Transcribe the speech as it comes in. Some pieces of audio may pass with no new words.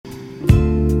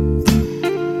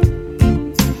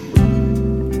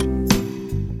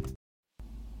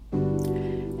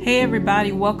Hey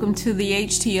everybody, welcome to the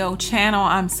HTO channel.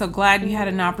 I'm so glad you had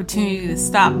an opportunity to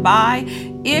stop by.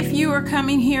 If you are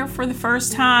coming here for the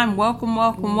first time,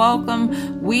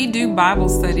 welcome. We do Bible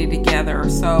study together,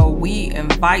 so we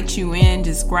invite you in.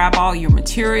 Just grab all your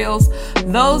materials.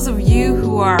 Those of you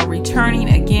who are returning,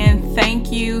 again,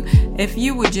 thank you. If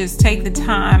you would just take the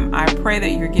time, I pray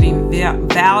that you're getting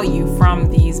value from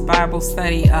these Bible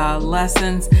study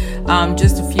lessons.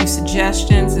 Just a few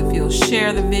suggestions. If you'll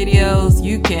share the videos,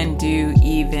 you can do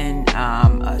even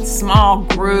a small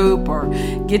group or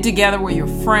get together with your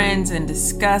friends and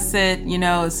discuss it. You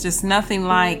know, it's just nothing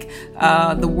like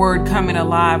the word coming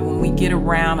alive when we get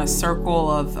around a circle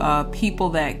of people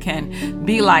that can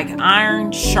be like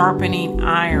iron sharpening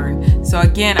iron. So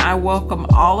again, I welcome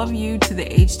all of you to the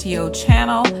HTO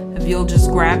channel. If you'll just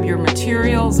grab your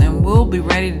materials and we'll be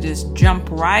ready to just jump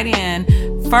right in.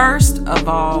 First of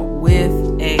all, with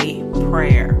a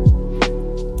prayer.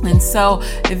 And so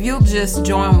if you'll just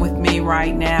join with me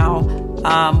right now,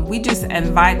 we just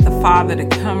invite the Father to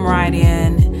come right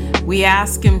in. We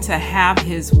ask him to have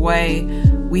his way.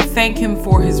 We thank him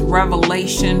for his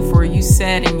revelation, for you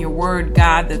said in your word,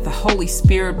 God, that the Holy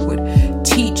Spirit would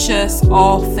teach us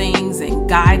all things and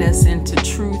guide us into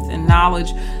truth and knowledge.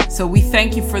 So we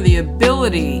thank you for the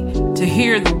ability to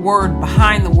hear the word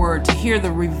behind the word, to hear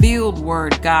the revealed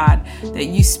word, God, that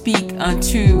you speak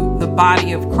unto the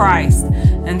body of Christ.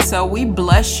 And so we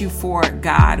bless you for it,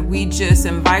 God. We just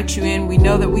invite you in. We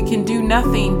know that we can do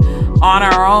nothing on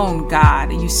our own,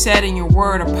 God. You said in your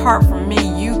word, apart from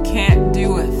me, you can't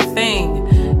do a thing.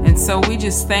 And so we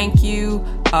just thank you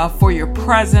for your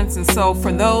presence. And so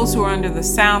for those who are under the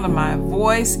sound of my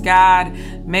voice, God,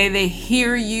 may they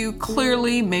hear you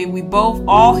clearly. May we both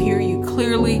all hear you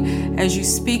clearly as you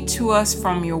speak to us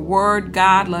from your word,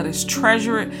 God. Let us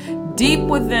treasure it deep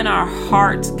within our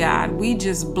hearts, God. We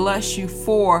just bless you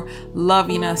for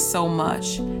loving us so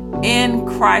much. In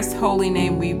Christ's holy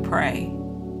name we pray.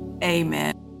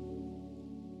 Amen.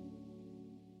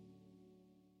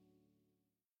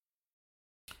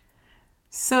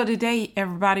 So today,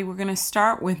 everybody, we're going to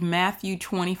start with Matthew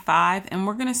 25, and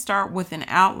we're going to start with an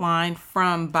outline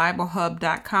from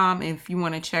BibleHub.com. If you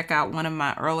want to check out one of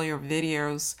my earlier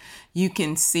videos, you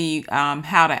can see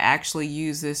how to actually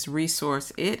use this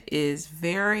resource. It is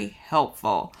very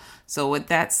helpful. So with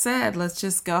that said, let's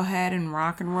just go ahead and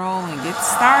rock and roll and get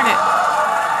started.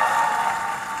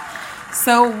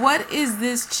 So what is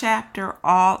this chapter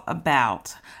all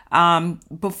about?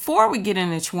 Before we get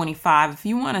into 25, if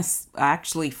you want to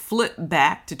actually flip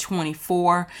back to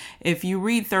 24, if you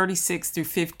read 36 through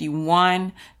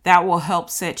 51, that will help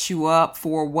set you up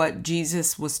for what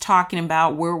Jesus was talking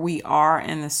about, where we are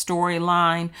in the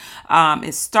storyline.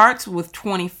 It starts with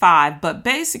 25, but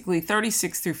basically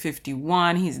 36 through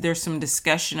 51, there's some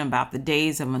discussion about the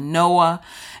days of Noah,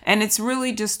 and it's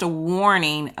really just a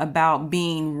warning about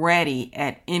being ready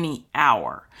at any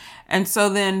hour. And so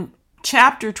then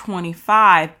Chapter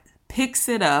 25 picks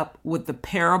it up with the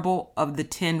parable of the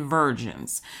 10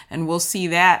 virgins. And we'll see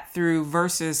that through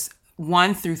verses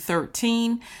 1 through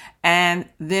 13. And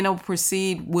then it'll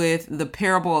proceed with the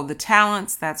parable of the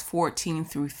talents. That's 14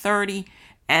 through 30.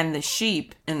 And the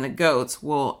sheep and the goats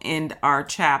will end our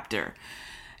chapter.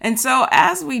 And so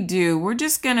as we do, we're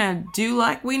just going to do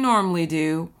like we normally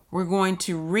do. We're going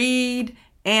to read,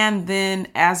 and then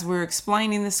as we're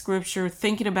explaining the scripture,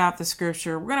 thinking about the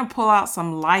scripture, we're going to pull out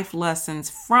some life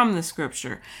lessons from the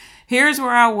scripture. Here's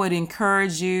where I would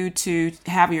encourage you to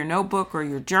have your notebook or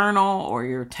your journal or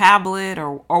your tablet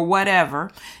or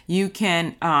whatever. You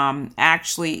can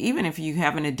actually, even if you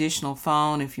have an additional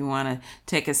phone, if you want to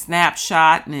take a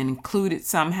snapshot and include it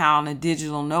somehow in a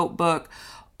digital notebook,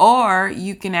 or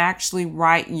you can actually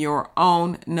write your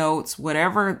own notes,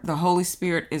 whatever the Holy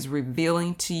Spirit is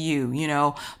revealing to you. You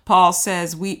know, Paul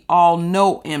says we all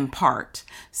know in part.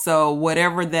 So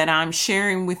whatever that I'm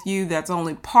sharing with you, that's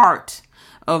only part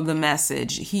of the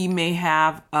message. He may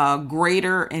have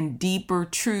greater and deeper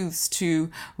truths to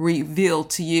reveal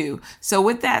to you. So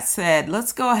with that said,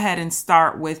 let's go ahead and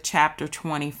start with chapter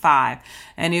 25.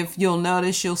 And if you'll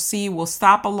notice, you'll see we'll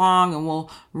stop along and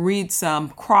we'll read some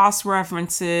cross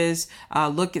references,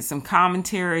 look at some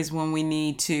commentaries when we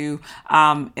need to.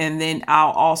 And then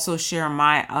I'll also share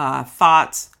my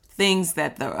thoughts, things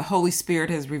that the Holy Spirit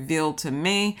has revealed to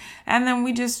me. And then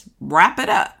we just wrap it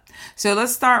up. So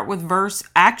let's start with verse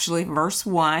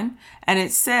 1. And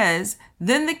it says,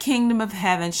 "Then the kingdom of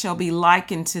heaven shall be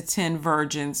likened to 10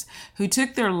 virgins who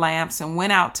took their lamps and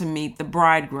went out to meet the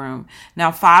bridegroom.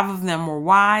 Now 5 of them were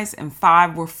wise and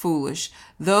 5 were foolish.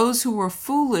 Those who were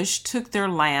foolish took their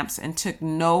lamps and took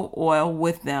no oil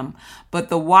with them, but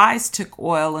the wise took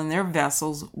oil in their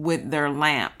vessels with their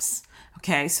lamps."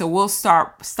 Okay, so we'll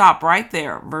stop right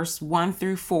there, verses 1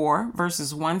 through 4.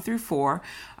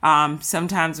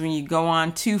 Sometimes when you go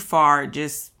on too far,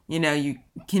 you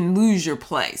can lose your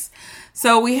place.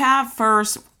 So we have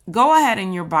first, go ahead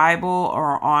in your Bible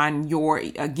or on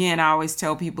again, I always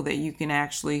tell people that you can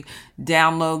actually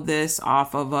download this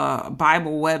off of a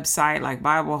Bible website like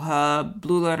Bible Hub,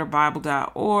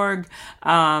 blueletterbible.org.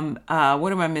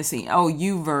 What am I missing? Oh,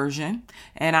 YouVersion.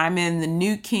 And I'm in the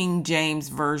New King James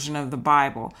Version of the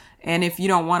Bible. And if you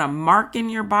don't want to mark in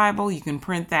your Bible, you can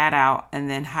print that out and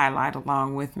then highlight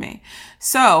along with me.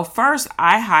 So first go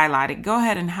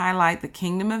ahead and highlight the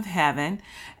kingdom of heaven.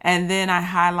 And then I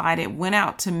highlighted went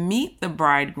out to meet the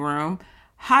bridegroom,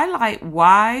 highlight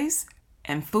wise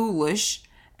and foolish,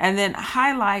 and then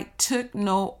highlight took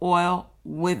no oil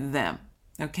with them.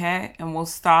 Okay, and we'll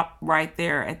stop right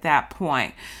there at that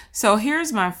point. So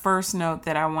here's my first note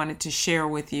that I wanted to share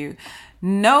with you.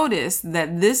 Notice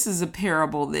that this is a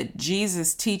parable that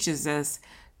Jesus uses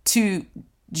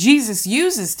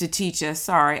to teach us,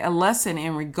 a lesson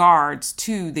in regards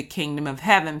to the kingdom of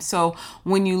heaven. So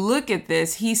when you look at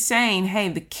this, he's saying, hey,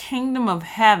 the kingdom of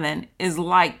heaven is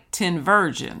like 10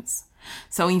 virgins.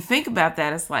 So when you think about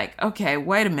that, it's like, okay,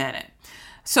 wait a minute.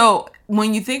 So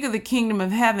when you think of the kingdom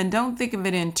of heaven, don't think of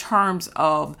it in terms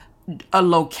of a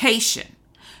location.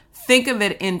 Think of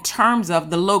it in terms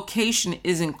of the location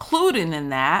is included in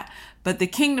that, but the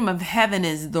kingdom of heaven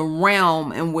is the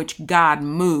realm in which God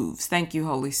moves. Thank you,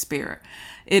 Holy Spirit.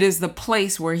 It is the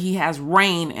place where he has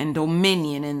reign and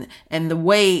dominion, and the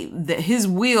way that his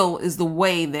will is the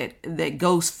way that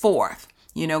goes forth.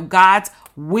 God's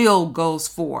will goes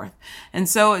forth. And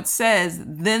so it says,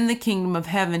 then the kingdom of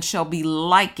heaven shall be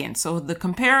likened. So the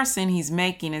comparison he's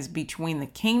making is between the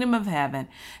kingdom of heaven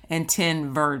and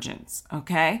 10 virgins.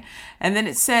 Okay. And then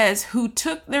it says, who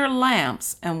took their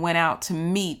lamps and went out to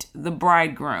meet the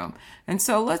bridegroom. And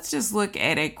so let's just look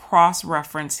at a cross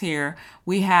reference here.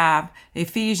 We have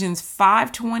Ephesians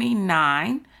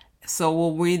 5:29. So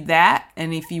we'll read that.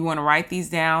 And if you want to write these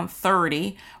down,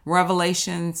 30,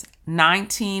 Revelations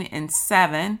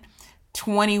 19:7,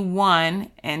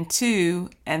 21:2,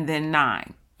 and then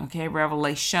 9. Okay,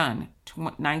 Revelation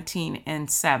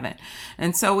 19:7.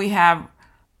 And so we have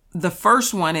the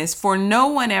first one is, for no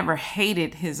one ever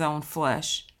hated his own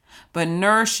flesh, but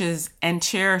nourishes and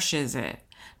cherishes it,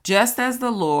 just as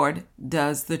the Lord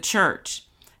does the church.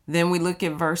 Then we look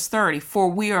at verse 30. For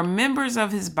we are members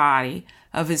of his body,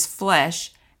 of his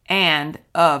flesh, and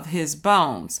of his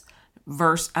bones.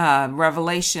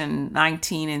 Revelation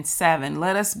 19:7.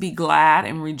 Let us be glad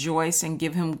and rejoice and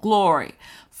give him glory.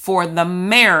 For the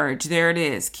marriage, there it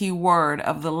is, key word,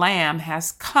 of the Lamb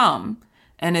has come,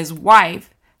 and his wife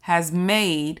has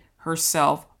made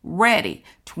herself ready.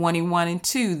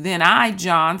 21:2. Then I,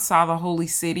 John, saw the holy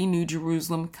city, New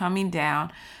Jerusalem, coming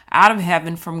down out of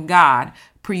heaven from God,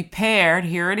 prepared,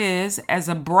 here it is, as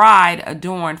a bride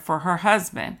adorned for her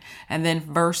husband. And then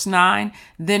verse 9,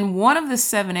 then one of the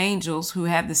 7 angels who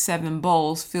had the 7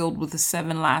 bowls filled with the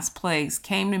 7 last plagues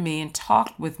came to me and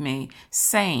talked with me,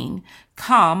 saying,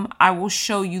 come, I will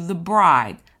show you the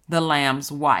bride, the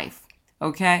Lamb's wife.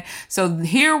 Okay, so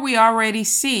here we already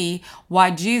see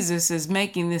why Jesus is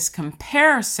making this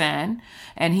comparison,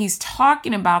 and he's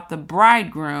talking about the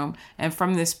bridegroom. And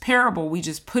from this parable, we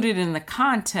just put it in the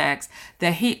context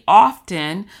that he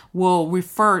often will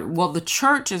the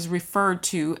church is referred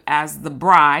to as the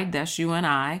bride, that's you and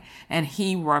I, and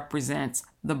he represents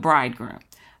the bridegroom.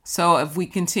 So if we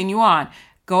continue on,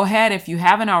 go ahead, if you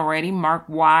haven't already, mark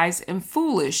wise and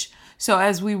foolish. So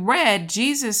as we read,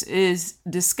 Jesus is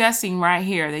discussing right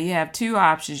here that you have 2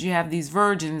 options. You have these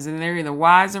virgins and they're either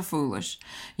wise or foolish,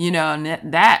 and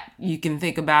that you can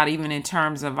think about even in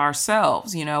terms of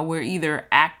ourselves. We're either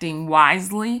acting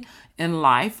wisely in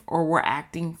life or we're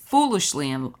acting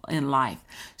foolishly in life.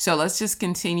 So let's just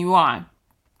continue on.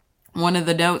 One of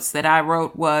the notes that I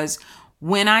wrote was,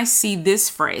 when I see this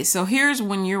phrase. So here's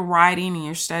when you're writing and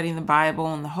you're studying the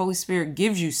Bible and the Holy Spirit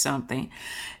gives you something.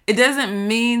 It doesn't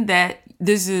mean that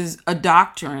this is a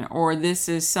doctrine or this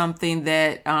is something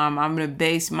that I'm going to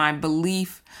base my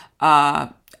belief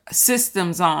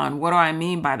systems on. What do I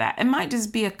mean by that? It might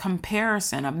just be a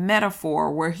comparison, a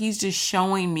metaphor where he's just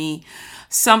showing me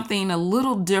something a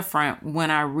little different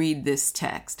when I read this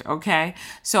text, okay?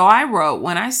 So I wrote,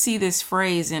 when I see this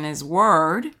phrase in his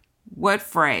word, what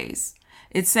phrase?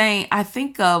 It's saying, I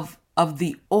think of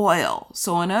the oil.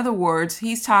 So in other words,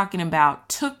 he's talking about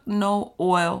took no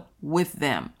oil with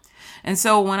them. And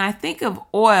so when I think of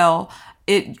oil,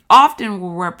 it often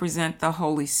will represent the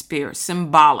Holy Spirit,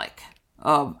 symbolic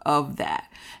of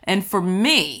that. And for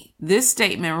me, this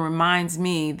statement reminds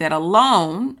me that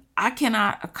alone, I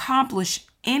cannot accomplish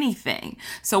anything.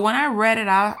 So when I read it,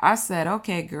 I said,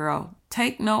 okay, girl,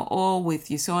 take no oil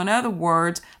with you. So in other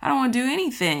words, I don't want to do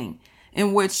anything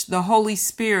in which the Holy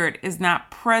Spirit is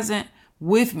not present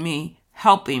with me,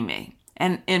 helping me.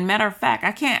 And in matter of fact,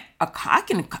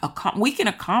 we can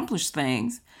accomplish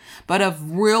things, but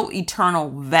of real eternal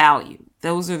value.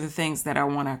 Those are the things that I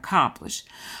want to accomplish.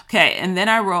 Okay, and then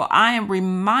I wrote, I am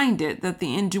reminded that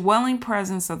the indwelling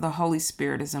presence of the Holy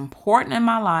Spirit is important in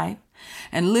my life,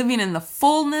 and living in the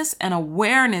fullness and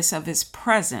awareness of his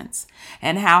presence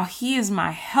and how he is my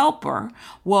helper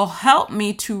will help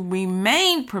me to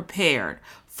remain prepared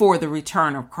for the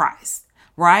return of Christ.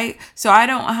 Right? So I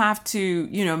don't have to,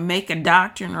 make a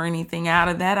doctrine or anything out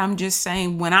of that. I'm just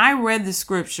saying when I read the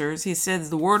scriptures, he says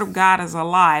the word of God is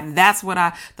alive. That's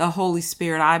what the Holy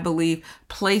Spirit, I believe,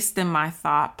 placed in my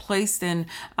thought, placed in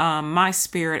my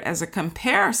spirit as a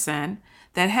comparison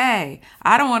that, hey,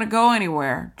 I don't want to go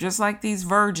anywhere, just like these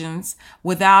virgins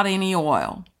without any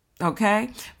oil.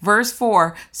 Okay. Verse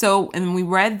 4. So, and we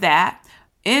read that.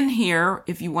 In here,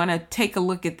 if you want to take a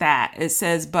look at that, it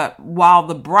says, but while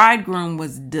the bridegroom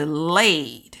was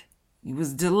delayed, he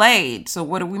was delayed. So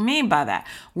what do we mean by that?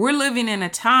 We're living in a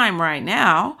time right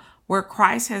now where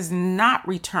Christ has not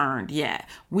returned yet.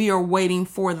 We are waiting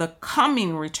for the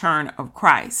coming return of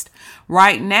Christ.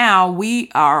 Right now,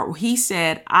 he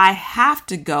said, I have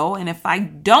to go. And if I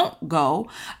don't go,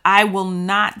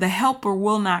 the helper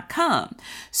will not come.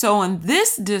 So in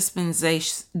this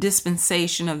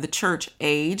dispensation of the church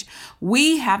age,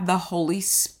 we have the Holy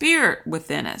Spirit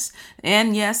within us.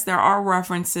 And yes, there are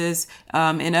references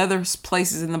in other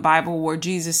places in the Bible where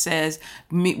Jesus says,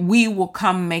 we will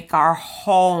come make our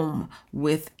home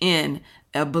within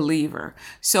a believer.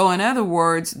 So in other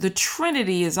words, the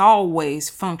Trinity is always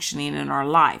functioning in our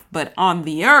life. But on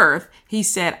the earth, he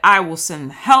said, I will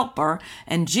send the helper.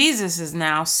 And Jesus is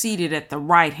now seated at the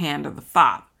right hand of the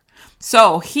Father.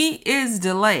 So he is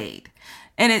delayed.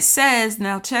 And it says,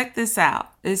 now check this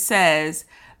out. It says,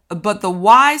 but the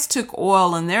wise took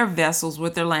oil in their vessels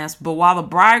with their lamps. But while the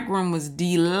bridegroom was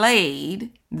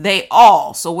delayed,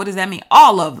 so what does that mean?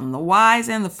 All of them, the wise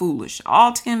and the foolish,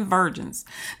 all 10 virgins,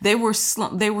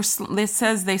 it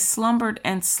says they slumbered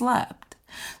and slept.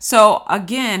 So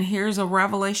again, here's a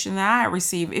revelation that I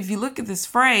received. If you look at this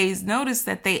phrase, notice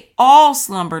that they all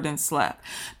slumbered and slept.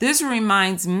 This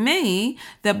reminds me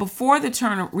that before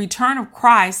the return of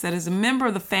Christ, that is a member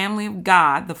of the family of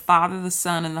God, the Father, the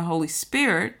Son, and the Holy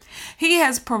Spirit, he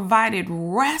has provided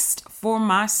rest for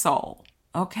my soul.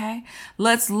 Okay,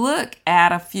 let's look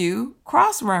at a few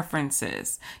cross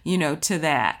references, to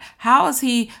that. How has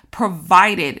he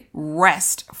provided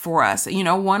rest for us?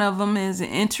 One of them is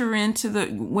enter into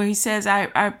where he says,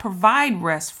 I provide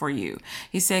rest for you.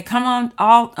 He said, come on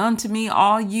all unto me,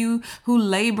 all you who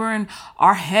labor and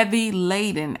are heavy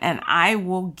laden, and I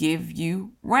will give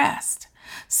you rest.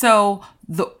 So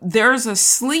there's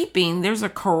a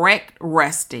correct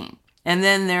resting. And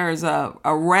then there's a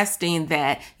resting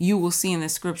that you will see in the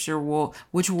scripture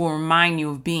which will remind you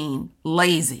of being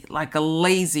lazy, like a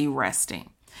lazy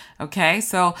resting. Okay,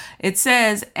 so it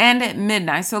says, and at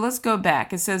midnight. So let's go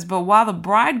back. It says, but while the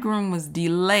bridegroom was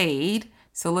delayed.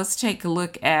 So let's take a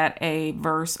look at a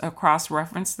cross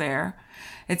reference there.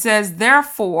 It says,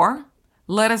 therefore,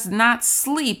 let us not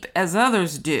sleep as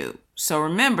others do. So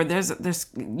remember,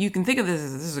 you can think of this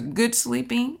as there's a good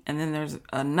sleeping, and then there's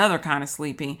another kind of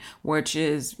sleeping, which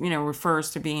is, refers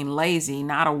to being lazy,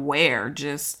 not aware,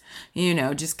 just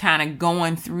kind of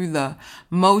going through the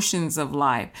motions of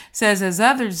life. It says, as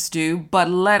others do, but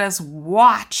let us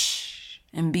watch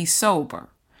and be sober.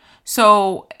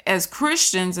 So as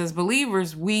Christians, as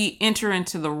believers, we enter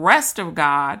into the rest of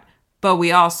God, but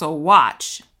we also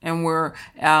watch, and we're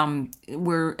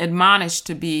admonished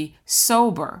to be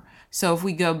sober. So if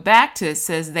we go back to it,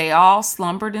 says they all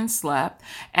slumbered and slept,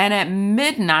 and at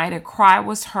midnight a cry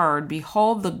was heard,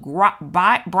 behold, the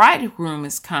bridegroom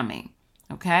is coming.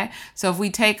 Okay, so if we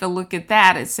take a look at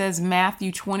that, it says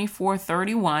Matthew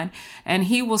 24:31, and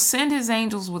he will send his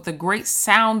angels with a great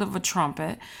sound of a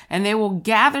trumpet, and they will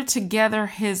gather together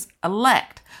his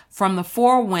elect from the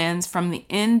four winds, from the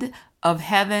end of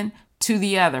heaven to to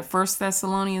the other. 1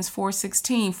 Thessalonians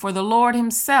 4:16, for the Lord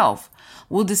himself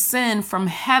will descend from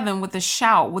heaven with a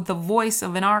shout, with the voice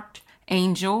of an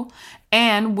archangel,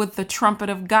 and with the trumpet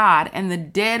of God, and the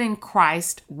dead in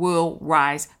Christ will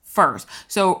rise first.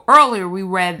 So earlier we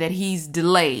read that he's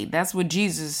delayed. That's what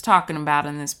Jesus is talking about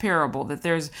in this parable, that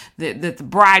that the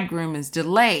bridegroom is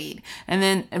delayed. And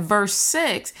then in verse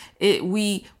 6,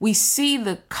 we see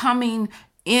the coming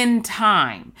in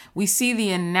time. We see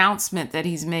the announcement that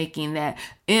he's making, that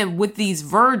with these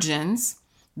virgins,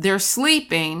 they're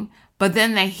sleeping, but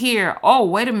then they hear, oh,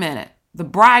 wait a minute, the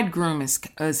bridegroom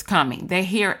is coming. They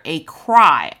hear a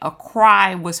cry. A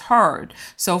cry was heard.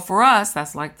 So for us,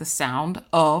 that's like the sound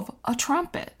of a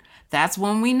trumpet. That's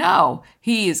when we know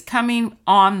he is coming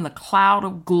on the cloud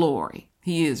of glory.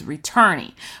 He is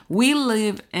returning. We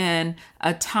live in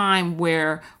a time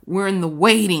where we're in the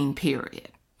waiting period.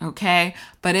 Okay.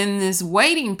 But in this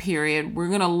waiting period, we're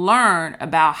going to learn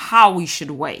about how we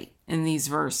should wait in these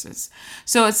verses.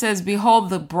 So it says, behold,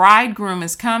 the bridegroom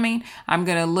is coming. I'm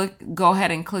going to go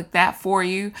ahead and click that for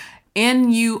you.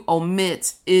 NU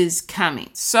omits is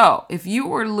coming. So if you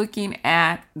were looking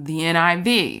at the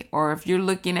NIV, or if you're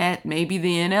looking at maybe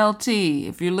the NLT,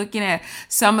 if you're looking at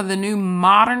some of the new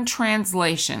modern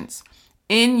translations,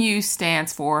 NU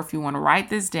stands for, if you want to write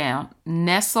this down,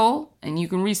 nestle, and you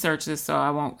can research this so I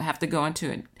won't have to go into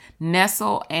it.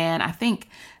 Nestle, and I think,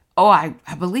 I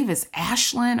believe it's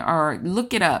Ashland, or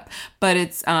look it up, but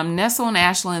it's Nestle and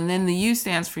Ashland, and then the U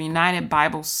stands for United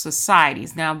Bible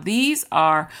Societies. Now, these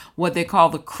are what they call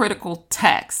the critical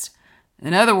text.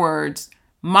 In other words,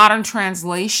 modern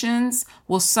translations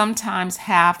will sometimes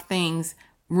have things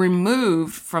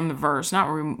removed from the verse,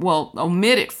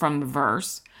 omitted from the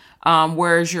verse.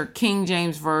 Whereas your King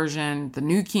James Version, the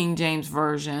New King James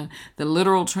Version, the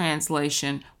literal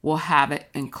translation will have it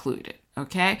included.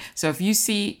 Okay, so if you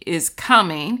see is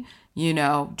coming,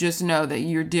 just know that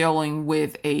you're dealing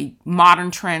with a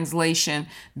modern translation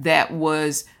that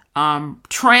was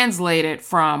translated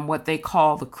from what they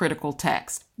call the critical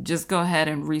text. Just go ahead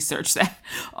and research that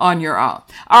on your own.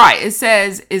 All right, it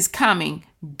says is coming,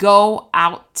 go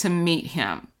out to meet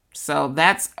him. So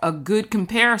that's a good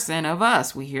comparison of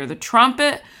us. We hear the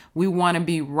trumpet, we want to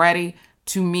be ready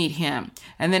to meet him.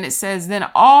 And then it says,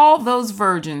 then all those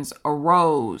virgins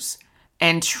arose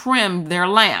and trimmed their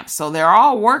lamps. So they're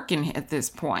all working at this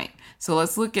point. So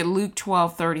let's look at Luke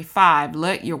 12:35.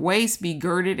 Let your waist be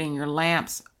girded and your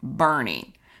lamps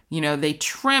burning. They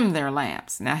trim their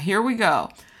lamps. Now here we go.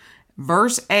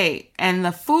 Verse 8. And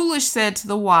the foolish said to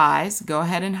the wise, go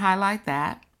ahead and highlight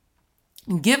that,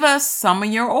 give us some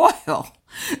of your oil.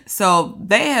 So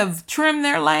they have trimmed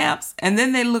their lamps, and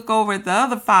then they look over at the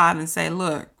other five and say,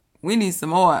 look, we need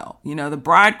some oil. The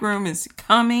bridegroom is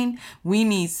coming. We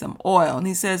need some oil. And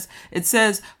it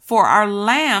says, for our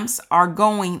lamps are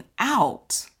going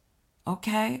out.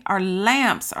 Okay. Our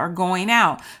lamps are going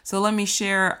out. So let me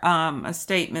share a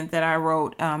statement that I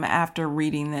wrote after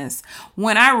reading this.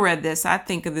 When I read this, I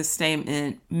think of this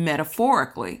statement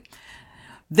metaphorically.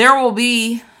 There will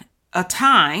be a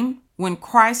time when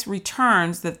Christ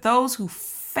returns that those who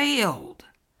failed,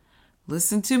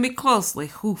 listen to me closely,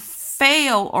 who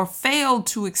failed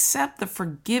to accept the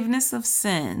forgiveness of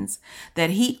sins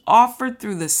that he offered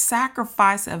through the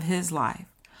sacrifice of his life,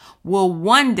 will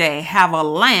one day have a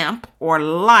lamp or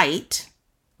life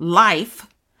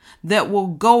that will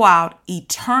go out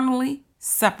eternally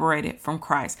separated from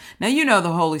Christ. Now,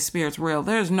 the Holy Spirit's real.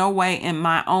 There's no way in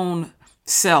my own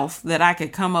self that I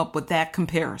could come up with that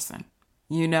comparison,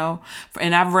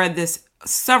 and I've read this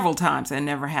several times and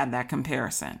never had that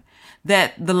comparison.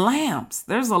 That the lamps,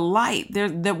 there's a light there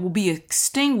that will be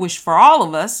extinguished for all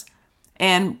of us,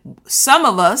 and some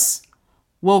of us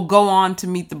will go on to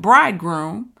meet the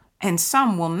bridegroom and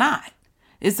some will not.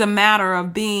 It's a matter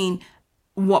of being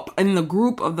in the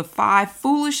group of the 5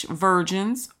 foolish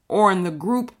virgins or in the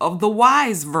group of the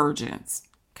wise virgins.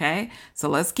 Okay, so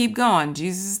let's keep going.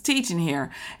 Jesus is teaching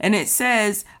here. And it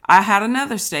says, I had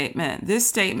another statement. This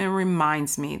statement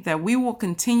reminds me that we will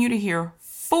continue to hear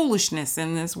foolishness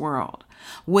in this world.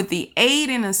 With the aid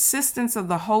and assistance of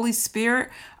the Holy Spirit,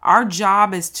 our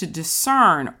job is to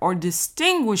discern or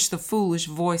distinguish the foolish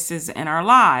voices in our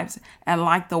lives, and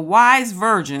like the wise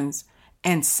virgins,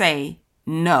 and say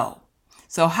no.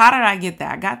 So how did I get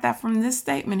that? I got that from this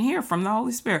statement here from the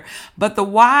Holy Spirit. But the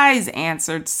wise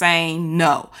answered, saying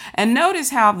no. And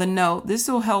notice how this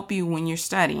will help you when you're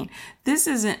studying. This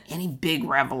isn't any big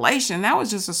revelation. That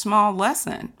was just a small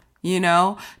lesson,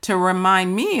 to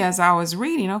remind me as I was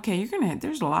reading, okay,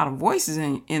 there's a lot of voices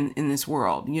in this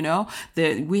world,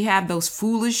 that we have those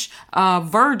foolish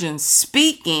virgins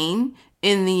speaking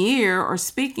in the ear or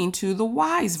speaking to the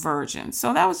wise virgin.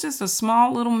 So that was just a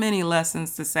small little mini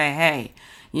lessons to say, hey,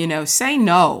 say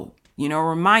no.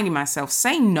 Reminding myself,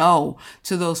 say no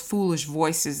to those foolish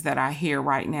voices that I hear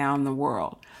right now in the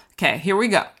world. Okay, here we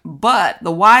go. But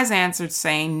the wise answered,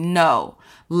 saying, no,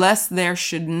 lest there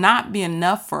should not be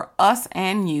enough for us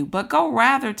and you, but go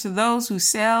rather to those who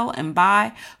sell and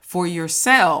buy for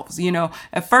yourselves.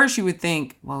 At first you would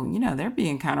think, well, they're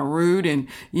being kind of rude and,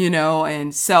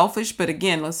 and selfish. But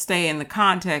again, let's stay in the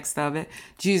context of it.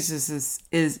 Jesus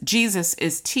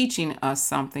is teaching us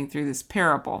something through this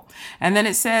parable. And then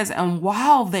it says, and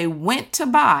while they went to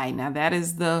buy, now that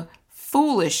is the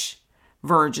foolish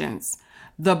virgins,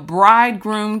 the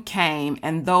bridegroom came,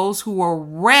 and those who were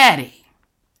ready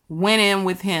went in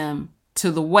with him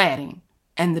to the wedding,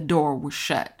 and the door was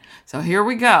shut. So here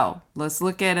we go. Let's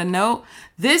look at a note.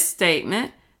 This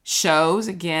statement shows,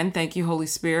 again, thank you, Holy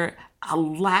Spirit, a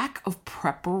lack of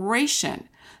preparation.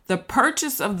 The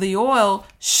purchase of the oil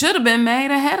should have been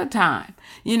made ahead of time.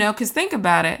 Because think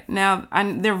about it. Now,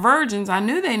 they're virgins. I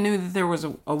knew they knew that there was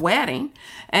a wedding,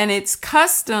 and it's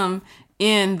custom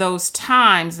in those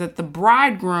times that the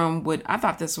bridegroom I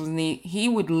thought this was neat, he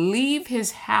would leave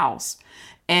his house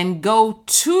and go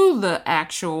to the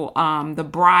actual, the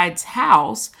bride's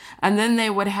house, and then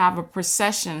they would have a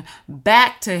procession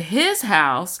back to his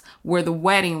house where the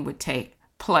wedding would take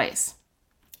place.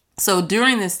 So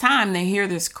during this time, they hear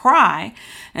this cry,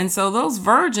 and so those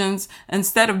virgins,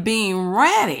 instead of being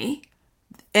ready,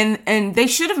 and they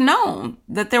should have known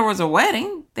that there was a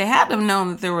wedding. They had to have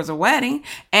known that there was a wedding.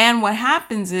 And what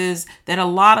happens is that a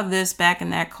lot of this back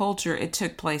in that culture, it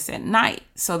took place at night.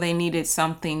 So they needed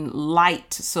something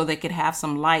light so they could have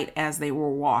some light as they were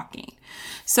walking.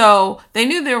 So they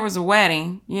knew there was a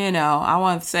wedding. I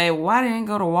want to say, why didn't they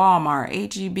go to Walmart,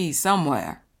 H-E-B,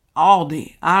 somewhere?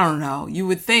 Aldi, I don't know. You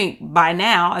would think by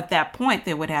now at that point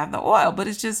they would have the oil, but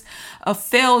it's just a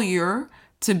failure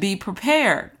to be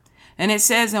prepared. And it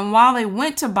says, and while they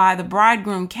went to buy, the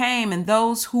bridegroom came, and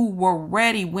those who were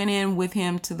ready went in with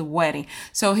him to the wedding.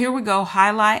 So here we go,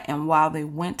 highlight, and while they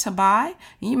went to buy,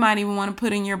 you might even want to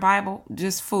put in your Bible,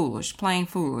 just foolish, plain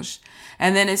foolish.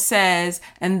 And then it says,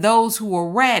 and those who were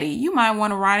ready, you might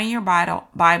want to write in your Bible,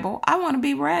 I want to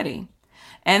be ready.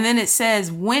 And then it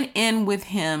says, went in with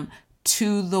him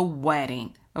to the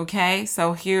wedding. Okay,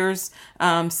 so here's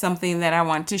something that I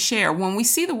want to share. When we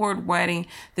see the word wedding,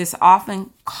 this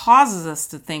often causes us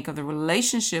to think of the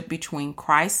relationship between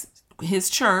Christ, his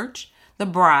church, the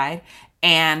bride,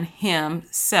 and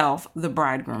himself, the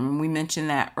bridegroom. And we mentioned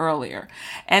that earlier.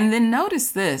 And then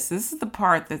notice this. This is the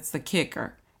part that's the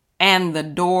kicker. And the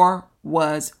door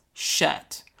was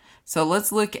shut. So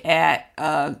let's look at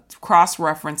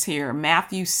cross-reference here.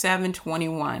 Matthew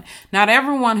 7:21. Not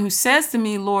everyone who says to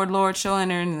me, Lord, Lord, shall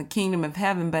enter into the kingdom of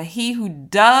heaven, but he who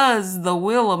does the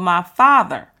will of my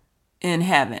Father in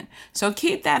heaven. So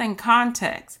keep that in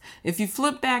context. If you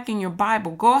flip back in your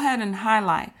Bible, go ahead and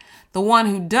highlight the one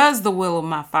who does the will of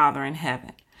my Father in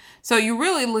heaven. So you're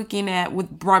really looking at, with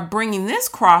bringing this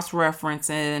cross-reference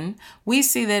in, we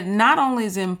see that not only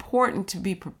is it important to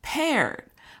be prepared,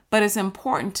 but it's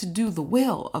important to do the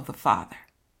will of the Father,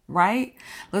 right?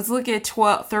 Let's look at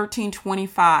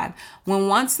 13:25. When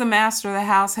once the master of the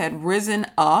house had risen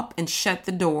up and shut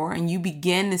the door, and you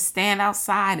begin to stand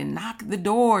outside and knock at the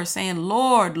door, saying,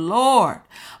 Lord, Lord,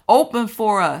 open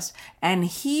for us. And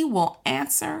he will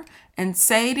answer and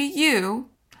say to you,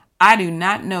 I do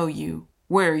not know you.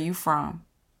 Where are you from?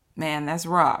 Man, that's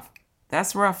rough.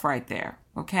 That's rough right there.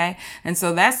 Okay. And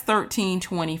so that's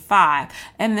 13:25.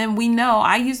 And then we know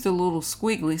I used a little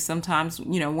squiggly sometimes,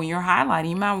 when you're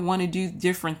highlighting, you might want to do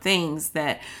different things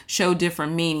that show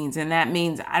different meanings. And that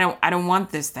means I don't want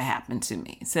this to happen to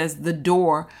me. It says the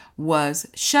door was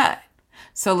shut.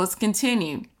 So let's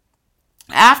continue.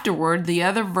 Afterward, the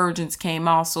other virgins came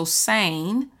also,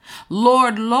 saying,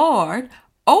 Lord, Lord,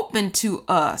 open to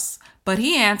us. But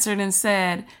he answered and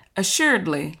said,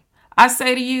 assuredly, I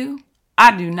say to you,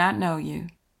 I do not know you.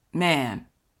 Man,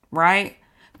 right?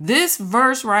 This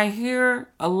verse right here,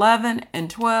 11 and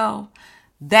 12,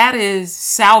 that is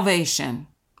salvation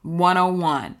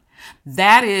 101.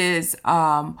 That is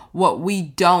what we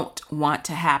don't want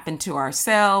to happen to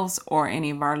ourselves or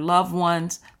any of our loved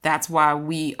ones. That's why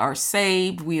we are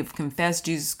saved. We have confessed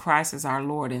Jesus Christ as our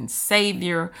Lord and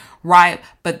Savior, right?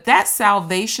 But that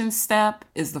salvation step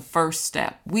is the first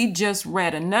step. We just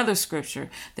read another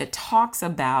scripture that talks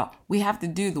about we have to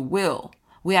do the will.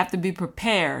 We have to be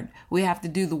prepared. We have to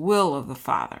do the will of the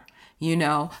Father.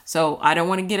 So I don't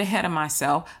want to get ahead of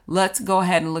myself. Let's go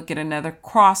ahead and look at another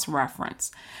cross reference.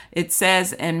 It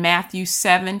says in Matthew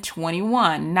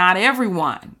 7:21, not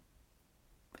everyone.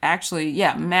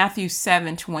 Matthew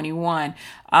 7:21.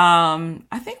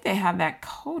 I think they have that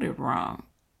coded wrong.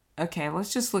 Okay,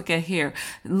 let's just look at here.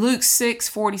 Luke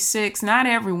 6:46. Not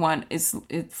everyone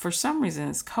for some reason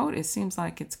it's coded. It seems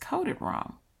like it's coded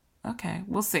wrong. Okay,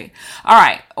 we'll see. All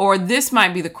right, or this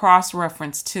might be the cross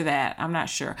reference to that. I'm not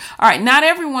sure. All right, not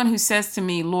everyone who says to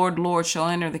me, Lord, Lord, shall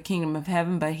enter the kingdom of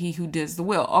heaven, but he who does the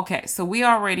will. Okay, so we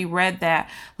already read that.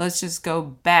 Let's just go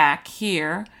back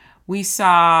here. We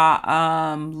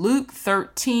saw Luke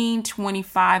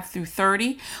 13:25 through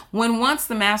 30. When once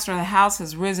the master of the house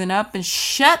has risen up and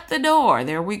shut the door,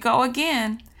 there we go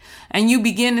again. And you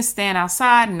begin to stand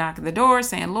outside and knock at the door,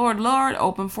 saying, Lord, Lord,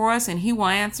 open for us. And he will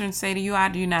answer and say to you, I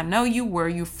do not know you. Where are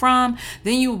you from?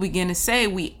 Then you will begin to say,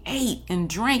 we ate and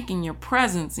drank in your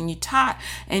presence, and you taught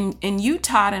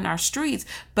in our streets.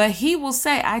 But he will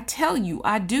say, I tell you,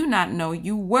 I do not know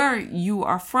you, where you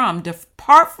are from.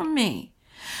 Depart from me,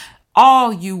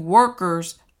 all you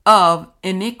workers of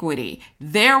iniquity.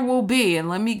 There will be, and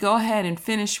let me go ahead and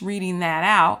finish reading that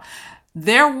out.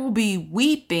 There will be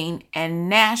weeping and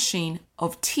gnashing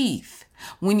of teeth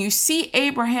when you see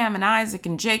Abraham and Isaac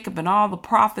and Jacob and all the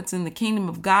prophets in the kingdom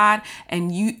of God,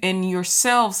 and you and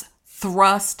yourselves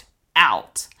thrust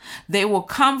out. They will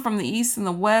come from the east and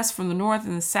the west, from the north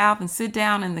and the south, and sit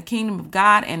down in the kingdom of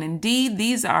God. And indeed,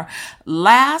 these are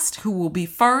last who will be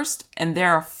first, and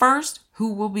there are first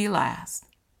who will be last.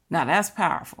 Now that's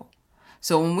powerful.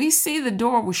 So when we see the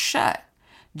door was shut,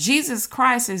 Jesus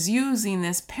Christ is using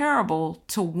this parable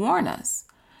to warn us,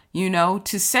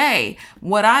 to say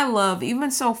what I love.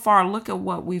 Even so far, look at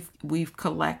what we've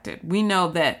collected. We know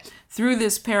that through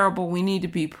this parable, we need to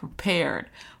be prepared.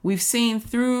 We've seen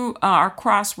through our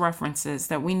cross references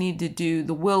that we need to do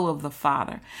the will of the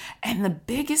Father. And the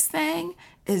biggest thing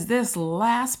is this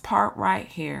last part right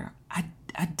here. I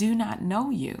do not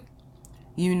know you.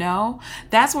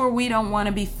 That's where we don't want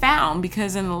to be found,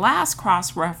 because in the last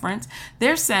cross reference,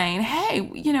 they're saying, hey,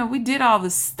 we did all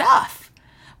this stuff.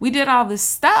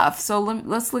 So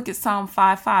let's look at Psalm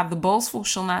 5:5. The boastful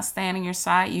shall not stand in your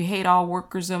sight. You hate all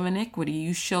workers of iniquity.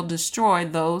 You shall destroy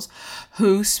those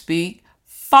who speak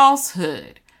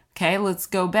falsehood. Okay, let's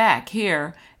go back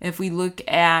here. If we look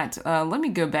at, let me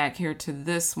go back here to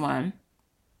this one.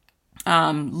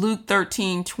 Luke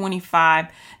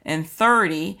 13:25 and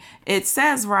 30, it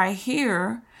says right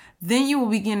here, then you will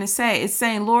begin to say, it's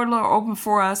saying, Lord, Lord, open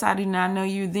for us. I do not know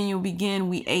you. Then you'll begin,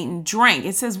 we ate and drank.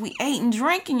 It says we ate and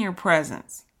drank in your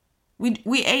presence. We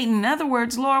ate. In other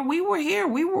words, Lord, we were here.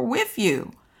 We were with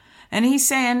you. And he's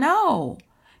saying, no,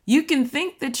 you can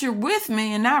think that you're with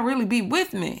me and not really be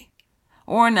with me.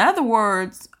 Or in other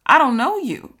words, I don't know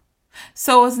you.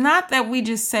 So it's not that we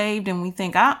just saved and we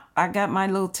think, I got my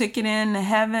little ticket into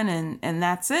heaven and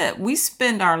that's it. We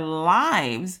spend our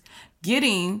lives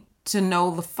getting to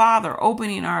know the Father,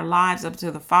 opening our lives up to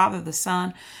the Father, the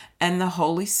Son, and the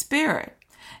Holy Spirit.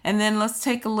 And then let's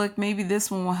take a look. Maybe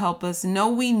this one will help us. Now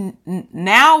we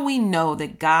know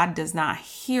that God does not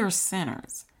hear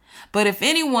sinners. But if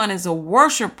anyone is a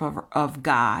worshiper of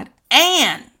God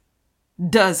and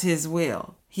does his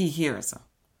will, he hears them.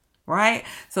 Right?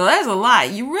 So there's a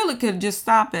lot. You really could just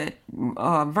stop at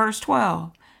verse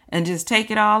 12 and just take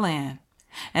it all in.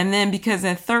 And then because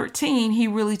in 13, he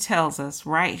really tells us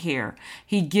right here,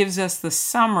 he gives us the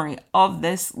summary of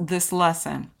this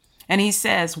lesson. And he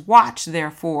says, watch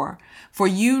therefore, for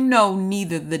you know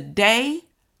neither the day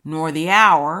nor the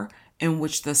hour in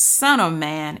which the Son of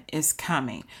Man is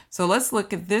coming. So let's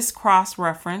look at this cross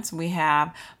reference. We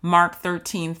have Mark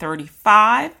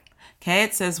 13:35. Okay,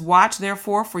 it says, watch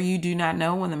therefore, for you do not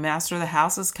know when the master of the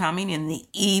house is coming, in the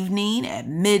evening, at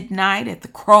midnight, at the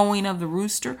crowing of the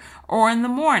rooster, or in the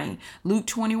morning. Luke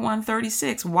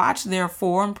 21:36, watch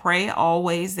therefore and pray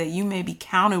always that you may be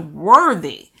counted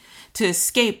worthy to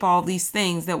escape all these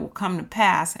things that will come to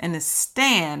pass and to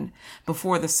stand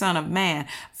before the Son of Man.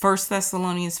 1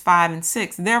 Thessalonians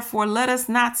 5:6, therefore let us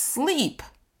not sleep.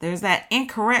 There's that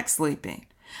incorrect sleeping,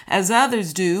 as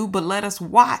others do, but let us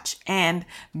watch and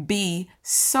be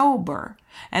sober.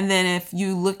 And then if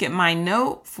you look at my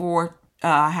note for,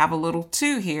 I have a little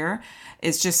 2 here.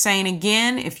 It's just saying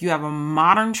again, if you have a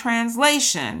modern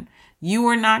translation, you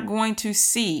are not going to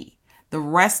see the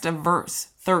rest of verse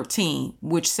 13,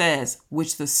 which says,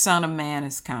 which the Son of Man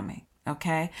is coming.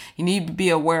 Okay. You need to be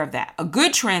aware of that. A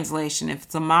good translation, if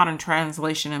it's a modern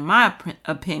translation, in my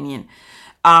opinion,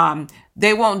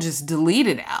 they won't just delete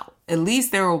it out. At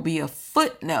least there will be a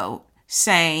footnote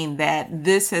saying that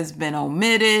this has been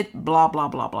omitted, blah, blah,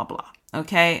 blah, blah, blah.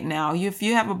 Okay. Now, if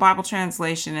you have a Bible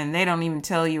translation and they don't even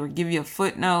tell you or give you a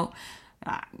footnote,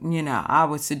 I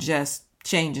would suggest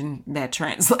changing that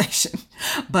translation.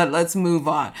 But let's move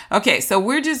on. Okay, so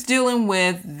we're just dealing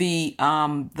with the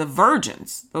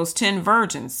virgins, those 10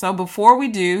 virgins. So before we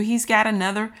do, he's got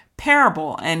another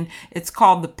parable, and it's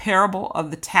called the parable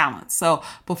of the talents. So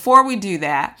before we do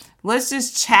that, let's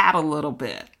just chat a little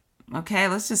bit. Okay,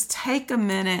 let's just take a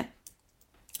minute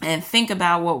and think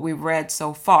about what we've read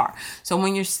so far. So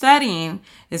when you're studying,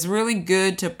 it's really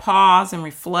good to pause and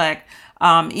reflect.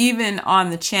 Even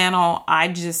on the channel, I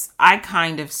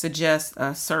kind of suggest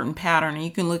a certain pattern, and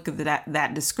you can look at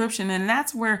that description, and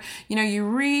that's where, you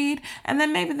read, and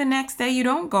then maybe the next day you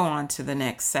don't go on to the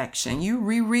next section. You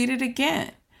reread it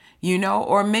again.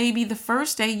 Or maybe the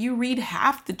first day you read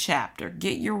half the chapter,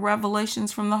 get your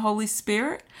revelations from the Holy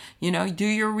Spirit, do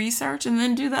your research, and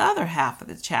then do the other half of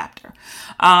the chapter.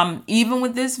 Even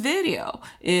with this video,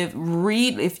 if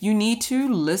you need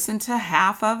to, listen to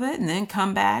half of it and then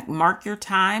come back, mark your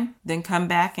time, then come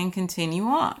back and continue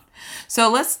on.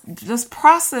 So let's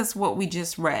process what we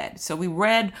just read. So we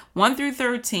read 1 through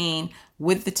 13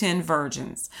 with the 10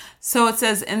 virgins. So it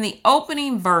says in the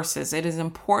opening verses, it is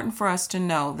important for us to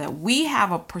know that we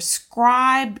have a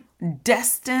prescribed,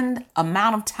 destined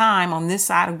amount of time on this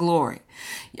side of glory.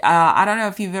 I don't know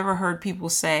if you've ever heard people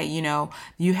say,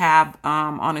 you have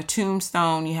on a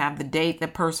tombstone, you have the date the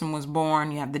person was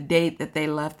born, you have the date that they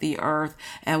left the earth,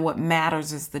 and what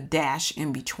matters is the dash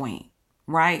in between.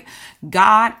 Right?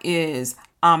 God is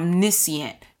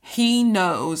omniscient. He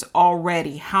knows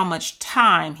already how much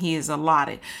time he is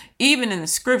allotted. Even in the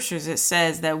scriptures, it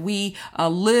says that we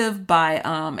live by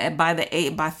 70,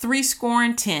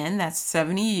 that's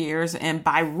 70 years, and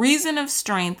by reason of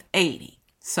strength, 80.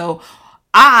 So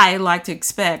I like to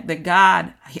expect that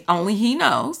God, only he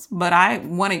knows, but I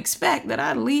want to expect that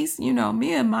at least,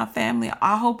 me and my family,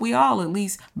 I hope we all, at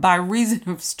least by reason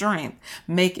of strength,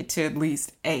 make it to at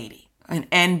least 80.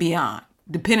 And beyond,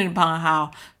 depending upon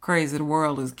how crazy the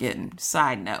world is getting.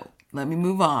 Side note. Let me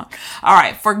move on. All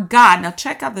right. For God, now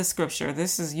check out this scripture.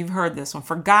 You've heard this one.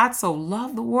 For God so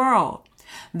loved the world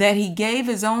that he gave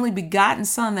his only begotten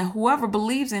son, that whoever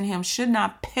believes in him should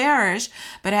not perish,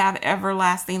 but have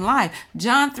everlasting life.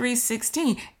 John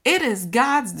 3:16. It is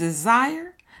God's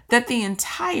desire that the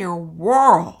entire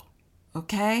world,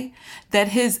 okay,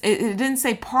 it didn't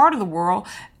say part of the world,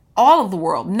 all of the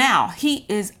world. Now, he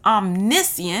is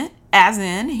omniscient, as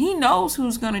in he knows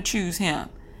who's going to choose him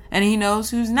and he knows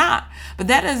who's not. But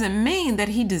that doesn't mean that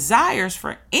he desires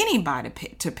for anybody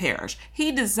to perish.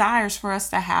 He desires for us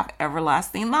to have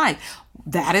everlasting life.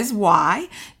 That is why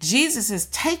Jesus is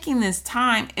taking this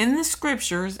time in the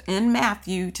scriptures in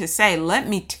Matthew to say, let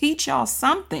me teach y'all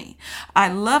something. I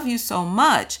love you so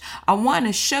much. I want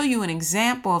to show you an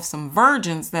example of some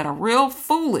virgins that are real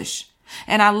foolish.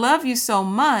 And I love you so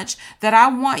much that I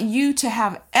want you to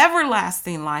have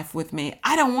everlasting life with me.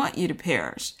 I don't want you to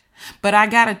perish, but I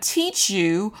got to teach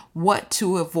you what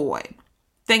to avoid.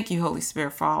 Thank you, Holy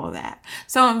Spirit, for all of that.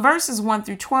 So in verses 1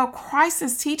 through 12, Christ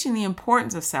is teaching the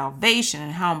importance of salvation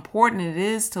and how important it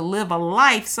is to live a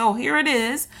life. So here it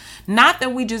is, not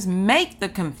that we just make the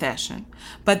confession,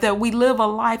 but that we live a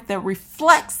life that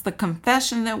reflects the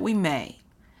confession that we made.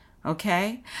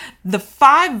 Okay, the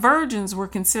 5 virgins were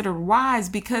considered wise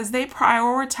because they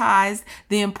prioritized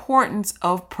the importance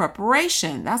of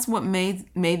preparation. That's what made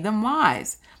them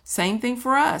wise. Same thing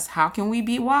for us. How can we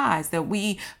be wise? That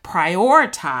we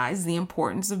prioritize the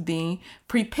importance of being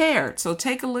prepared. So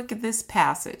take a look at this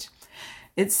passage.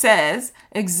 It says,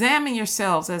 examine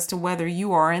yourselves as to whether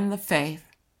you are in the faith.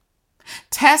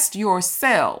 Test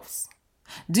yourselves.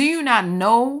 Do you not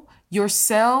know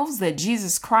yourselves that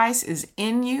Jesus Christ is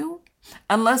in you?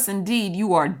 Unless indeed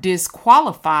you are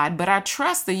disqualified, but I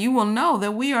trust that you will know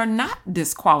that we are not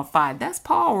disqualified. That's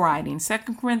Paul writing, 2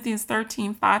 Corinthians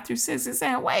 13, 5 through 6. He's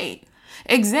saying, wait,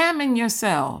 examine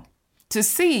yourself to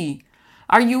see,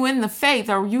 are you in the faith?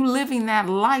 Are you living that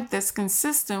life that's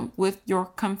consistent with your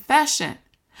confession?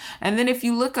 And then if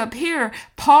you look up here,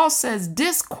 Paul says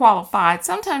disqualified.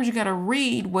 Sometimes you got to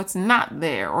read what's not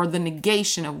there or the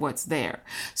negation of what's there.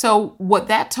 So what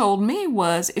that told me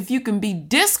was if you can be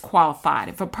disqualified,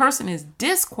 if a person is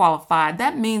disqualified,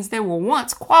 that means they were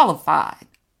once qualified.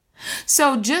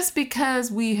 So just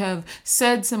because we have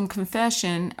said some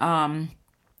confession,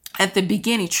 at the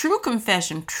beginning, true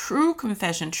confession,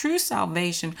 true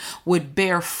salvation would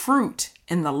bear fruit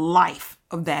in the life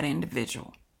of that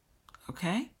individual.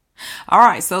 Okay. All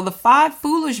right. So the 5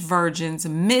 foolish virgins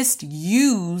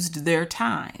misused their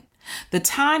time. The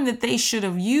time that they should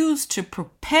have used to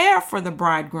prepare for the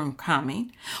bridegroom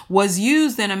coming was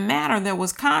used in a manner that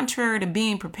was contrary to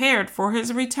being prepared for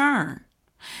his return.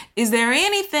 Is there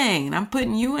anything, and I'm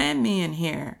putting you and me in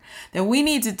here, that we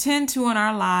need to tend to in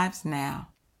our lives now?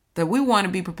 That we want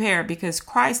to be prepared, because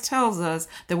Christ tells us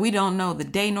that we don't know the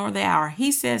day nor the hour.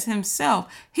 He says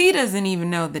himself, he doesn't even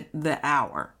know the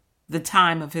hour, the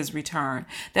time of his return,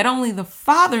 that only the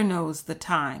Father knows the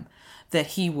time that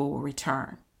he will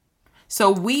return. So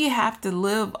we have to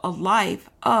live a life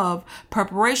of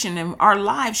preparation, and our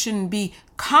lives shouldn't be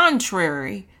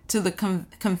contrary to the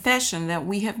confession that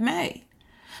we have made.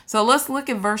 So let's look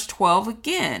at verse 12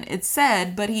 again. It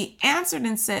said, but he answered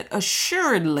and said,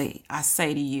 assuredly, I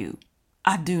say to you,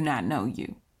 I do not know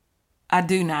you. I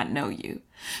do not know you.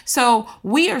 So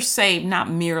we are saved not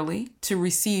merely to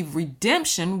receive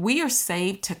redemption. We are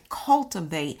saved to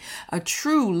cultivate a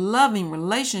true loving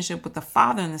relationship with the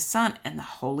Father and the Son and the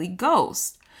Holy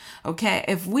Ghost. Okay.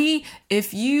 If we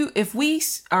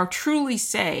are truly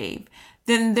saved,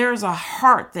 then there's a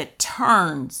heart that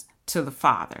turns to the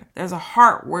Father. There's a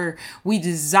heart where we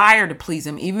desire to please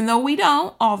him, even though we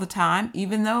don't all the time,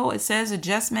 even though it says a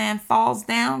just man falls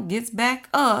down, gets back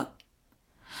up.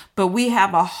 But we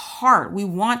have a heart. We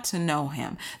want to know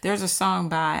him. There's a song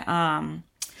by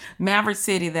Maverick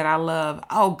City that I love.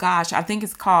 Oh gosh, I think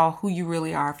it's called Who You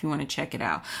Really Are, if you want to check it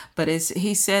out. But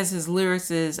he says his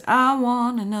lyrics is, I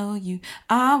want to know you.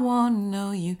 I want to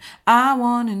know you. I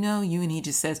want to know you. And he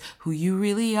just says, who you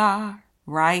really are.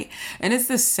 Right? And it's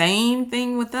the same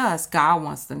thing with us. God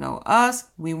wants to know us.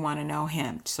 We want to know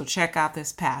him. So check out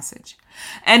this passage.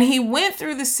 And he went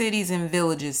through the cities and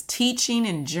villages, teaching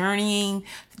and journeying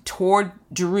toward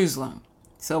Jerusalem.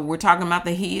 So we're talking about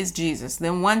that he is Jesus.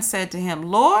 Then one said to him,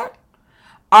 Lord,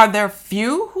 are there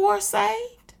few who are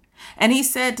saved? And he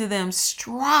said to them,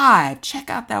 strive. Check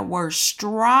out that word,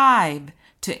 strive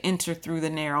to enter through the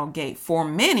narrow gate. For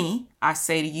many, I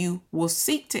say to you, will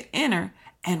seek to enter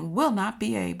and will not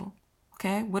be able.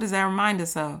 Okay, what does that remind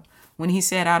us of? When he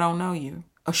said, I don't know you.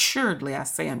 Assuredly, I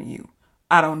say unto you,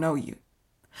 I don't know you.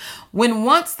 When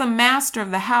once the master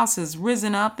of the house has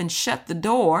risen up and shut the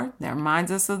door, that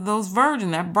reminds us of those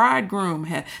virgins, that bridegroom,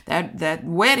 that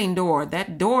wedding door,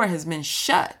 that door has been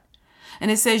shut. And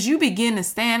it says you begin to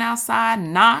stand outside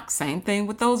and knock, same thing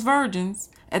with those virgins,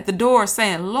 at the door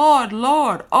saying, Lord,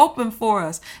 Lord, open for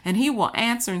us. And he will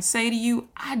answer and say to you,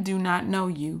 I do not know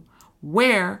you.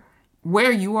 Where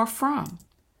you are from.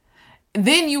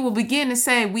 Then you will begin to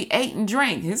say, we ate and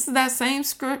drank. This is that same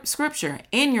scripture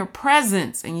in your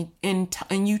presence, and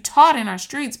you taught in our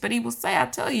streets. But he will say, I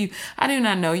tell you, I do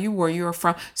not know you, where you are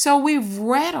from. So we've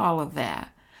read all of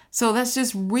that. So that's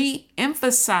just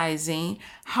re-emphasizing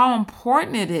how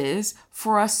important it is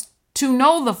for us to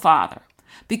know the Father.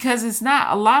 Because it's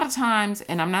not, a lot of times,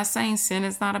 and I'm not saying sin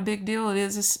is not a big deal. It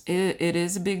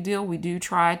is a big deal. We do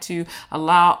try to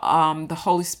allow the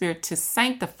Holy Spirit to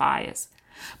sanctify us.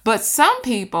 But some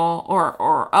people,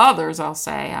 or others, I'll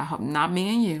say, I hope not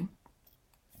me and you,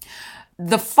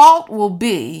 the fault will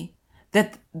be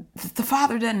that the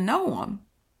Father doesn't know them.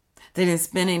 They didn't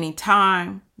spend any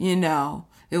time,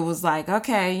 It was like,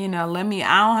 okay, I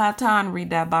don't have time to read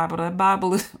that Bible. That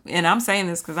Bible is, and I'm saying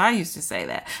this because I used to say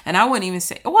that. And I wouldn't even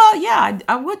say, well, yeah,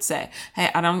 I would say, hey,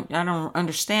 I don't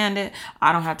understand it.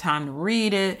 I don't have time to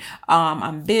read it.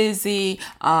 I'm busy.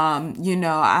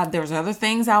 There's other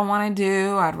things I want to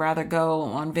do. I'd rather go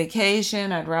on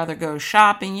vacation. I'd rather go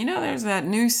shopping. There's that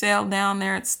new sale down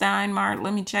there at Steinmart.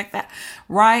 Let me check that.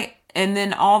 Right. And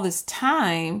then all this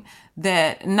time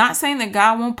that, not saying that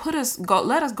God won't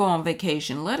let us go on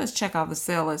vacation. Let us check out the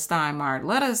sale at Steinmart.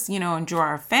 Let us, enjoy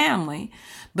our family.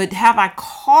 But have I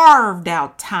carved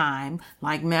out time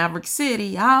like Maverick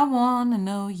City? I want to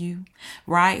know you,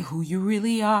 right? Who you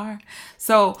really are.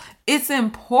 So it's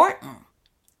important.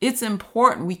 It's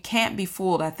important. We can't be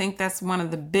fooled. I think that's one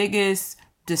of the biggest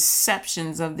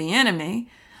deceptions of the enemy.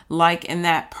 Like in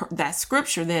that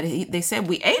scripture that they said,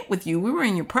 we ate with you. We were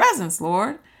in your presence,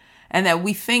 Lord. And that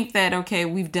we think that, okay,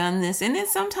 we've done this. And then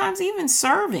sometimes even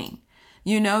serving,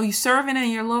 you serving in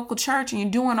your local church and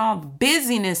you're doing all the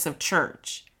busyness of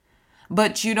church,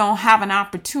 but you don't have an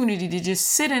opportunity to just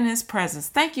sit in his presence.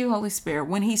 Thank you, Holy Spirit.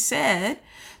 When he said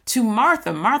to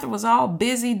Martha was all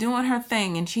busy doing her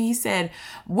thing. And he said,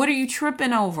 what are you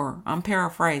tripping over? I'm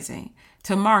paraphrasing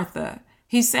to Martha.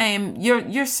 He's saying,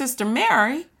 your sister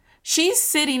Mary, she's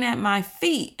sitting at my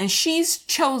feet and she's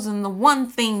chosen the one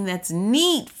thing that's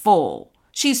needful.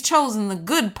 She's chosen the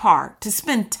good part, to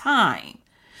spend time.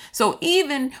 So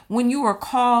even when you are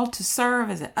called to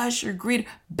serve as an usher, greeter,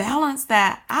 balance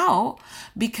that out,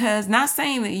 because not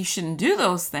saying that you shouldn't do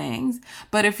those things,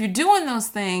 but if you're doing those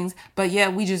things, but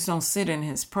yet we just don't sit in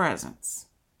his presence.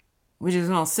 We're just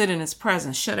going to sit in his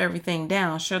presence, shut everything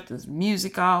down, shut the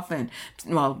music off. And,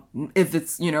 well, if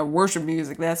it's, worship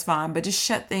music, that's fine. But just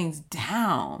shut things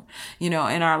down, in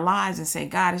our lives and say,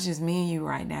 God, it's just me and you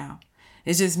right now.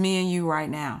 It's just me and you right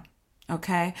now.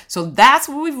 Okay. So that's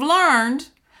what we've learned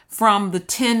from the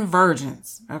 10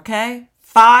 virgins. Okay.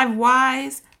 5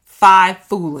 wise, 5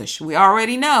 foolish. We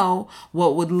already know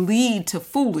what would lead to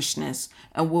foolishness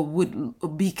and what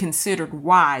would be considered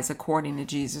wise according to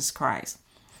Jesus Christ.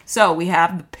 So we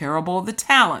have the parable of the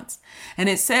talents. And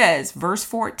it says, verse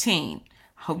 14,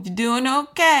 hope you're doing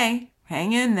okay.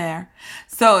 Hang in there.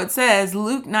 So it says,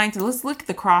 Luke 19, let's look at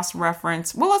the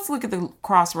cross-reference. Well, let's look at the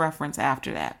cross-reference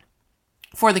after that.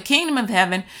 For the kingdom of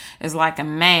heaven is like a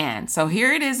man. So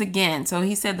here it is again. So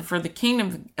he said for the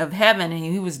kingdom of heaven, and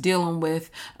he was dealing with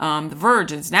the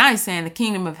virgins. Now he's saying the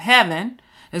kingdom of heaven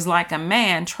is like a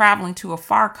man traveling to a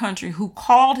far country who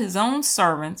called his own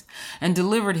servants and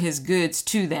delivered his goods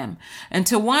to them. And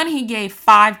to one he gave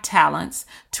 5 talents,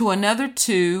 to another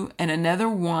 2, and another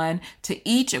 1, to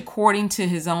each according to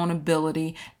his own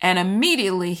ability. And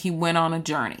immediately he went on a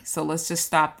journey. So let's just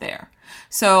stop there.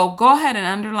 So go ahead and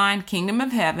underline kingdom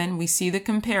of heaven. We see the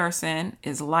comparison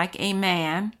is like a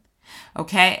man.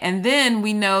 Okay, and then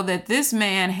we know that this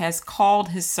man has called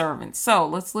his servants. So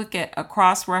let's look at a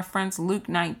cross-reference, Luke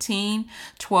 19,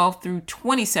 12 through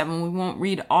 27. We won't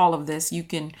read all of this. You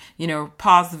can,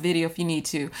 pause the video if you need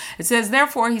to. It says,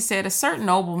 therefore, he said, a certain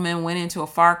nobleman went into a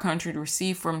far country to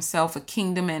receive for himself a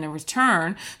kingdom and a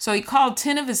return. So he called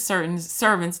 10 of his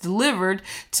servants, delivered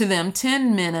to them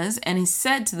 10 minas, and he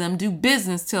said to them, do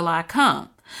business till I come.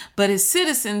 But his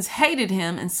citizens hated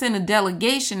him and sent a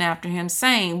delegation after him,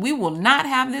 saying, we will not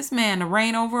have this man to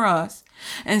reign over us.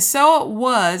 And so it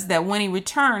was that when he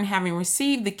returned, having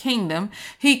received the kingdom,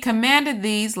 he commanded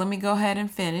these. Let me go ahead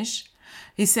and finish.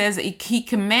 He says he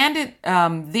commanded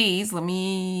these. Let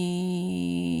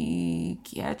me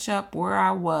catch up where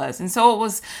I was. And so it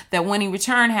was that when he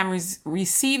returned, having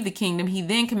received the kingdom, he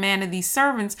then commanded these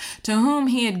servants to whom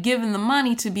he had given the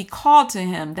money to be called to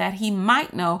him, that he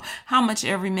might know how much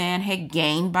every man had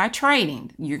gained by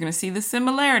trading. You're going to see the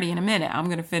similarity in a minute. I'm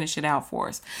going to finish it out for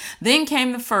us. Then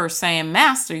came the first, saying,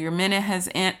 Master, your mina has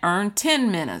earned 10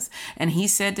 minas. And he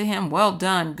said to him, well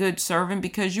done, good servant,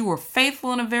 because you were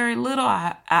faithful in a very little,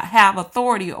 I have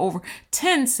authority over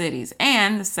 10 cities.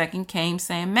 And the second came,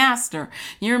 saying, Master,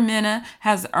 your mina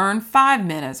has earned 5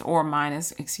 minas, or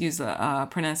minus, excuse the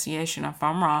pronunciation if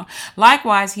I'm wrong.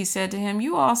 Likewise, he said to him,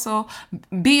 you also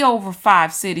be over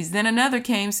 5 cities. Then another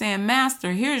came, saying,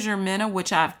 Master, here's your mina,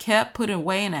 which I've kept put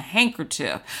away in a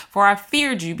handkerchief. For I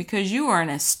feared you, because you are an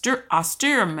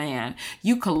austere man.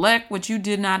 You collect what you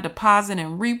did not deposit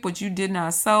and reap what you did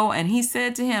not sow. And he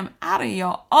said to him, out of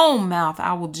your own mouth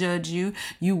I will judge you,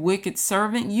 you wicked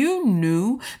servant. You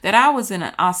knew that I was an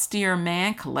austere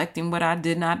man, collecting what I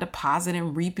did not deposit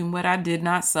and reaping what I did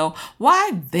not sow.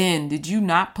 Why then did you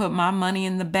not put my money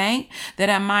in the bank, that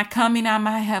at my coming I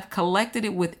might have collected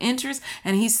it with interest?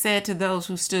 And he said to those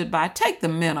who stood by, take the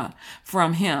mina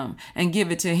from him and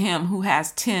give it to him who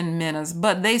has 10 minas.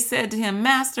 But they said to him,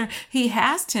 Master, he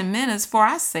has 10 minas, for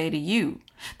I say to you,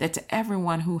 that to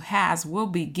everyone who has will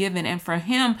be given, and for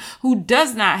him who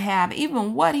does not have,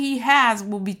 even what he has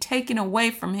will be taken away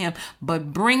from him.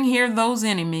 But bring here those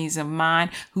enemies of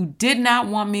mine who did not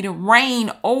want me to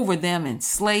reign over them and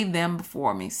slay them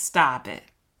before me. Stop it.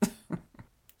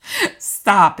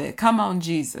 Stop it. Come on,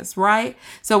 Jesus, right?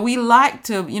 So we like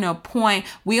to,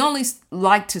 we only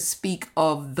like to speak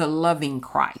of the loving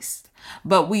Christ,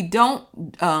 but we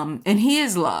don't, and he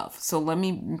is love. So let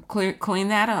me clean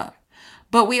that up.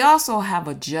 But we also have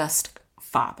a just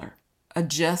Father, a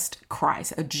just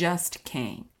Christ, a just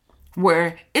King,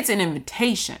 where it's an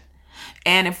invitation.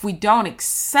 And if we don't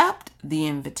accept the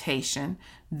invitation,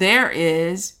 there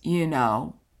is, you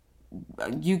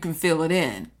can fill it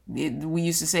in. We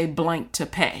used to say blank to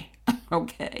pay.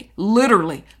 Okay.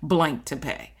 Literally blank to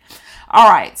pay. All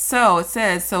right. So it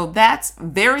says, so that's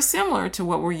very similar to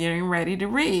what we're getting ready to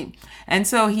read. And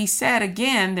so he said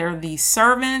again, there are these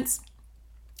servants.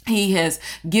 He has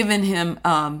given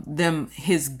them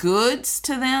his goods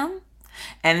to them,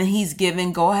 and then he's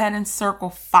given, go ahead and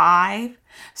circle 5,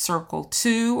 circle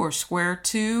 2 or square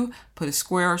 2, put a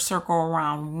square or circle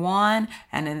around 1,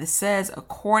 and then it says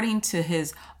according to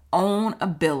his own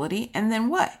ability, and then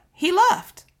what? He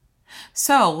left.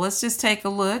 So let's just take a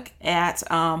look at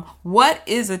what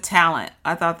is a talent.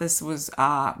 I thought this was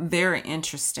very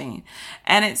interesting.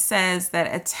 And it says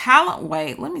that a talent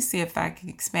weight, let me see if I can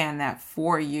expand that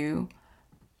for you.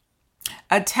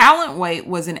 A talent weight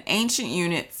was an ancient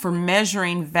unit for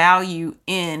measuring value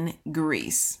in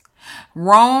Greece.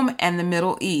 Rome and the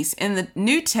Middle East. In the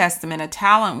New Testament, a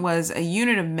talent was a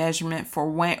unit of measurement for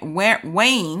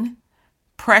weighing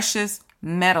precious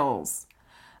metals.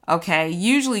 Okay,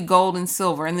 usually gold and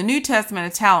silver. In the New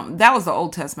Testament, a talent, that was the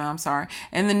Old Testament, I'm sorry.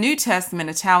 In the New Testament,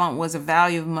 a talent was a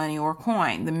value of money or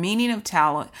coin. The meaning of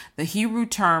talent, the Hebrew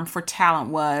term for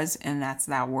talent was, and that's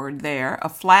that word there, a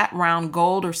flat, round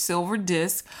gold or silver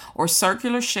disc or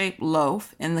circular shaped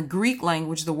loaf. In the Greek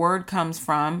language, the word comes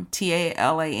from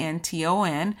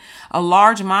talanton, a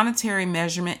large monetary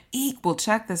measurement equal,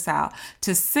 check this out,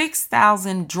 to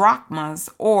 6,000 drachmas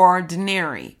or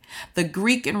denarii, the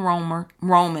Greek and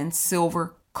Roman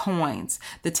silver coins.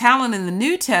 The talent in the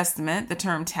New Testament, the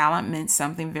term talent meant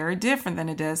something very different than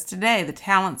it does today. The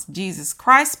talents Jesus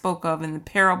Christ spoke of in the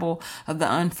parable of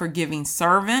the unforgiving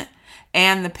servant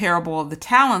and the parable of the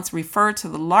talents referred to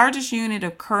the largest unit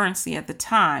of currency at the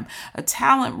time. A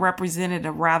talent represented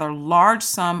a rather large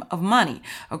sum of money.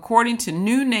 According to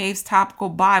New Nave's Topical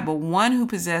Bible, one who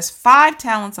possessed 5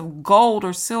 talents of gold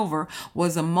or silver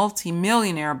was a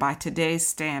multimillionaire by today's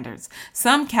standards.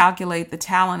 Some calculate the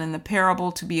talent in the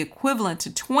parable to be equivalent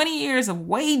to 20 years of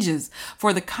wages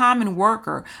for the common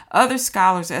worker. Other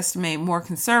scholars estimate more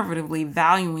conservatively,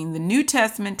 valuing the New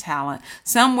Testament talent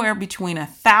somewhere between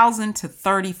 $1,000 to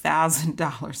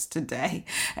 $30,000 today.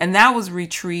 And that was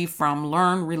retrieved from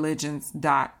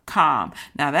learnreligions.com.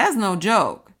 Now, that's no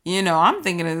joke. You know, I'm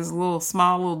thinking of this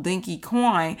little dinky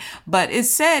coin, but it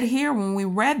said here when we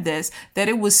read this that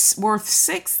it was worth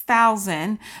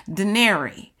 6,000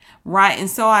 denarii. Right. And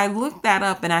so I looked that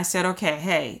up and I said, okay,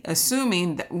 hey,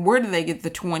 assuming that, where do they get the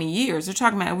 20 years? They're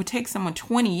talking about it would take someone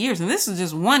 20 years. And this is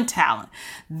just one talent.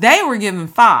 They were given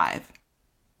 5.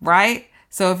 Right.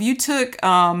 So if you took,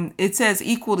 it says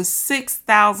equal to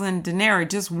 6,000 denarii,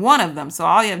 just one of them. So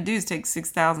all you have to do is take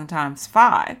 6,000 times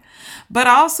 5. But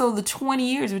also the 20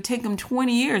 years, it would take them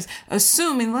 20 years,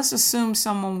 let's assume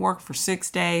someone worked for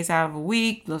 6 days out of a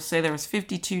week. Let's say there was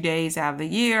 52 days out of the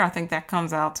year. I think that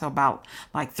comes out to about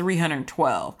like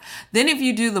 312. Then if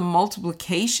you do the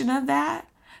multiplication of that,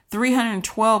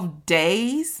 312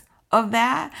 days of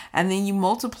that, and then you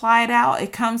multiply it out,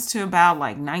 it comes to about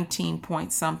like 19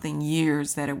 point something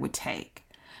years that it would take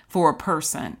for a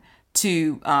person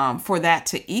to for that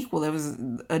to equal. It was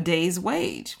a day's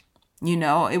wage. You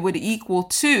know, it would equal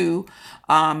to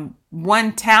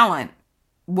one talent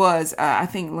was I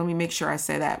think, let me make sure I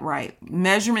say that right,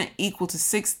 measurement equal to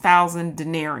 6,000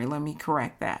 denarii. Let me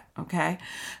correct that. Okay,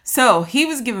 so he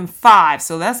was given 5,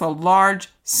 so that's a large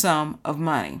sum of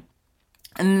money.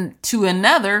 And to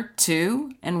another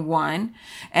 2 and 1,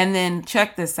 and then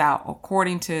check this out,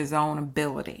 according to his own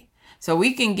ability. So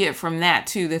we can get from that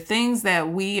too, the things that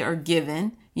we are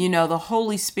given, you know, the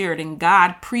Holy Spirit and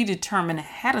God predetermined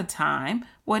ahead of time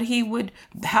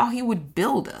how he would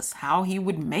build us, how he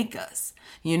would make us,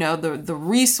 you know, the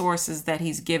resources that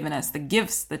he's given us, the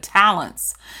gifts, the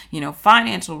talents, you know,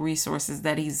 financial resources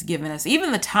that he's given us,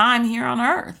 even the time here on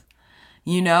earth.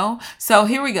 You know, so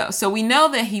here we go. So we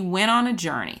know that he went on a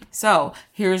journey. So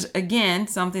here's again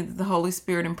something that the Holy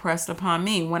Spirit impressed upon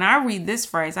me. When I read this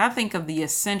phrase, I think of the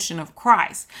ascension of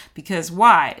Christ, because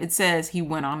why? It says he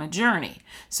went on a journey.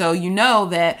 So you know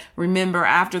that, remember,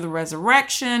 after the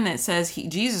resurrection, it says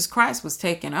Jesus Christ was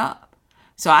taken up.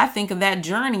 So I think of that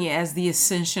journey as the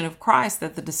ascension of Christ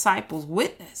that the disciples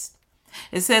witnessed.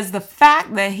 It says the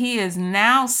fact that he is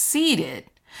now seated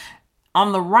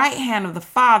on the right hand of the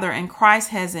Father, and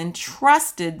Christ has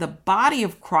entrusted the body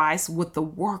of Christ with the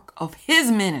work of his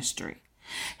ministry.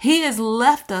 He has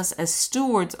left us as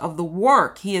stewards of the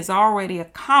work he has already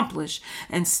accomplished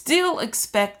and still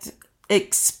expects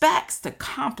to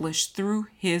accomplish through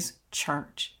his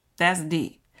church. That's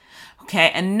deep.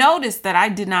 Okay, and notice that I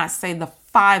did not say the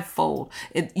fivefold.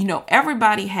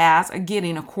 Everybody has a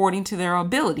getting according to their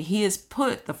ability. He has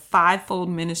put the fivefold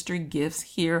ministry gifts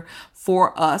here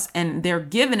for us, and they're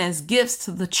given as gifts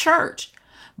to the church.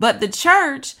 But the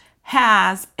church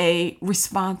has a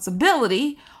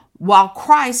responsibility while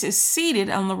Christ is seated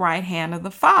on the right hand of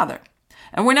the Father.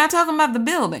 And we're not talking about the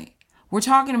building. We're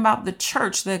talking about the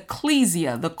church, the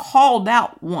ecclesia, the called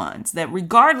out ones, that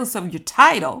regardless of your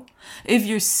title, if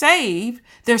you're saved,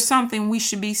 there's something we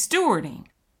should be stewarding.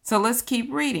 So let's keep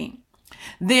reading.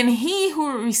 Then he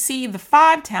who received the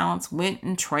 5 talents went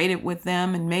and traded with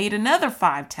them and made another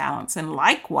 5 talents. And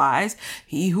likewise,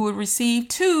 he who had received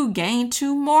 2 gained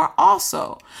 2 more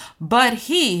also. But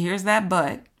here's that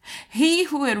but, he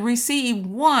who had received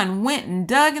 1 went and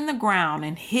dug in the ground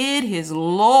and hid his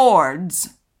Lord's,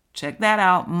 check that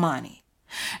out, money.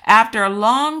 After a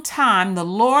long time, the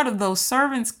Lord of those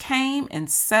servants came and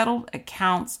settled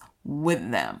accounts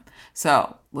with them.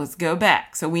 So let's go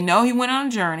back. So we know he went on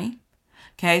a journey.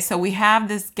 Okay, so we have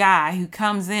this guy who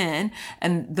comes in,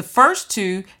 and the first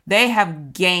two, they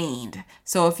have gained.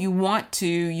 So if you want to,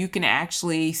 you can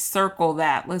actually circle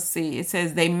that. Let's see. It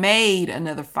says they made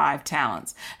another 5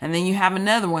 talents. And then you have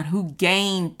another one who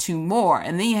gained 2 more.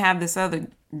 And then you have this other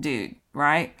dude,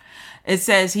 right? It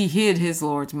says he hid his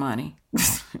Lord's money.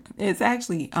 It's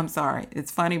actually, I'm sorry,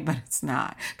 it's funny, but it's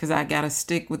not, because I got to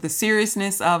stick with the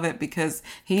seriousness of it because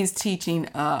he's teaching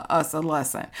us a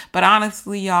lesson. But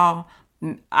honestly, y'all,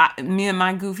 me and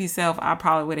my goofy self, I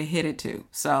probably would have hit it too.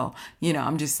 So,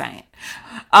 I'm just saying.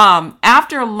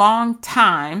 After a long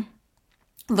time,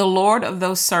 the Lord of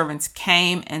those servants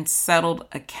came and settled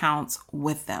accounts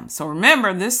with them. So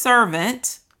remember, this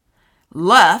servant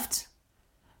left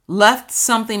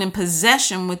something in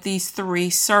possession with these 3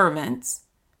 servants.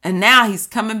 And now he's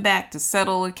coming back to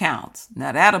settle accounts.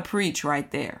 Now that'll preach right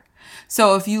there.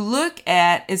 So if you look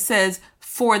at, it says,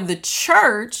 for the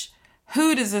church,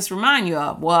 who does this remind you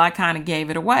of? Well, I kind of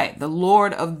gave it away. The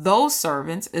Lord of those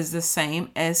servants is the same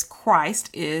as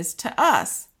Christ is to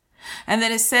us. And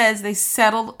then it says they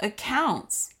settled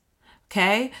accounts.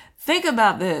 Okay? Think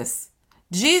about this.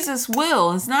 Jesus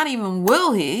will, it's not even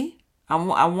will he.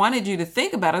 I wanted you to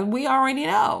think about it. We already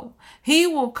know. He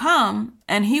will come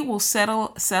and he will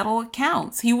settle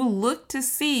accounts. He will look to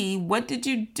see, what did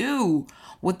you do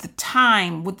with the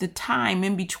time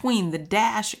in between, the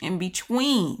dash in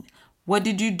between. What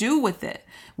did you do with it?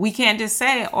 We can't just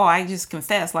say, oh, I just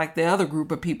confessed like the other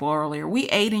group of people earlier. We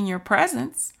ate in your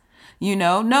presence.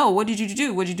 No, what did you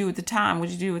do? What did you do with the time? What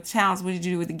did you do with the talents? What did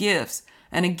you do with the gifts?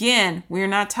 And again, we're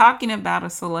not talking about a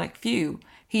select few.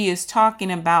 He is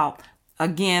talking about,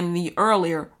 again,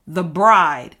 the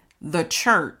bride, the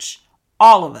church,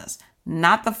 all of us,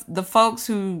 not the folks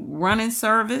who run in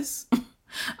service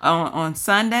on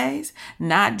Sundays,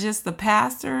 not just the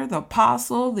pastor, the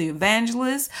apostle, the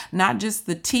evangelist, not just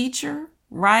the teacher,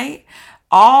 right?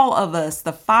 All of us,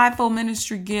 the 5-fold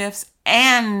ministry gifts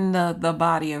and the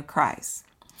body of Christ.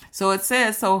 So it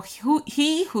says, so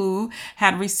he who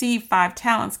had received 5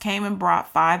 talents came and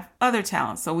brought 5 other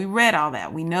talents. So we read all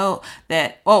that. We know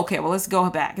that. Okay, well, let's go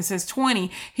back. It says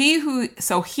 20.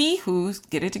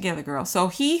 Get it together, girl. So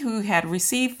he who had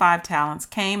received 5 talents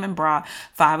came and brought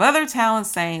 5 other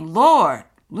talents, saying, Lord,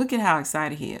 look at how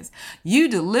excited he is. You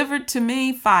delivered to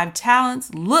me 5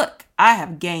 talents. Look, I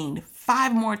have gained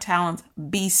 5 more talents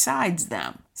besides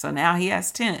them. So now he has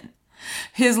 10.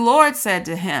 His Lord said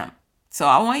to him, so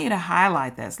I want you to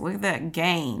highlight this. Look at that,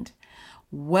 gained.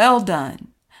 Well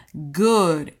done,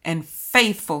 good and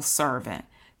faithful servant.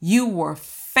 You were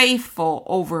faithful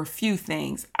over a few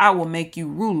things. I will make you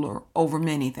ruler over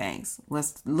many things.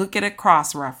 Let's look at a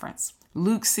cross reference.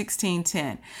 Luke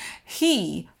 16:10.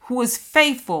 He who is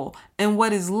faithful in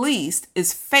what is least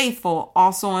is faithful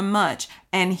also in much.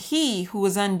 And he who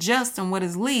is unjust in what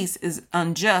is least is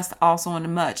unjust also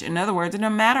in much. In other words, it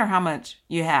doesn't matter how much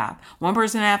you have. One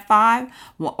person had 5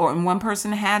 or one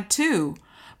person had 2.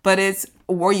 But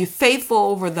were you faithful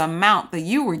over the amount that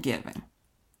you were given?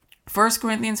 1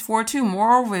 Corinthians 4:2,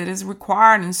 moreover, it is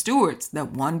required in stewards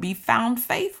that one be found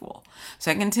faithful.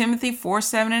 2 Timothy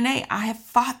 4:7 and 8, I have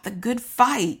fought the good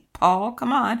fight. Paul,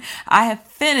 come on. I have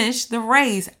finished the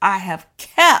race. I have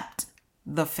kept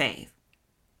the faith.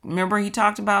 Remember he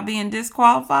talked about being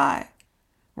disqualified,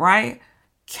 right?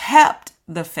 Kept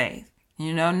the faith.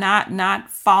 Not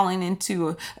falling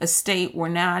into a state where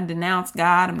now I denounce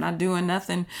God. I'm not doing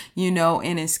nothing,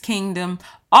 in his kingdom.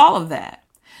 All of that.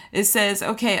 It says,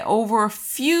 okay, over a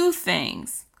few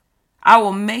things, I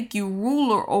will make you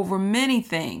ruler over many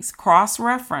things.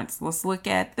 Cross-reference. Let's look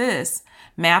at this.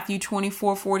 Matthew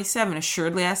 24:47.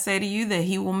 Assuredly I say to you that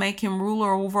he will make him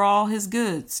ruler over all his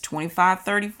goods.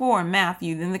 25:34 in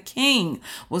Matthew. Then the king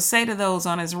will say to those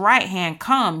on his right hand,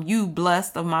 come, you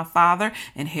blessed of my Father,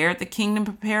 inherit the kingdom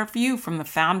prepared for you from the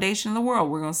foundation of the world.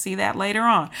 We're going to see that later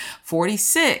on.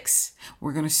 46.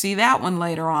 We're going to see that one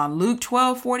later on. Luke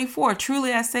 12:44.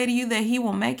 Truly I say to you that he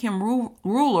will make him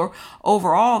ruler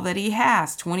over all that he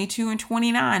has. 22 and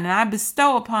 29. And I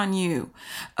bestow upon you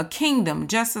a kingdom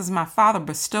just as my Father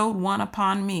bestowed one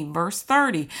upon me. Verse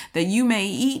 30. That you may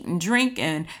eat and drink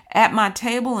and at my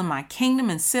table in my kingdom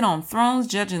and sit on thrones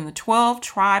judging the 12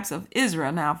 tribes of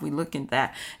Israel. Now, if we look at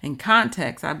that in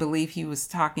context, I believe he was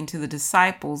talking to the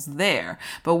disciples there.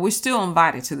 But we're still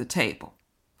invited to the table.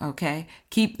 Okay,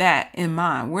 keep that in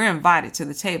mind. We're invited to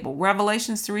the table.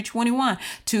 Revelations 3:21.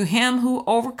 To him who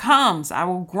overcomes, I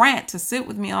will grant to sit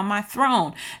with me on my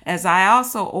throne, as I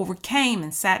also overcame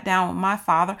and sat down with my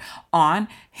Father on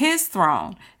his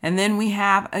throne. And then we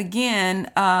have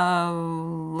again,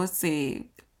 let's see,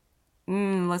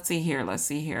 Let's see here. Did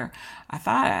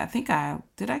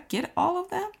I get all of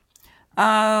them?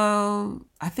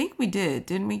 I think we did.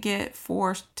 Didn't we get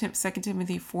 2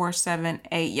 Timothy 4, 7,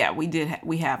 8? Yeah, we did.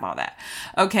 We have all that.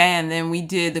 Okay. And then we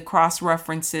did the cross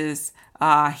references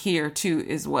here too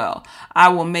as well. I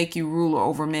will make you ruler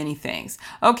over many things.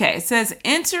 Okay. It says,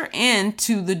 enter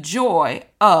into the joy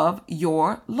of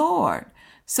your Lord.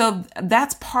 So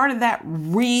that's part of that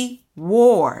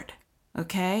reward.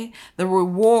 Okay, the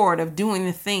reward of doing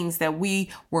the things that we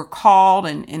were called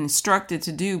and instructed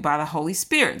to do by the Holy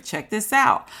Spirit. Check this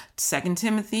out. 2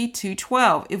 Timothy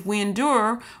 2:12. If we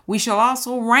endure, we shall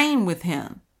also reign with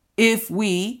him. If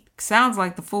we, sounds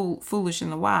like the foolish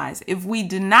and the wise, if we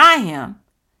deny him,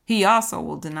 he also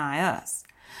will deny us.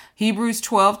 Hebrews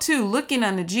 12:2, looking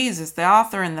unto Jesus, the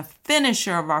author and the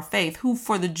finisher of our faith, who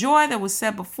for the joy that was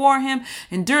set before him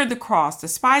endured the cross,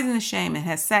 despising the shame, and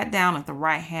has sat down at the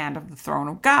right hand of the throne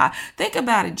of God. Think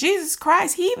about it. Jesus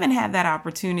Christ, he even had that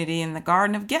opportunity in the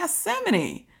Garden of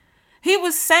Gethsemane. He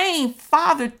was saying,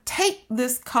 Father, take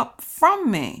this cup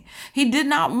from me. He did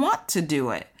not want to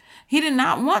do it. He did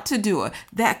not want to do it.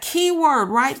 That key word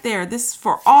right there, this is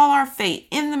for all our faith.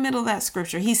 In the middle of that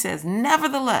scripture, he says,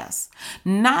 nevertheless,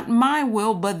 not my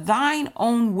will, but thine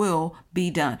own will be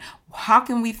done. How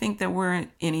can we think that we're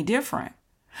any different?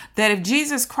 That if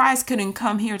Jesus Christ couldn't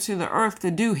come here to the earth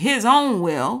to do his own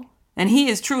will, and he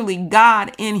is truly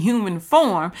God in human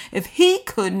form, if he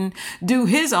couldn't do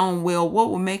his own will, what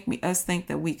would make us think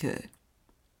that we could?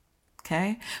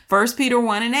 Okay. 1 Peter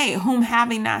 1 and 8, whom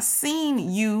having not seen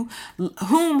you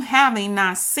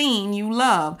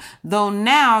love, though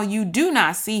now you do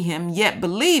not see him, yet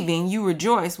believing you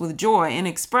rejoice with joy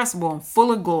inexpressible and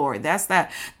full of glory. That's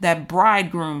that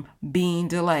bridegroom being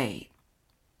delayed.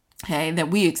 Okay, that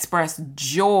we express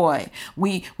joy.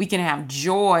 We can have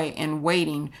joy in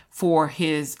waiting for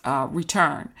his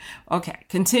return. Okay,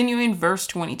 continuing verse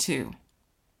 22.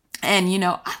 And,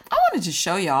 I wanted to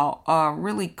show y'all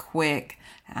really quick.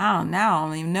 I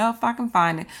don't even know if I can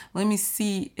find it. Let me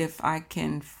see if I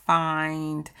can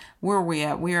find, where are we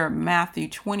at? We are at Matthew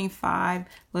 25.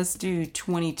 Let's do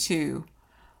 22.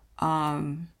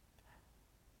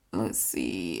 Let's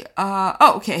see.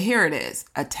 Okay, here it is.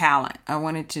 A talent. I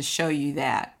wanted to show you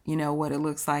that, what it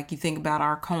looks like. You think about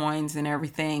our coins and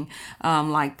everything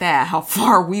like that, how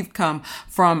far we've come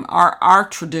from our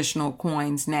traditional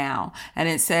coins now. And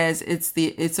it says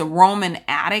it's a Roman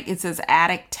attic. It says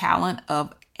attic talent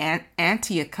of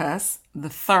Antiochus the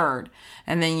third.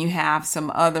 And then you have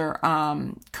some other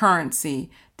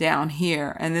currency down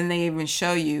here. And then they even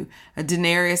show you a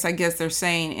denarius. I guess they're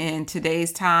saying in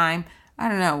today's time, I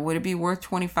don't know, would it be worth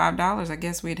 $25? I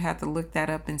guess we'd have to look that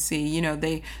up and see.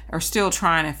 They are still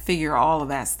trying to figure all of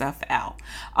that stuff out.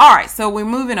 All right, so we're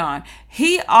moving on.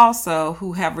 He also,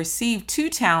 who have received 2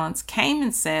 talents, came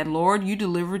and said, Lord, you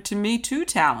delivered to me 2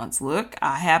 talents. Look,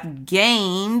 I have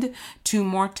gained 2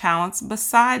 more talents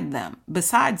besides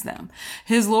them.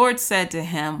 His Lord said to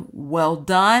him, well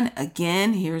done.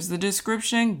 Again, here's the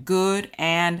description, good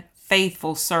and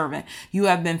faithful servant. You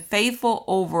have been faithful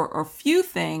over a few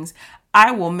things.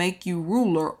 I will make you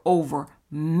ruler over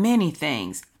many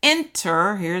things.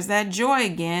 Enter, here's that joy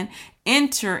again.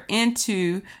 Enter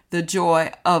into the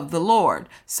joy of the Lord.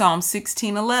 Psalm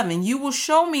 16:11. You will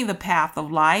show me the path of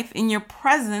life. In your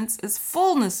presence is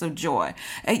fullness of joy.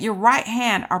 At your right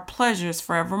hand are pleasures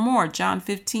forevermore. John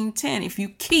 15:10. If you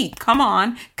keep,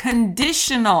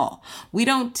 conditional. We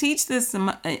don't teach this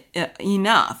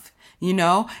enough.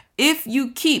 If you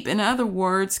keep, in other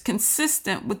words,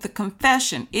 consistent with the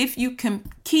confession, if you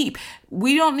can keep,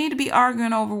 we don't need to be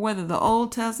arguing over whether the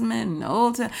Old Testament and the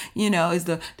Old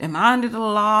Testament, am I under the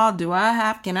law?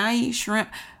 Can I eat shrimp?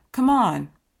 Come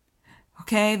on.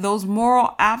 Okay, those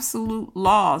moral absolute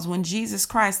laws, when Jesus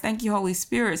Christ, thank you, Holy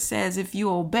Spirit, says, if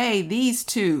you obey these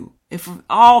 2, if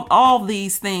all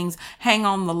these things hang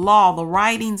on the law, the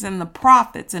writings and the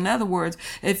prophets, in other words,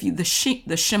 if you, the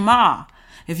Shema,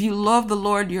 if you love the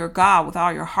Lord your God with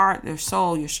all your heart, your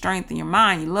soul, your strength, and your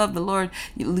mind, you love the Lord,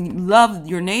 you love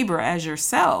your neighbor as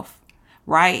yourself,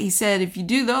 right? He said, if you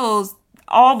do those,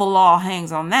 all the law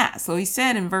hangs on that. So he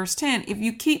said in verse 10, if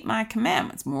you keep my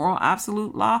commandments, moral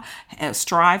absolute law,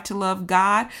 strive to love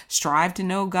God, strive to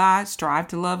know God, strive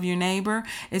to love your neighbor.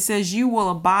 It says you will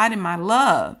abide in my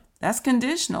love. That's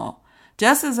conditional.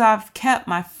 Just as I've kept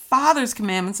my Father's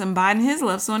commandments and abide in his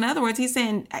love. So in other words, he's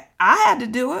saying, I had to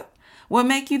do it. What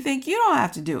make you think you don't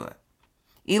have to do it?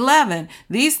 11,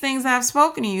 these things I have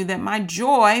spoken to you, that my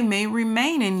joy may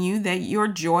remain in you, that your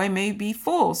joy may be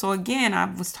full. So again, I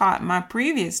was taught in my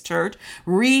previous church,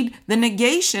 read the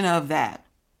negation of that.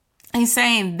 He's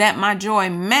saying that my joy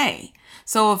may.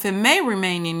 So if it may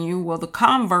remain in you, well, the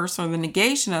converse or the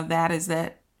negation of that is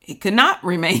that it could not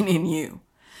remain in you.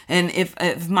 And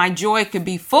if my joy could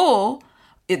be full,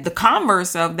 the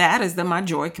converse of that is that my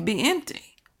joy could be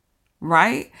empty.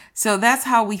 Right? So that's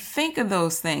how we think of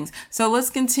those things. So let's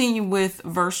continue with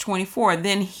verse 24.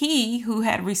 Then he who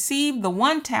had received the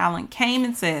 1 talent came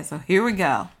and said, so here we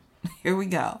go. Here we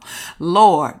go.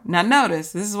 Lord. Now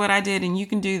notice, this is what I did, and you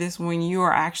can do this when you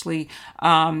are actually,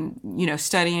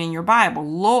 studying your Bible.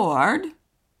 Lord,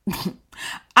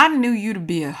 I knew you to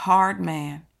be a hard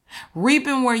man,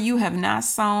 reaping where you have not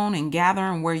sown and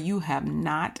gathering where you have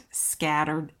not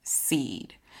scattered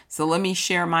seed. So let me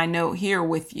share my note here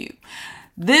with you.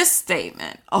 This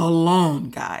statement alone,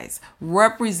 guys,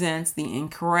 represents the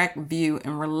incorrect view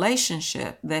and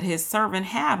relationship that his servant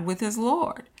had with his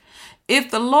Lord. If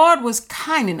the Lord was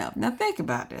kind enough, now think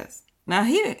about this. Now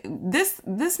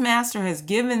this master has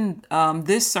given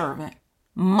this servant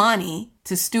money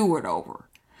to steward over.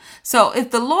 So if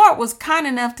the Lord was kind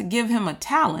enough to give him a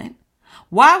talent,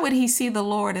 why would he see the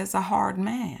Lord as a hard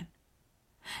man?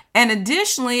 And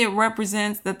additionally, it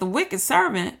represents that the wicked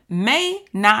servant may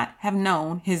not have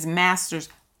known his master's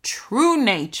true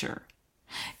nature.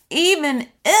 Even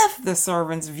if the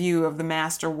servant's view of the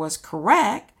master was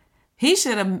correct, he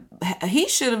should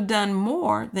have done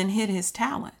more than hid his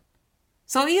talent.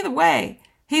 So either way,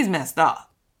 he's messed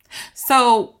up.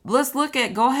 So let's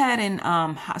go ahead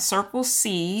and circle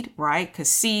seed, right? Because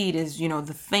seed is,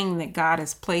 the thing that God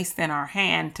has placed in our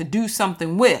hand to do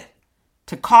something with,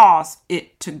 to cause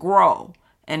it to grow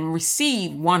and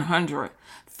receive 100,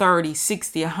 30,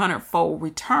 60, 100-fold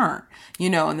return.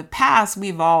 In the past,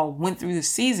 we've all went through the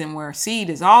season where seed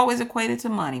is always equated to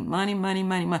money, money, money,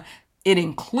 money, money. It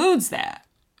includes that.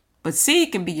 But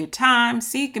seed can be your time,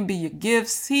 seed can be your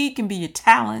gifts, seed can be your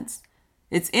talents.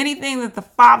 It's anything that the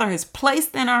Father has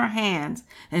placed in our hands,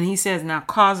 and he says, now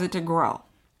cause it to grow.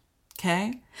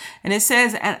 Okay? And it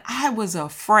says, and I was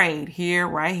afraid here,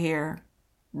 right here.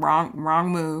 Wrong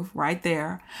move right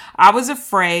there. I was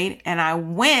afraid and I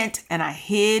went and I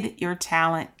hid your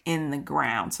talent in the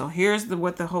ground. So here's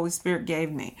what the Holy Spirit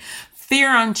gave me.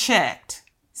 Fear unchecked.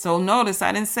 So notice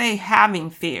I didn't say having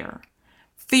fear.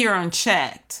 Fear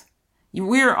unchecked.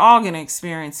 We're all going to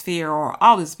experience fear, or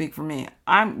I'll just speak for me.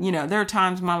 There are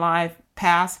times in my life,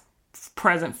 past,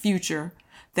 present, future,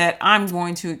 that I'm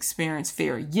going to experience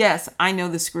fear. Yes, I know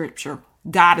the scripture.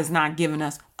 God has not given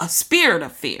us a spirit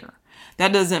of fear.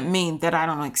 That doesn't mean that I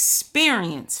don't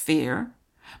experience fear,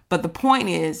 but the point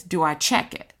is, do I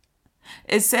check it?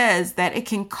 It says that it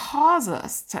can cause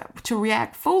us to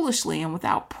react foolishly and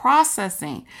without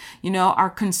processing, our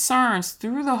concerns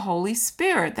through the Holy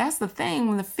Spirit. That's the thing.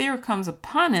 When the fear comes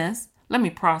upon us, let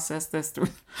me process this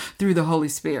through the Holy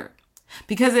Spirit,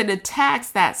 because it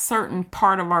attacks that certain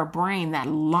part of our brain, that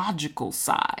logical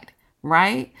side.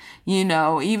 Right?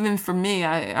 Even for me,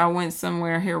 I went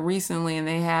somewhere here recently and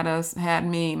they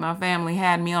my family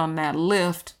had me on that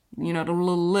lift, the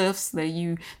little lifts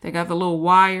they got the little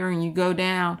wire and you go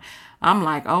down. I'm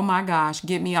like, oh my gosh,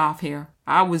 get me off here.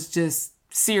 I was just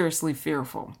seriously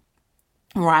fearful.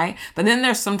 Right. But then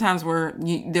there's sometimes where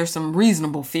there's some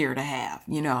reasonable fear to have.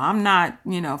 I'm not,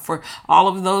 for all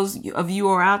of those of you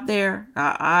who are out there,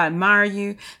 I admire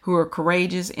you who are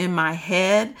courageous. In my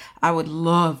head, I would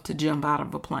love to jump out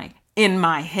of a plane in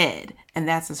my head. And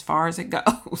that's as far as it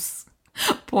goes.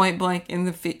 Point blank in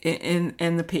the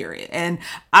period. And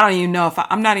I don't even know if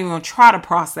I'm not even going to try to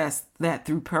process that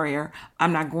through prayer.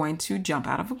 I'm not going to jump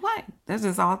out of a plane. That's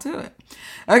just all to it.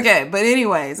 Okay. But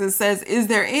anyways, it says, is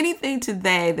there anything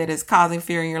today that is causing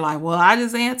fear in your life? Well, I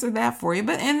just answered that for you.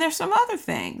 And there's some other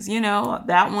things,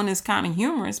 that one is kind of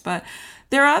humorous, but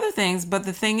there are other things. But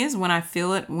the thing is, when I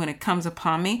feel it, when it comes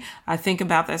upon me, I think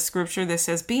about that scripture that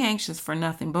says, be anxious for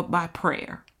nothing but by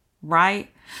prayer. Right?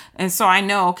 And so I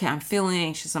know, okay, I'm feeling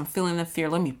anxious. I'm feeling the fear.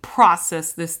 Let me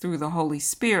process this through the Holy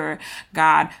Spirit.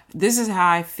 God, this is how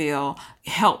I feel.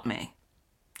 Help me.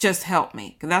 Just help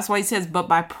me. Because that's why he says, but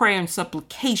by prayer and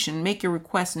supplication, make your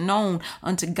requests known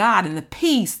unto God. And the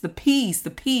peace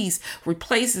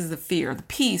replaces the fear. The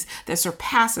peace that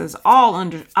surpasses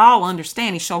all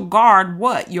understanding shall guard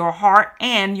what? Your heart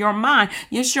and your mind.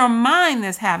 It's your mind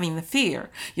that's having the fear.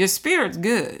 Your spirit's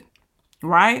good.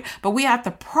 Right? But we have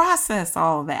to process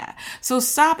all of that. So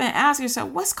stop and ask yourself,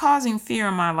 what's causing fear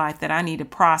in my life that I need to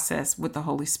process with the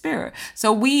Holy Spirit?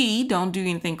 So we don't do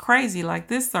anything crazy like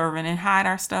this servant and hide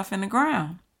our stuff in the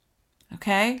ground.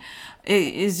 Okay?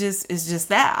 It's just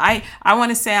that. I want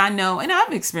to say I know, and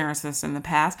I've experienced this in the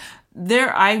past.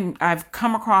 I've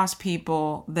come across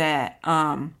people that,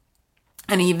 and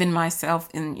even myself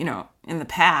in, in the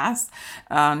past,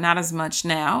 not as much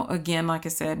now. Again, like I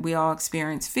said, we all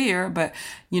experience fear, but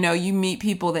you meet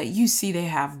people that you see they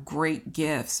have great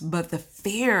gifts, but the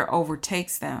fear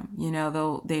overtakes them.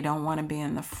 They don't want to be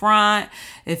in the front.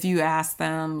 If you ask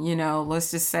them,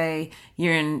 let's just say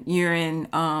you're in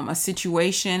a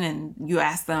situation and you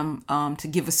ask them to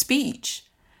give a speech.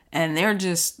 And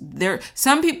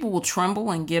some people will tremble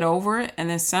and get over it. And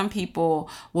then some people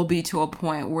will be to a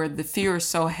point where the fear is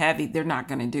so heavy, they're not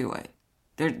going to do it.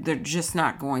 They're just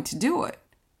not going to do it.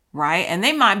 Right. And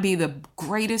they might be the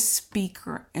greatest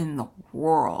speaker in the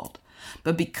world.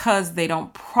 But because they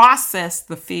don't process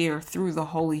the fear through the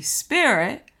Holy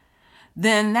Spirit,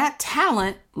 then that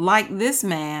talent, like this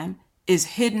man, is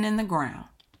hidden in the ground.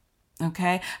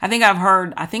 Okay. I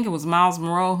think it was Miles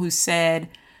Monroe who said,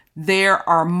 there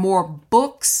are more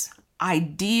books,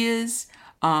 ideas,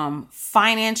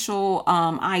 financial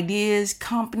ideas,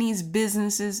 companies,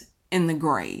 businesses in the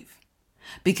grave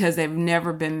because they've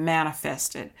never been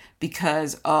manifested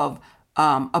because of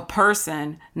a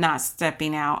person not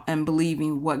stepping out and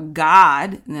believing what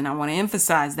God, and then I want to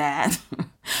emphasize that,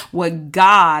 what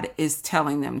God is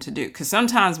telling them to do. Because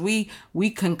sometimes we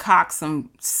concoct some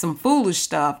foolish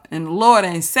stuff and the Lord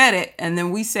ain't said it. And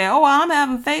then we say, oh, well, I'm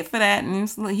having faith for that. And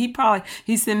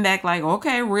he's sitting back like,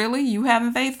 okay, really? You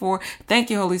having faith for it? Thank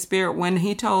you, Holy Spirit. When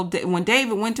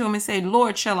David went to him and said,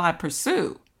 Lord, shall I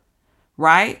pursue?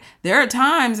 Right? There are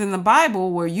times in the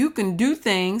Bible where you can do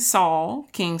things,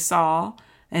 King Saul,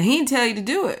 and he can tell you to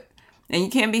do it. And you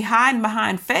can't be hiding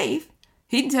behind faith.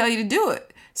 He can tell you to do it.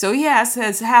 So he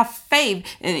says, have faith.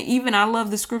 And even I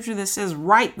love the scripture that says,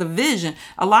 write the vision.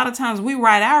 A lot of times we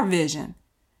write our vision.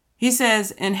 He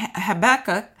says in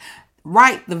Habakkuk,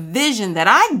 write the vision that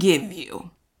I give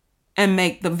you and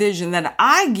make the vision that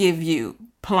I give you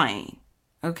plain.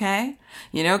 Okay?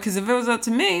 Because if it was up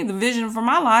to me, the vision for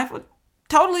my life would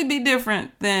totally be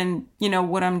different than,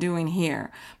 what I'm doing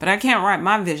here. But I can't write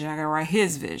my vision. I got to write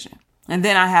his vision. And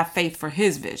then I have faith for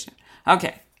his vision.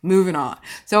 Okay. Moving on.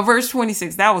 So verse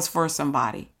 26, that was for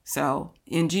somebody. So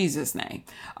in Jesus' name.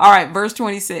 All right. Verse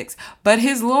 26. But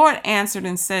his Lord answered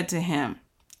and said to him,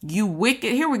 you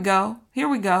wicked. Here we go.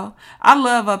 I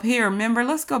love up here. Remember,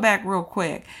 let's go back real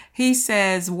quick. He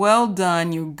says, well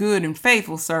done, you good and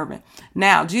faithful servant.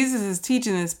 Now, Jesus is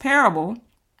teaching this parable.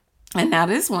 And now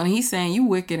this one, he's saying you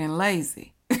wicked and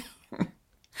lazy.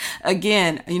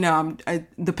 Again,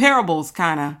 the parable's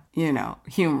kind of,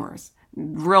 humorous.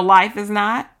 Real life is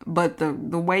not, but the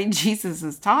way Jesus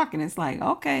is talking, it's like,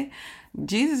 okay,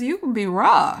 Jesus, you can be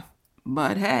rough,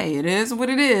 but hey, it is what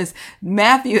it is.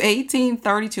 Matthew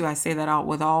 18:32. I say that out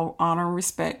with all honor and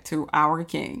respect to our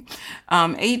King.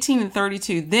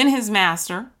 18:32. Then his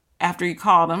master, after he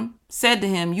called him, said to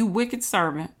him, you wicked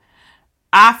servant,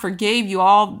 I forgave you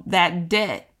all that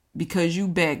debt because you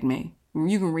begged me.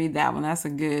 You can read that one. That's a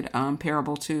good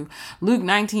parable too. Luke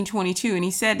 19:22. And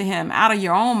he said to him, out of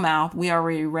your own mouth, we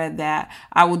already read that.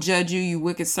 I will judge you, you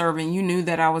wicked servant. You knew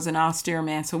that I was an austere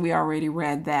man. So we already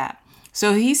read that.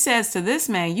 So he says to this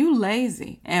man, you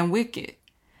lazy and wicked.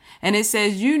 And it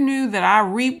says, you knew that I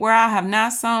reap where I have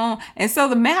not sown. And so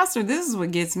the master, this is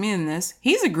what gets me in this.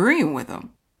 He's agreeing with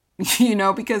him.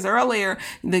 Because earlier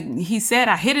he said,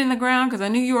 I hid in the ground because I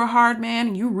knew you were a hard man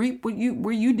and you reap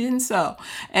where you didn't sow.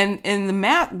 And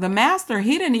the master,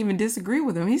 he didn't even disagree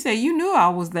with him. He said, you knew I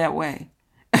was that way.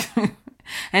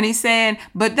 And he's saying,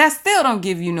 but that still don't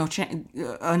give you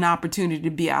an opportunity to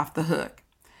be off the hook.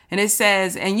 And it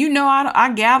says, and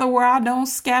I gather where I don't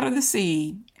scatter the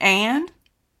seed. And,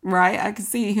 right, I can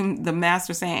see the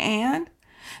master saying, and.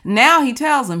 Now he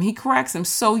tells him, he corrects him.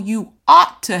 So you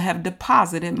ought to have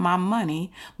deposited my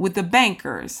money with the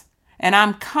bankers. And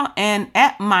and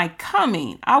at my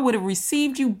coming, I would have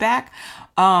received you back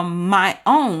my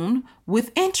own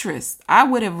with interest. I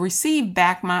would have received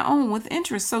back my own with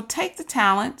interest. So take the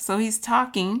talent. So he's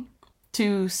talking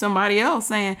to somebody else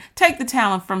saying, take the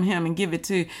talent from him and give it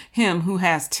to him who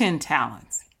has 10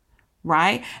 talents.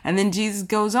 Right. And then Jesus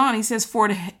goes on. He says, for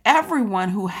to everyone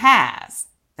who has.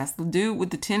 That's the dude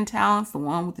with the 10 talents, the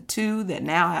one with the 2 that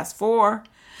now has 4.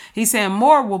 He's saying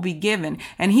more will be given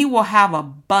and he will have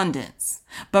abundance.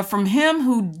 But from him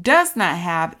who does not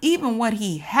have, even what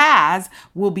he has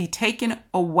will be taken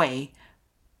away.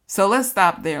 So let's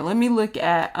stop there. Let me look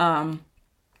at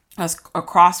a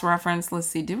cross reference. Let's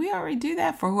see. Did we already do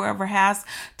that? For whoever has,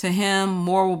 to him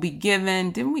more will be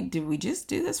given. Did we just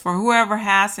do this? For whoever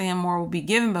has, to him more will be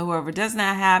given, but whoever does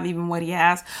not have, even what he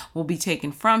has will be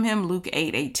taken from him. Luke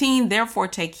 8:18. Therefore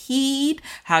take heed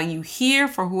how you hear,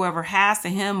 for whoever has, to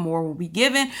him more will be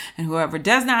given, and whoever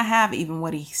does not have, even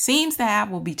what he seems to have,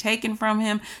 will be taken from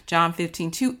him. John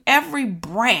 15:2. Every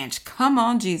branch, come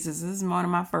on, Jesus, this is one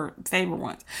of my favorite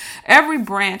ones. Every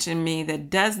branch in me that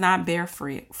does not bear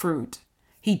fruit,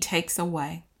 he takes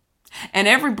away. And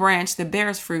every branch that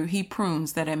bears fruit, he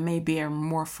prunes that it may bear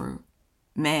more fruit.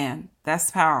 Man,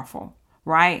 that's powerful,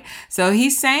 right? So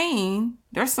he's saying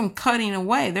there's some cutting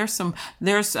away. There's some,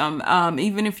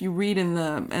 even if you read in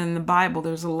the Bible,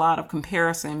 there's a lot of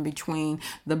comparison between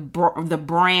the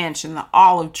branch and the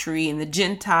olive tree and the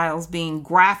Gentiles being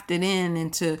grafted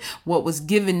into what was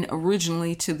given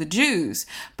originally to the Jews.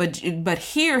 But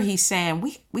here he's saying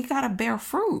we got to bear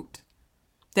fruit.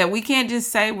 That we can't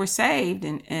just say we're saved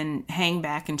and hang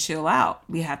back and chill out.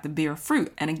 We have to bear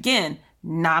fruit. And again,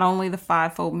 not only the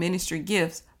fivefold ministry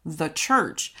gifts, the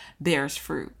church bears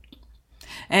fruit.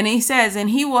 And he says,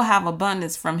 and he will have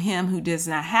abundance from him who does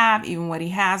not have, even what he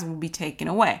has will be taken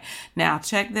away. Now,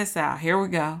 check this out. Here we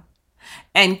go.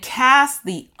 And cast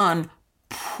the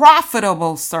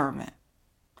unprofitable servant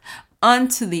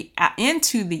into the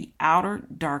outer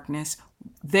darkness.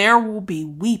 There will be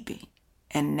weeping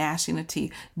and gnashing of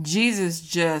teeth. Jesus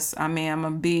just, I'm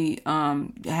gonna be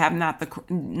not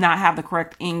have the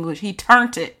correct English. He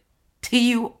turned it.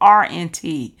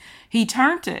 T-U-R-N-T. He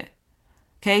turned it.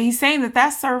 Okay, he's saying that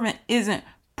servant isn't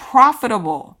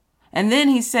profitable. And then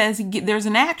he says there's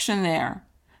an action there.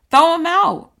 Throw him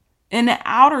out in the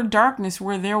outer darkness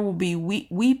where there will be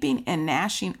weeping and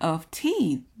gnashing of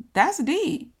teeth. That's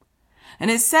deep. And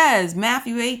it says,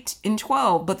 Matthew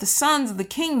 8:12, but the sons of the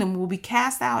kingdom will be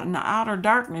cast out in the outer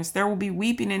darkness. There will be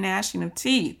weeping and gnashing of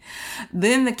teeth.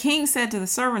 Then the king said to the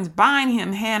servants, bind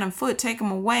him hand and foot, take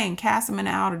him away and cast him in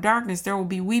the outer darkness. There will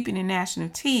be weeping and gnashing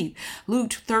of teeth.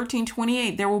 Luke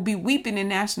 13:28, there will be weeping and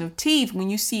gnashing of teeth when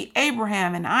you see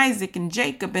Abraham and Isaac and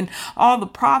Jacob and all the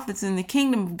prophets in the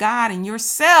kingdom of God and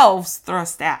yourselves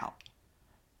thrust out.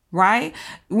 Right?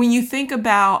 When you think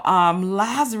about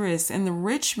Lazarus and the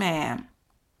rich man,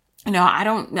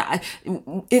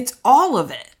 it's all of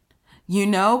it,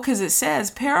 because it says,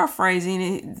 paraphrasing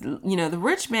it, the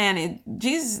rich man,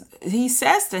 Jesus, he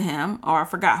says to him, or I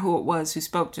forgot who it was who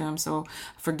spoke to him, so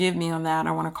forgive me on that.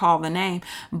 I want to call the name,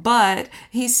 but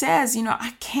he says,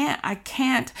 I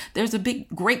can't, there's a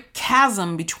great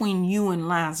chasm between you and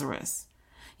Lazarus.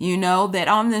 That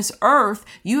on this earth,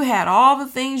 you had all the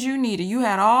things you needed. You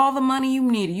had all the money you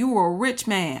needed. You were a rich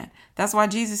man. That's why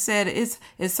Jesus said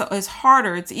it's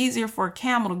harder. It's easier for a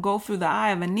camel to go through the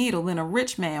eye of a needle than a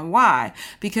rich man. Why?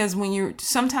 Because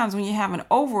sometimes when you have an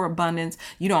overabundance,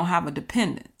 you don't have a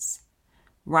dependence.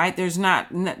 Right? There's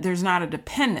not a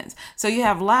dependence. So you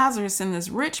have Lazarus and this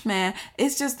rich man.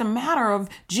 It's just a matter of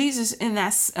Jesus in that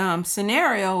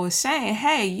scenario is saying,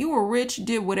 hey, you were rich, you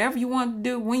did whatever you want to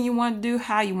do, when you want to do,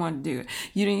 how you want to do it.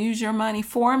 You didn't use your money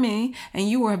for me, and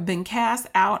you have been cast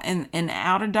out in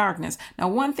outer darkness. Now,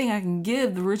 one thing I can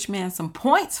give the rich man some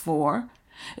points for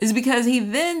is because he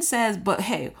then says, but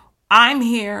hey, I'm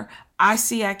here. I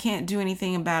see I can't do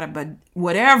anything about it, but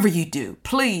whatever you do,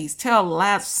 please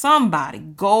tell somebody,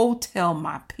 go tell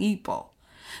my people,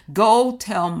 go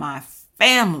tell my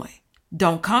family,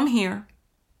 don't come here,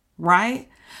 right?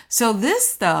 So this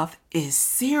stuff is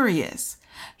serious.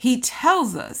 He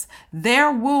tells us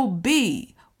there will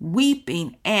be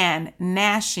weeping and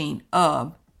gnashing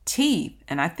of teeth.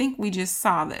 And I think we just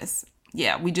saw this.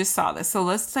 Yeah, we just saw this. So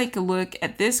let's take a look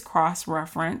at this cross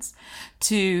reference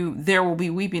to there will be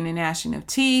weeping and gnashing of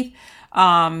teeth.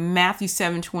 Matthew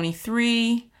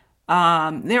 7:23.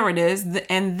 There it is.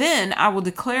 And then I will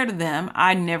declare to them,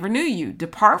 I never knew you.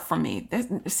 Depart from me.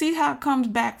 See how it comes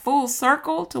back full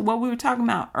circle to what we were talking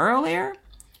about earlier?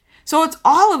 So it's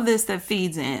all of this that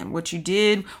feeds in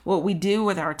what we do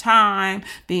with our time,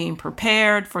 being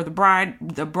prepared for the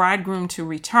bridegroom to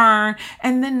return,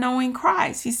 and then knowing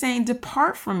Christ. He's saying,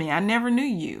 depart from me. I never knew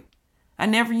you. I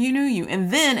never knew you.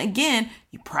 And then again,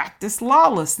 you practice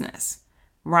lawlessness,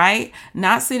 right?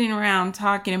 Not sitting around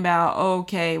talking about,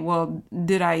 okay, well,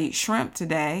 did I eat shrimp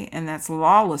today? And that's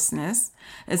lawlessness.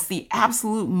 It's the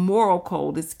absolute moral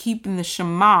code. It's keeping the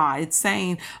Shema. It's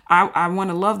saying, I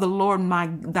want to love the Lord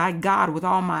thy God with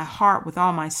all my heart, with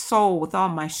all my soul, with all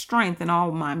my strength, and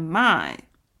all my mind.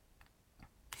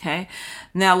 Okay.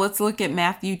 Now let's look at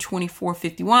Matthew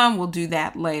 24:51. We'll do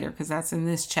that later because that's in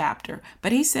this chapter.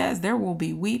 But he says there will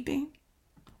be weeping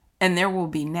and there will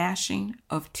be gnashing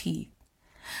of teeth.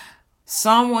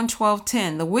 Psalm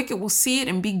 112:10, the wicked will see it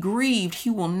and be grieved. He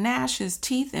will gnash his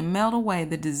teeth and melt away.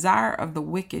 The desire of the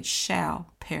wicked shall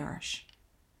perish.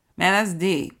 Man, that's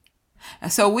deep. And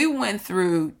so we went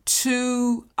through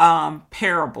two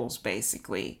parables,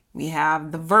 basically. We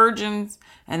have the virgins,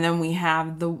 and then we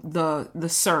have the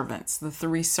servants, the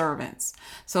three servants.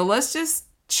 So let's just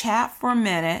chat for a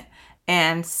minute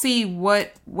and see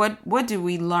what do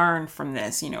we learn from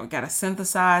this. We got to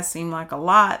synthesize, seem like a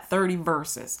lot, 30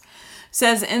 verses. It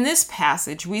says, in this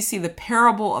passage, we see the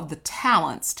parable of the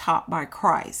talents taught by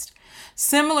Christ,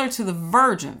 similar to the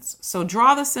virgins. So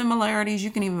draw the similarities. You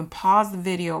can even pause the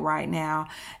video right now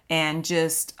and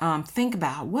just think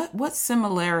about what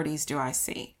similarities do I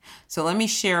see? So let me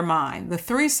share mine. The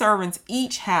three servants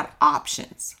each had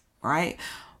options, right?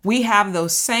 We have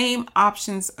those same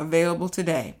options available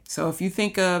today. So if you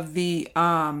think of the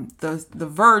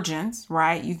virgins,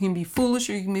 right? You can be foolish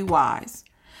or you can be wise.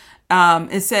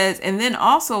 It says, and then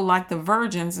also like the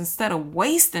virgins, instead of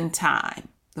wasting time,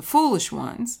 the foolish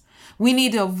ones, we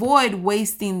need to avoid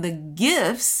wasting the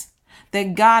gifts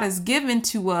that God has given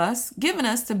us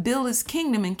to build his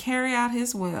kingdom and carry out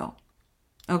his will.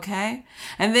 Okay.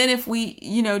 And then if we,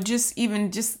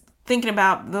 just thinking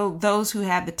about those who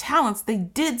had the talents, they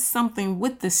did something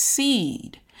with the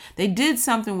seed. They did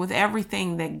something with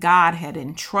everything that God had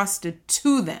entrusted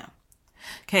to them.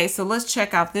 Okay, so let's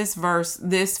check out this verse.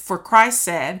 For Christ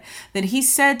said that he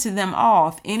said to them all,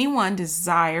 if anyone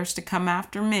desires to come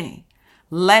after me,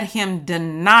 let him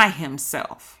deny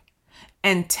himself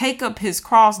and take up his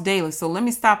cross daily. So let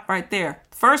me stop right there.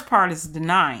 First part is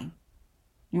denying.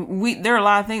 There are a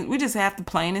lot of things we just have to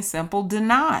plain and simple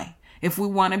deny if we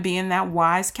want to be in that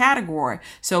wise category.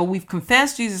 So we've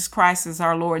confessed Jesus Christ as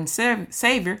our Lord and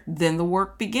Savior, then the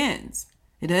work begins.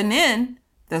 It doesn't end.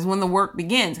 That's when the work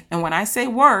begins. And when I say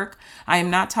work, I am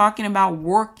not talking about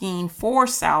working for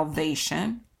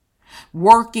salvation,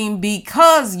 working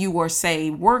because you are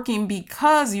saved, working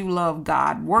because you love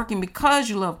God, working because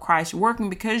you love Christ, working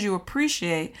because you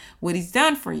appreciate what he's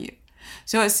done for you.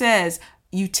 So it says,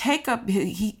 you take up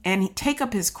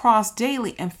his cross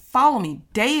daily and follow me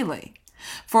daily.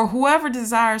 For whoever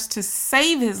desires to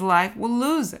save his life will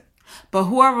lose it. But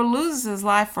whoever loses his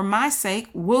life for my sake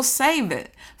will save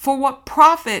it. For what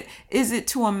profit is it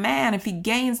to a man if he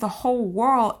gains the whole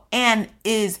world and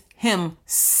is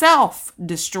himself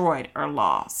destroyed or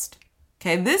lost?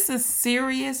 Okay, this is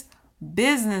serious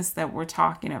business that we're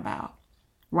talking about,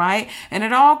 right? And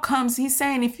it all comes, he's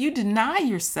saying, if you deny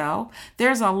yourself,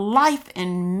 there's a life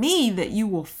in me that you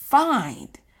will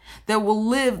find, that will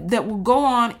live, that will go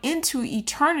on into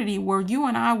eternity where you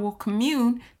and I will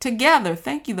commune together.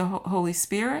 Thank you, the Holy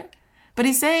Spirit. But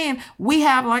he's saying we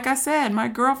have, like I said, my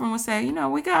girlfriend would say,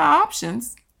 we got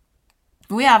options.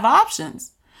 We have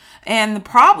options. And the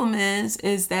problem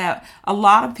is that a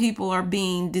lot of people are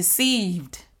being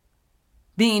deceived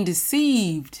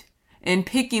and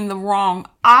picking the wrong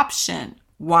option,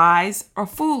 wise or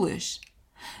foolish.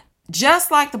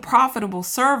 Just like the profitable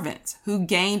servants who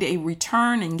gained a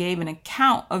return and gave an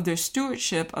account of their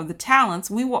stewardship of the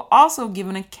talents, we will also give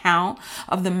an account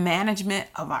of the management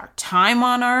of our time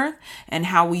on earth and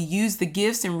how we use the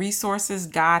gifts and resources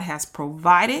God has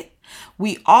provided.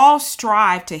 We all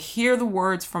strive to hear the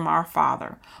words from our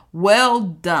Father. Well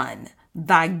done,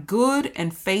 thy good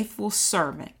and faithful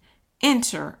servant.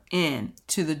 Enter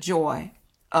into the joy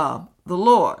of the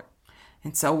Lord.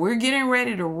 And so we're getting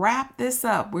ready to wrap this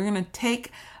up. We're going to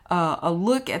take a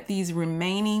look at these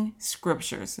remaining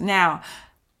scriptures. Now,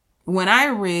 when I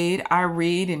read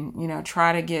and,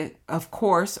 try to get, of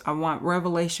course, I want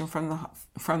revelation from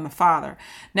the Father.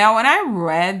 Now, when I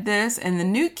read this in the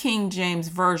New King James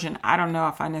Version, I don't know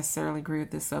if I necessarily agree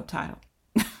with this subtitle.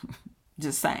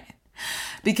 Just saying.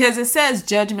 Because it says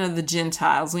judgment of the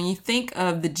Gentiles. When you think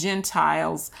of the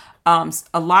Gentiles,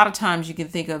 a lot of times you can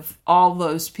think of all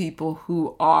those people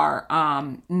who are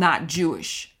not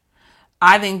Jewish.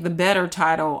 I think the better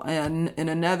title in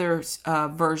another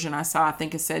version I saw, I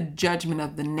think it said judgment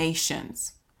of the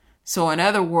nations. So in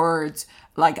other words,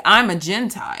 like I'm a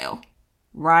Gentile,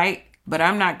 right? But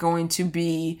I'm not going to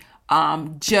be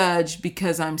judged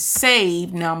because I'm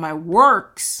saved. Now my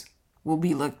works will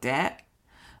be looked at,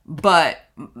 but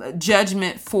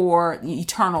judgment for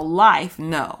eternal life,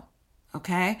 no.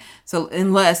 Okay. So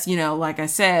unless, like I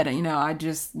said, I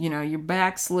just, you're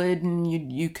backslidden,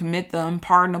 you commit the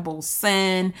unpardonable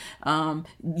sin.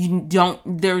 You don't,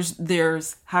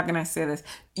 there's, how can I say this?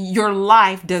 Your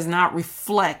life does not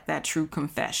reflect that true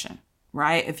confession,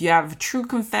 right? If you have a true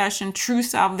confession, true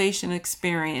salvation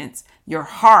experience, your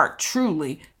heart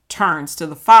truly turns to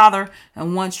the Father.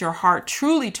 And once your heart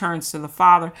truly turns to the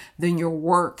Father, then your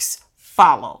works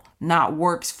follow. Not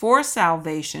works for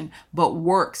salvation, but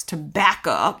works to back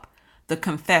up the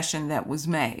confession that was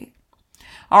made.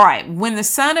 All right, when the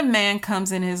Son of Man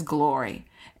comes in his glory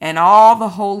and all the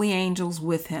holy angels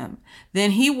with him,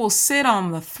 then he will sit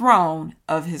on the throne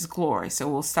of his glory. So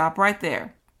we'll stop right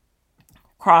there.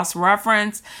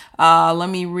 Cross-reference, let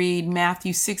me read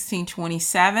Matthew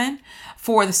 16:27.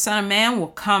 For the Son of Man will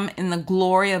come in the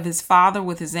glory of his Father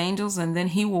with his angels, and then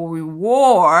he will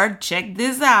reward, check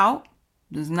this out,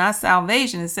 this is not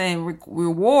salvation, it's saying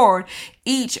reward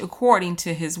each according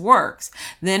to his works.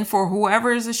 Then for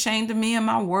whoever is ashamed of me and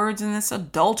my words in this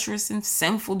adulterous and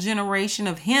sinful generation,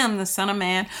 of him the Son of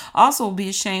Man also will be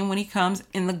ashamed when he comes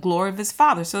in the glory of his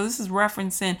Father. So this is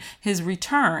referencing his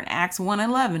return, Acts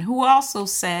 1:11, who also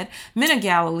said, Men of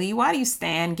Galilee, why do you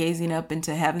stand gazing up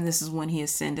into heaven? This is when he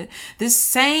ascended. This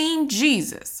same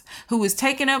Jesus who was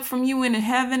taken up from you into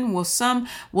heaven will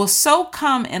so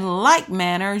come in like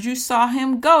manner as you saw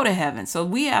him go to heaven. So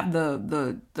we have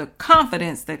the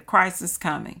confidence that Christ is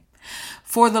coming.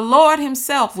 For the Lord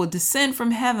himself will descend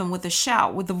from heaven with a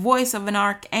shout, with the voice of an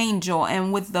archangel,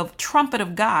 and with the trumpet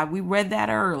of God. We read that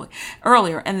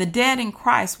earlier. And the dead in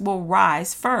Christ will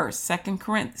rise first. 2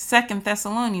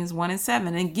 Thessalonians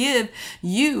 1:7. And give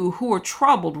you who are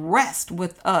troubled rest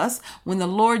with us when the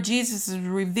Lord Jesus is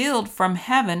revealed from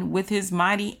heaven with his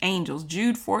mighty angels.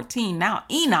 Jude 14. Now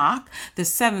Enoch, the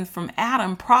seventh from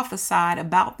Adam, prophesied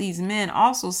about these men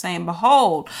also, saying,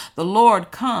 Behold, the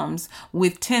Lord comes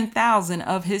with 10,000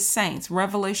 of his saints.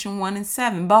 Revelation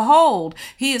 1:7. Behold,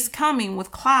 he is coming with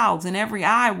clouds, and every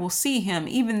eye will see him,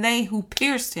 even they who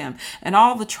pierced him, and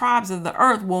all the tribes of the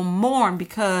earth will mourn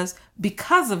because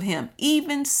of him.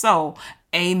 Even so,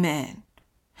 amen.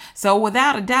 So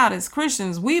without a doubt, as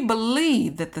Christians, we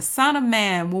believe that the Son of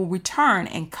Man will return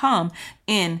and come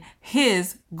in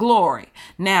his glory.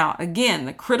 Now, again,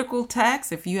 the critical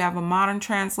text, if you have a modern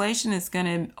translation, it's going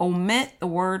to omit the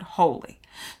word holy.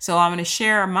 So I'm going to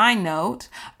share my note.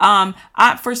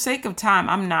 For sake of time,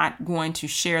 I'm not going to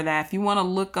share that. If you want to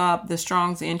look up the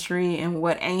Strong's entry and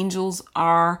what angels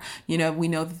are, we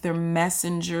know that they're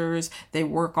messengers. They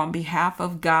work on behalf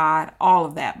of God, all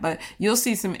of that. But you'll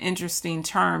see some interesting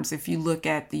terms if you look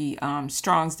at the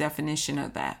Strong's definition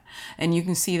of that. And you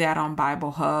can see that on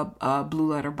Bible Hub,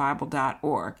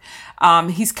 blueletterbible.org.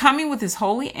 He's coming with his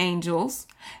holy angels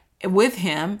with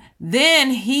him,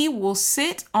 then he will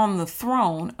sit on the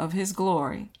throne of his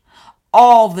glory.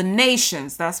 All the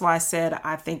nations, that's why I said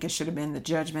I think it should have been the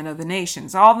judgment of the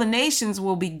nations. All the nations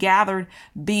will be gathered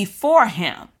before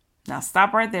him. Now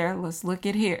stop right there. Let's look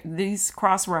at here. These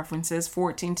cross references,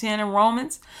 14:10 in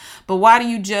Romans. But why do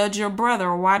you judge your brother,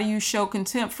 or why do you show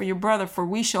contempt for your brother? For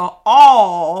we shall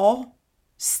all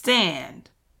stand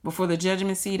before the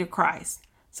judgment seat of Christ.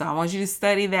 So I want you to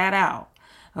study that out.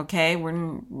 Okay, I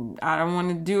don't want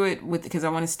to do it because I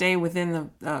want to stay within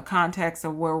the context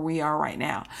of where we are right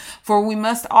now. For we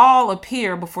must all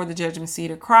appear before the judgment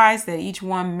seat of Christ, that each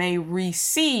one may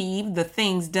receive the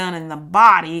things done in the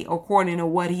body according to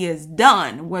what he has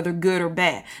done, whether good or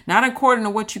bad. Not according to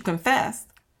what you confessed,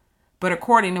 but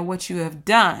according to what you have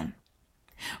done.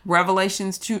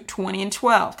 Revelations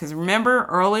 2:20-12. Because remember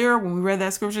earlier when we read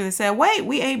that scripture, they said, wait,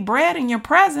 we ate bread in your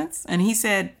presence. And he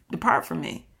said, depart from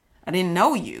me. I didn't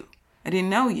know you. And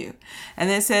then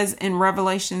it says in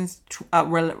Revelations,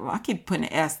 I keep putting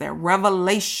an S there,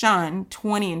 Revelation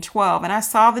 20:12. And I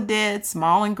saw the dead,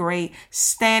 small and great,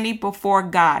 standing before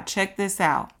God. Check this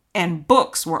out. And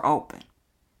books were open.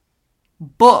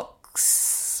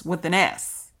 Books with an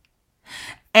S.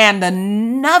 And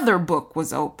another book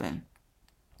was open,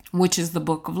 which is the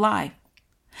book of life.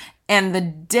 And the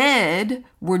dead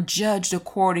were judged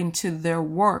according to their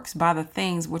works by the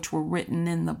things which were written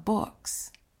in the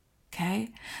books.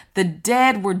 Okay? The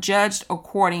dead were judged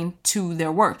according to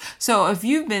their works. So if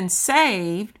you've been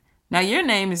saved, now your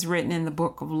name is written in the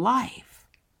book of life.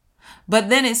 But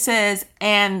then it says,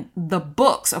 and the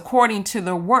books according to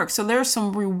their works. So there's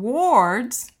some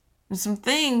rewards and some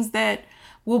things that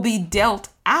will be dealt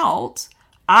out,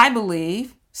 I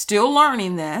believe, still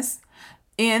learning this,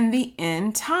 in the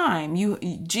end time.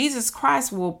 Jesus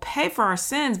Christ will pay for our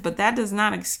sins, but that does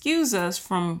not excuse us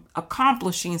from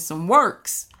accomplishing some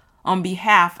works on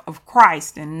behalf of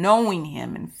Christ and knowing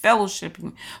him and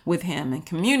fellowshipping with him and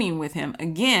communing with him.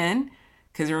 Again,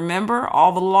 because remember,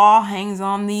 all the law hangs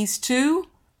on these two.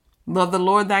 Love the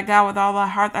Lord thy God with all thy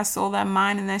heart, thy soul, thy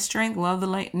mind, and thy strength. Love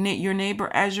your neighbor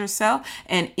as yourself.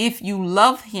 And if you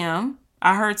love him,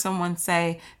 I heard someone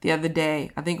say the other day,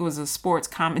 I think it was a sports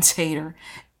commentator,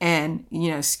 and,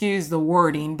 excuse the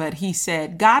wording, but he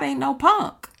said, God ain't no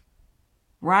punk,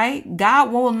 right?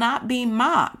 God will not be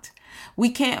mocked. We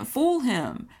can't fool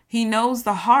him. He knows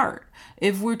the heart.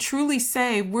 If we're truly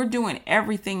saved, we're doing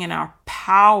everything in our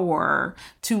power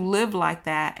to live like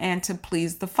that and to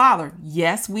please the Father.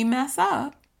 Yes, we mess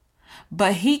up,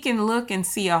 but he can look and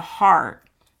see a heart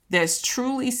that's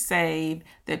truly saved,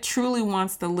 that truly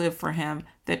wants to live for him,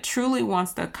 that truly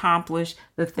wants to accomplish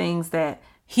the things that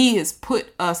he has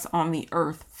put us on the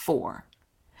earth for.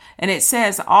 And it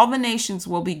says all the nations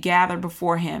will be gathered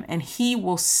before him, and he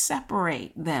will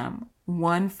separate them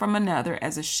one from another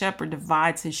as a shepherd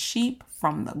divides his sheep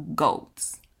from the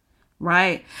goats.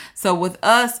 Right? So with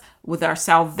us, with our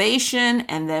salvation,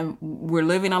 and then we're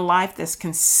living a life that's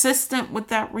consistent with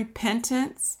that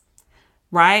repentance,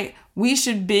 right? We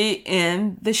should be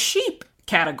in the sheep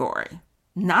category,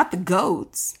 not the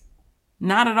goats,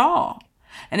 not at all.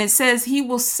 And it says he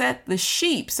will set the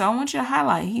sheep. So I want you to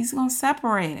highlight, he's going to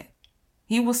separate it.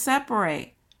 He will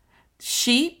separate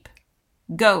sheep,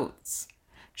 goats,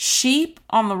 sheep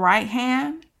on the right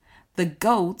hand, the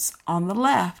goats on the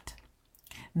left.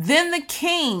 Then the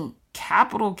king,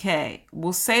 capital K,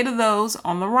 will say to those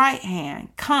on the right hand,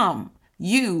 come,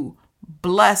 you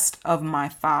blessed of my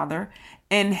Father,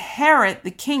 inherit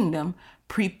the kingdom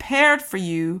prepared for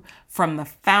you from the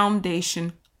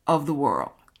foundation of the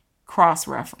world.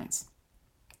 Cross-reference.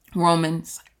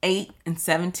 Romans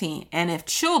 8:17. And if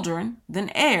children,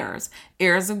 then heirs,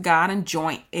 heirs of God and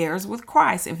joint heirs with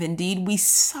Christ, if indeed we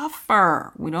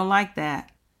suffer, we don't like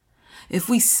that, if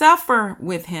we suffer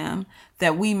with him,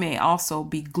 that we may also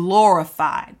be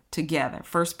glorified together.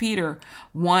 1 Peter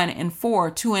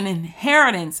 1:4, to an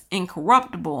inheritance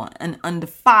incorruptible and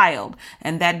undefiled,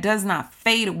 and that does not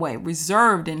fade away,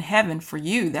 reserved in heaven for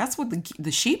you. That's what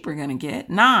the sheep are going to get.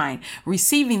 9,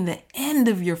 receiving the end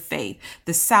of your faith,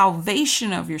 the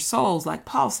salvation of your souls. Like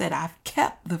Paul said, I've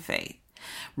kept the faith.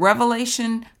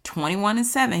 Revelation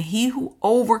 21:7, he who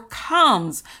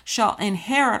overcomes shall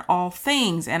inherit all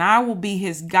things, and I will be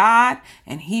his God,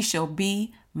 and he shall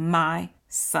be my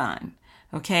son.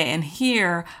 Okay, and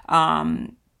here,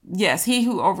 yes, he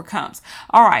who overcomes.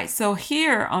 All right, so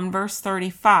here on verse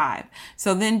 35,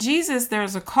 so then Jesus,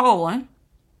 there's a colon,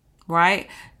 right?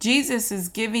 Jesus is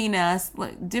giving us,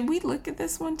 did we look at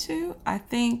this one too? I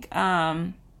think,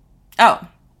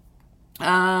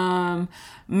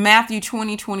 Matthew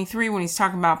 20:23, when he's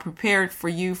talking about prepared for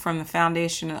you from the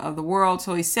foundation of the world.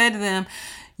 So he said to them,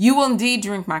 you will indeed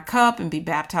drink my cup and be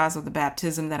baptized with the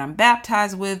baptism that I'm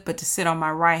baptized with, but to sit on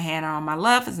my right hand or on my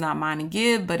left is not mine to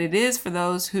give, but it is for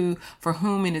those for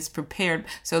whom it is prepared.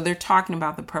 So they're talking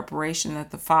about the preparation that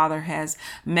the Father has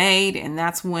made. And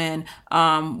that's when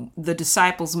the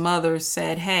disciples' mother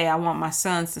said, hey, I want my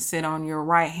sons to sit on your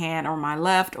right hand or my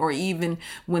left, or even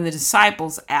when the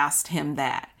disciples asked him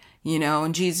that.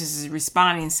 And Jesus is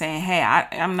responding and saying, hey,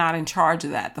 I'm not in charge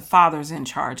of that. The Father's in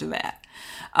charge of that.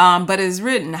 But it is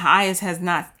written, eye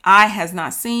has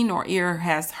not seen, nor ear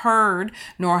has heard,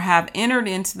 nor have entered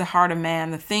into the heart of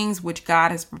man the things which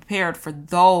God has prepared for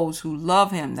those who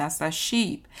love him. That's that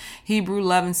sheep. Hebrew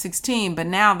 11:16. But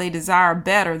now they desire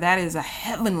better. That is a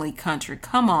heavenly country.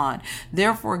 Come on.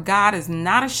 Therefore, God is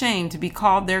not ashamed to be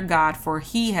called their God, for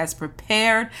he has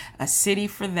prepared a city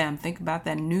for them. Think about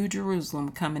that New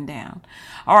Jerusalem coming down.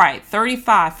 All right,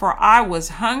 35. For I was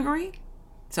hungry.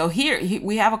 So here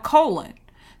we have a colon.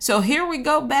 So here we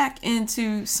go back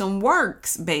into some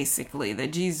works, basically,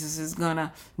 that Jesus is going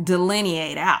to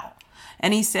delineate out.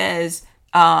 And he says,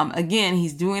 again,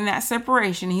 he's doing that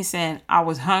separation. He's saying, I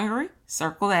was hungry,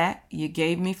 circle that, you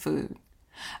gave me food.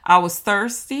 I was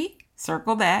thirsty,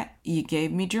 circle that, you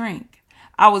gave me drink.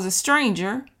 I was a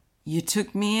stranger, you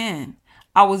took me in.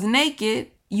 I was naked,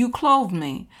 you clothed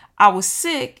me. I was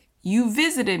sick, you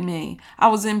visited me. I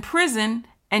was in prison,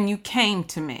 and you came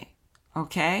to me.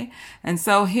 Okay. And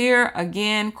so here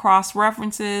again, cross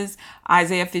references,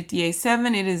 Isaiah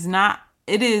 58:7.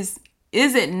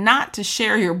 Is it not to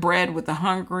share your bread with the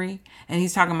hungry? And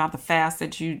he's talking about the fast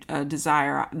that you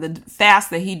desire, the fast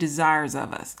that he desires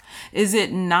of us. Is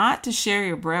it not to share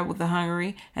your bread with the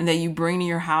hungry, and that you bring to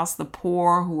your house the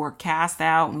poor who are cast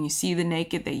out? When you see the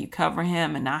naked, that you cover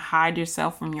him and not hide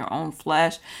yourself from your own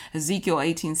flesh? Ezekiel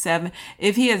 18:7.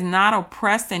 If he has not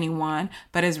oppressed anyone,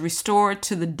 but has restored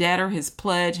to the debtor his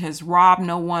pledge, has robbed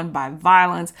no one by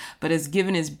violence, but has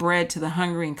given his bread to the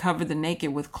hungry and covered the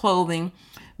naked with clothing.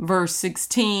 Verse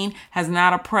 16, has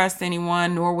not oppressed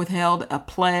anyone, nor withheld a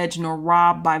pledge, nor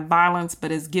robbed by violence, but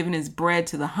has given his bread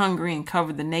to the hungry and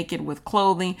covered the naked with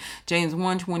clothing. James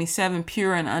 1:27,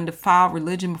 pure and undefiled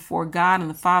religion before God and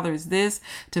the Father is this,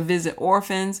 to visit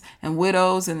orphans and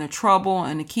widows in their trouble,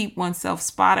 and to keep oneself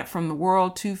spotted from the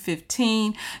world.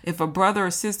 2:15, if a brother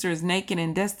or sister is naked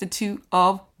and destitute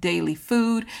of daily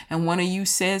food, and one of you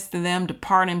says to them,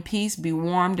 depart in peace, be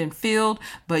warmed and filled,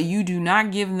 but you do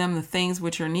not give them the things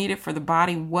which are needed for the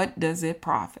body, what does it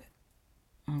profit?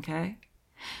 Okay.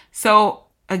 So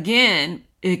again,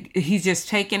 he's just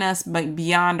taking us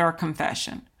beyond our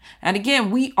confession. And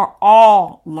again, we are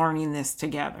all learning this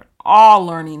together.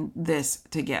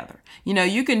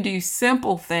 You can do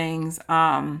simple things.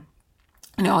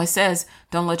 It says,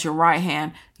 don't let your right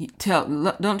hand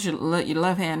don't you let your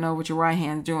left hand know what your right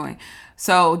hand's doing.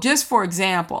 So just for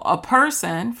example, a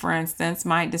person, for instance,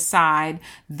 might decide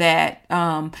that,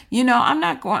 I'm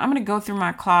going to go through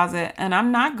my closet and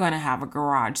I'm not going to have a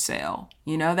garage sale.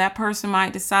 That person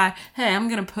might decide, hey, I'm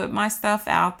going to put my stuff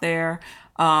out there.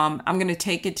 I'm going to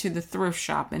take it to the thrift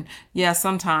shop. And yeah,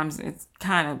 sometimes it's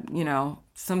kind of,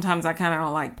 sometimes I kind of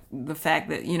don't like the fact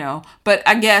that, but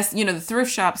I guess, the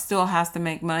thrift shop still has to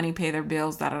make money, pay their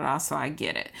bills, so I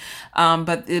get it.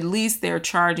 But at least they're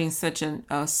charging such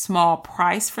a small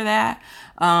price for that.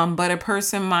 But a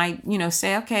person might,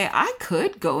 say, okay, I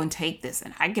could go and take this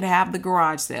and I could have the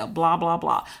garage sale, blah, blah,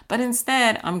 blah. But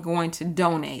instead, I'm going to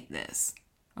donate this.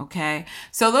 Okay,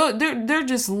 so they're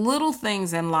just little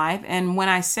things in life. And when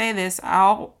I say this,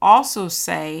 I'll also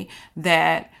say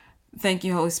that, thank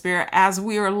you, Holy Spirit, as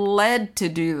we are led to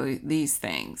do these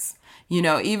things.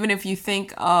 Even if you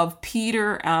think of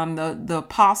Peter, the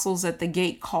apostles at the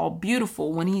gate called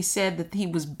Beautiful, when he said that he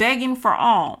was begging for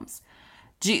alms.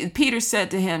 Peter said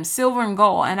to him, silver and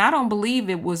gold. And I don't believe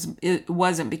it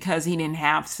wasn't because he didn't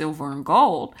have silver and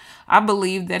gold. I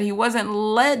believe that he wasn't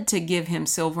led to give him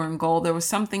silver and gold. There was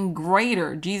something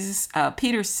greater.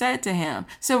 Peter said to him,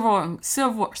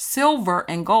 silver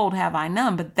and gold have I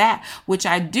none, but that which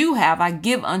I do have, I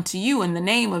give unto you in the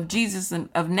name of Jesus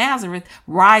of Nazareth.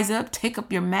 Rise up, take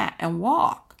up your mat and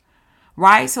walk.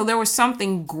 Right? So there was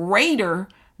something greater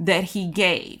that he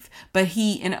gave, but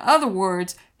in other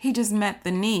words, he just met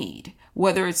the need,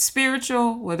 whether it's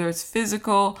spiritual, whether it's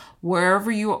physical, where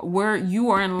you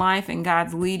are in life and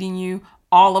God's leading you.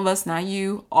 All of us, not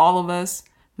you, all of us,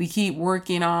 we keep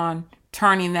working on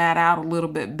turning that out a little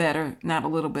bit better, not a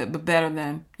little bit, but better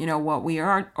than, what we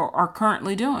are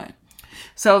currently doing.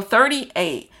 So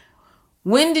 38,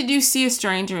 when did you see a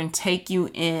stranger and take you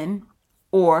in,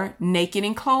 or naked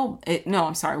and clothed?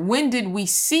 When did we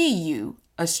see you,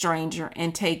 a stranger,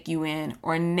 and take you in,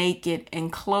 or naked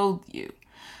and clothe you?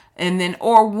 And then,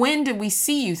 or when did we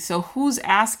see you? So who's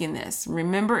asking this?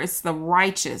 Remember, it's the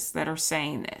righteous that are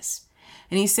saying this.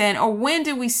 And he's saying, or when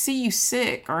did we see you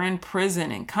sick or in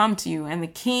prison and come to you? And the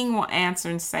king will answer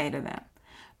and say to them,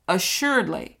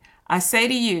 assuredly, I say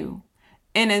to you,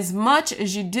 inasmuch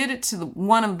as you did it to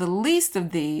one of the least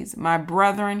of these, my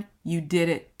brethren, you did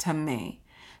it to me.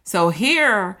 So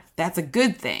here, that's a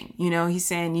good thing. He's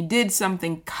saying you did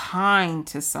something kind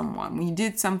to someone. When you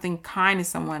did something kind to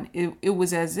someone, it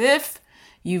was as if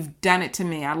you've done it to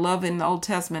me. I love in the Old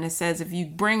Testament, it says if you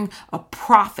bring a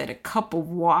prophet a cup of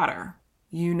water,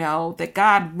 that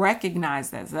God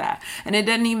recognizes that. And it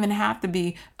doesn't even have to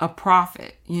be a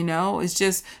prophet, it's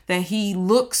just that he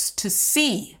looks to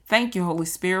see. Thank you, Holy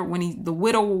Spirit. When the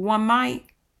widow with one mite,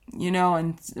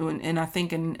 and I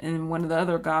think in one of the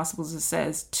other gospels it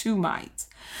says 2 mites,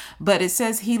 but it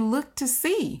says he looked to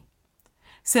see.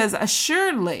 It says,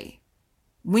 assuredly,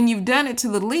 when you've done it to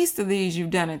the least of these, you've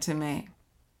done it to me.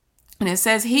 And it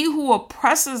says, he who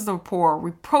oppresses the poor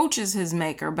reproaches his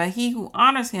maker, but he who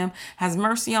honors him has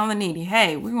mercy on the needy.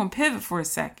 Hey, we're going to pivot for a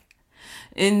second.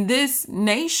 In this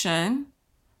nation,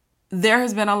 there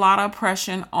has been a lot of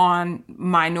oppression on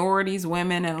minorities,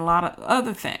 women, and a lot of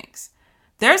other things.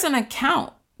 There's an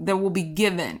account that will be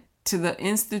given to the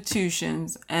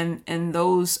institutions and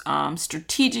those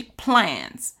strategic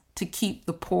plans to keep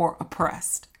the poor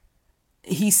oppressed.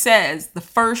 He says the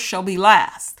first shall be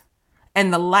last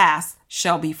and the last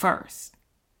shall be first.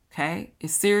 Okay?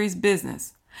 It's serious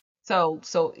business. So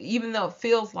even though it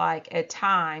feels like at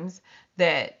times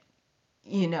that,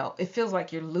 it feels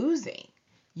like you're losing,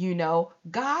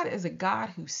 God is a God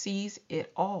who sees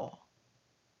it all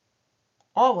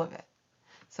of it.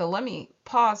 So let me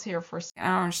pause here for a second. I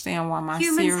don't understand why my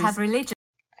Humans have religion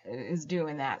is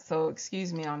doing that. So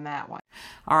excuse me on that one.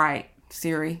 All right,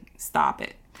 Siri, stop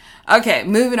it. Okay,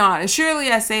 moving on.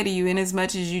 Surely I say to you,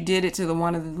 inasmuch as you did it to the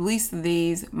one of the least of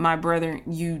these, my brethren,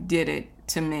 you did it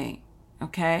to me.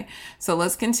 Okay, so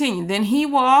let's continue. Then he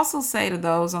will also say to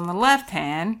those on the left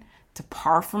hand,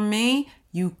 depart from me,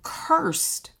 you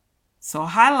cursed. So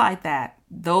highlight that.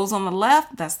 Those on the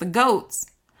left, that's the goats.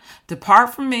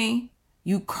 Depart from me,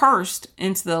 you cursed,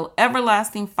 into the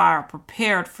everlasting fire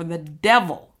prepared for the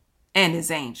devil and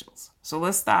his angels. So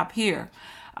let's stop here.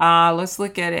 Let's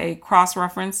look at a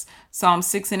cross-reference. Psalm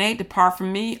 6 and 8, depart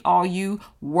from me, all you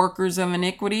workers of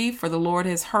iniquity, for the Lord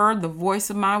has heard the voice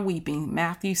of my weeping.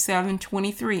 Matthew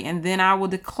 7:23, and then I will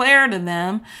declare to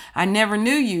them, I never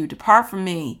knew you. Depart from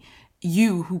me,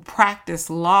 you who practice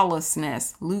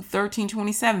lawlessness. Luke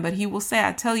 13:27, but he will say,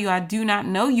 I tell you, I do not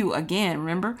know you again.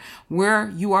 Remember where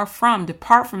you are from.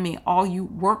 Depart from me, all you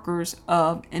workers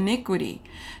of iniquity.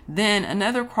 Then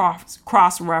another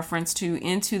cross reference to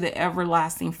into the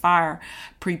everlasting fire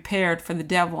prepared for the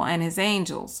devil and his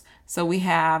angels. So we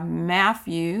have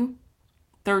Matthew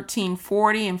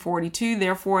 13:40 and 42.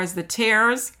 Therefore, as the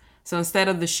tares, so instead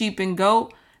of the sheep and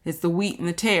goat, it's the wheat and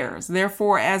the tares.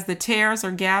 Therefore, as the tares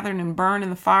are gathered and burned in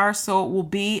the fire, so it will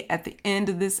be at the end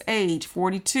of this age.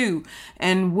 42.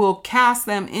 And will cast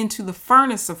them into the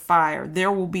furnace of fire.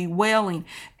 There will be wailing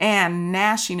and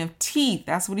gnashing of teeth.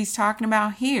 That's what he's talking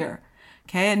about here.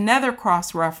 Okay, another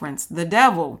cross reference, the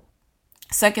devil.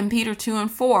 2 Peter 2 and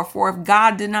 4. For if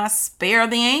God did not spare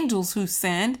the angels who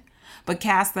sinned, but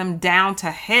cast them down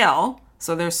to hell,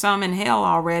 so there's some in hell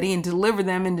already, and deliver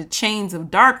them into chains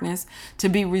of darkness to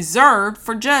be reserved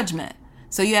for judgment.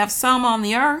 So you have some on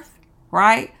the earth,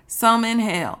 right? Some in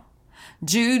hell.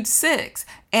 Jude 6,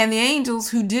 and the angels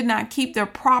who did not keep their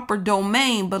proper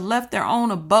domain, but left their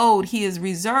own abode, he is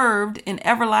reserved in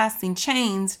everlasting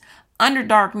chains under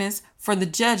darkness for the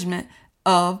judgment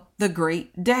of the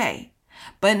great day.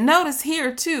 But notice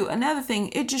here too, another thing,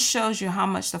 it just shows you how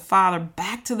much the Father,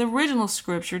 back to the original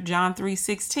scripture, John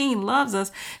 3:16, loves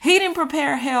us. He didn't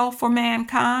prepare hell for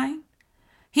mankind.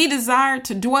 He desired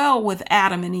to dwell with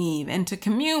Adam and Eve and to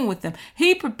commune with them.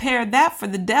 He prepared that for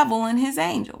the devil and his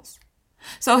angels.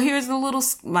 So here's the little,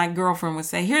 my girlfriend would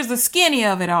say, here's the skinny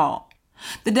of it all.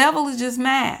 The devil is just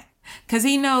mad because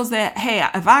he knows that, hey,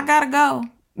 if I gotta go,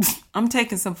 I'm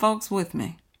taking some folks with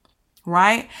me.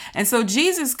 Right? And so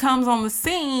Jesus comes on the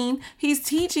scene. He's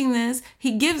teaching this.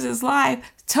 He gives his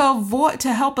life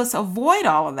to help us avoid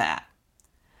all of that.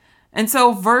 And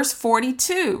so verse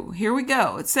 42, here we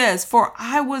go. It says, for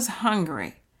I was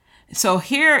hungry. So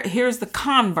here's the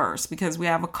converse because we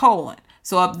have a colon.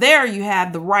 So up there you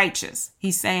have the righteous.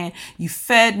 He's saying, you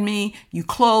fed me, you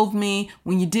clothed me.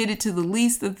 When you did it to the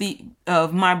least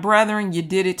of my brethren, you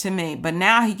did it to me. But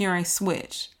now he's going to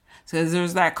switch. So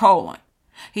there's that colon.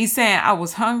 He's saying, I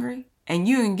was hungry and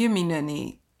you didn't give me nothing to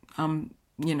eat.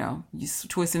 You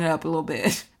twisting it up a little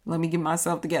bit. Let me get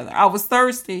myself together. I was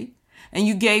thirsty and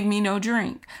you gave me no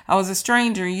drink. I was a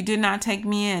stranger. You did not take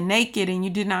me in. Naked and you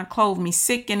did not clothe me.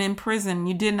 Sick and in prison.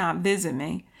 You did not visit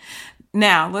me.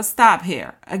 Now let's stop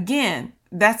here. Again,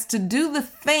 that's to do the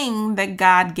thing that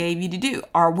God gave you to do.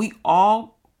 Are we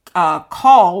all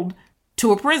called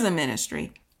to a prison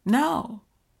ministry? No.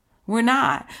 We're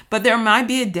not. But there might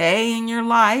be a day in your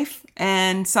life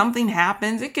and something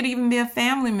happens. It could even be a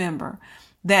family member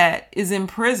that is in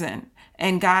prison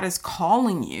and God is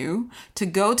calling you to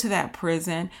go to that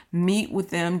prison, meet with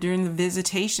them during the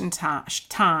visitation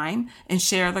time and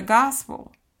share the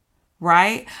gospel.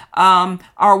 Right?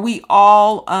 Are we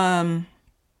all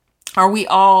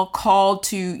called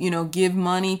to, give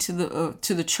money to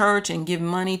the church and give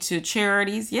money to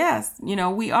charities? Yes,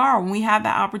 we are. When we have the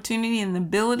opportunity and the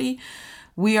ability,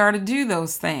 we are to do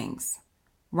those things,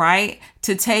 right?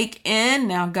 To take in.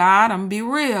 Now, God, I'm going to be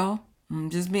real. I'm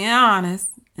just being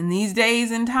honest. In these days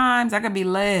and times, I could be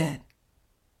led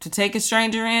to take a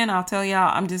stranger in. I'll tell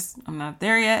y'all, I'm not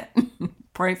there yet.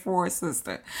 Pray for it,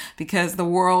 sister, because the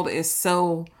world is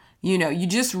so, you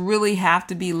just really have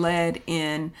to be led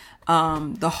in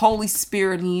the Holy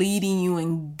Spirit leading you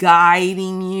and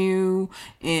guiding you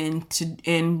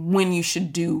and when you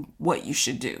should do what you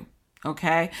should do.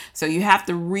 Okay. So you have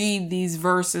to read these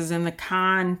verses in the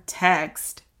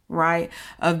context, right,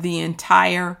 of the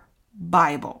entire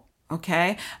Bible.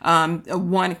 Okay.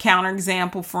 One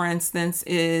counterexample, for instance,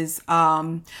 is,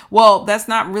 that's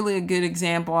not really a good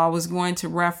example. I was going to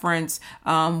reference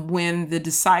when the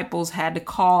disciples had to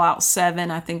call out 7.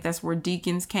 I think that's where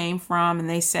deacons came from. And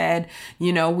they said,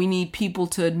 we need people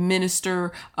to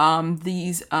administer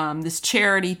this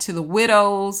charity to the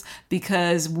widows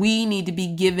because we need to be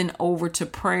given over to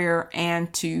prayer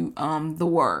and to the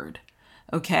word.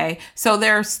 Okay, so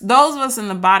there's those of us in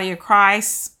the body of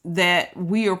Christ that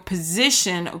we are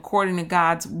positioned according to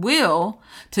God's will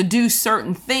to do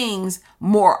certain things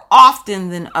more often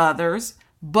than others.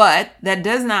 But that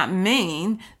does not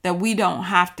mean that we don't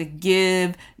have to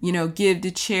give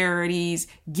to charities,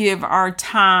 give our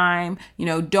time,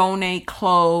 donate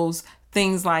clothes,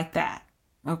 things like that.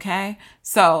 Okay,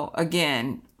 so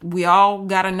again, we all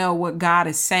got to know what God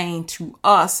is saying to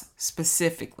us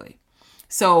specifically.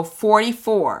 So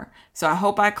 44. So I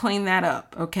hope I clean that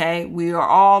up. Okay. We are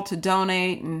all to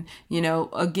donate and,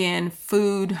 again,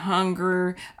 food,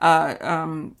 hunger,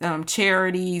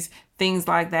 charities, things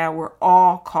like that. We're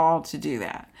all called to do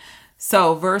that.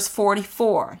 So verse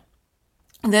 44.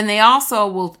 Then they also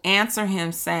will answer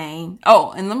him saying,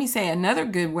 oh, and let me say another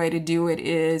good way to do it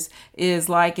is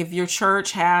like if your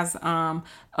church has a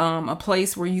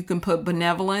place where you can put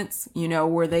benevolence,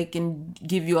 where they can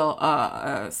give you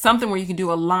a something where you can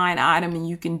do a line item and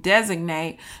you can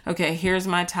designate, okay, here's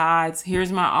my tithes,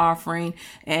 here's my offering.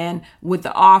 And with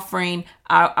the offering,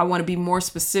 I want to be more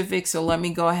specific. So let me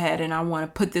go ahead and I want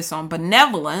to put this on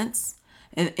benevolence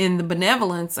in the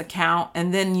benevolence account.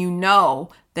 And then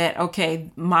that,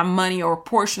 okay, my money or a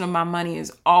portion of my money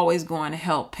is always going to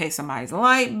help pay somebody's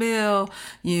light bill,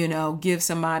 give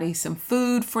somebody some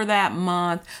food for that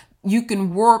month. You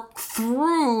can work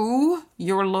through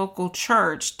your local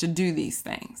church to do these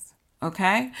things.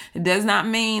 Okay. It does not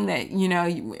mean that,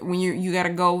 when you got to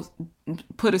go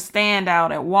put a stand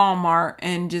out at Walmart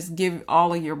and just give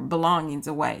all of your belongings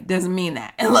away. It doesn't mean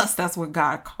that, unless that's what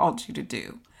God called you to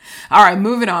do. All right,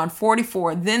 moving on.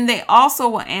 44. Then they also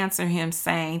will answer him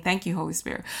saying, thank you, Holy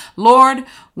Spirit. Lord,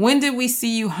 when did we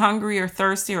see you hungry or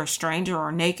thirsty or a stranger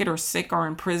or naked or sick or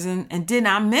in prison and did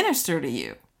not minister to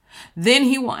you? Then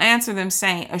he will answer them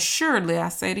saying, assuredly, I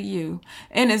say to you,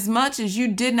 inasmuch as you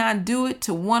did not do it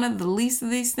to one of the least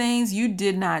of these things, you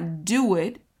did not do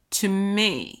it to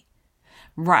me.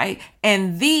 Right?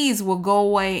 And these will go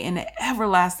away into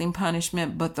everlasting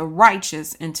punishment, but the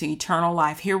righteous into eternal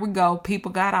life. Here we go.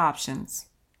 People got options.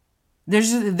 There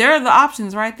are the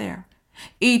options right there.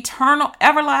 Eternal,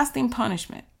 everlasting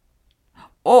punishment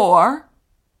or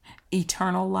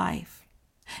eternal life.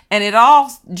 And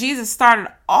Jesus started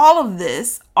all of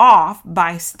this off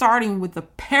by starting with the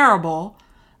parable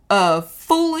of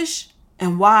foolish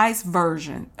and wise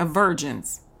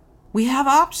virgins. We have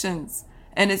options.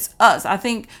 And it's us. I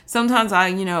think sometimes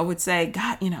I, would say,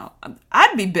 God,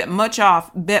 I'd be much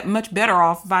better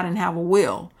off if I didn't have a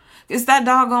will. It's that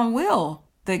doggone will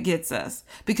that gets us,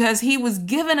 because he's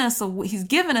given us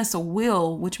a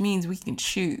will, which means we can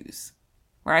choose,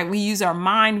 right? We use our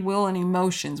mind, will, and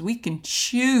emotions. We can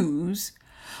choose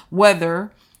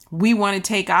whether we want to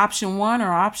take option 1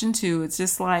 or option 2. It's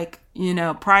just like,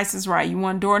 Price is Right. You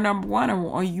want door number 1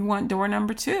 or you want door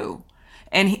number 2.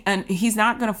 And he's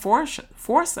not going to force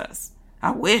us.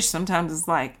 I wish sometimes it's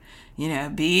like,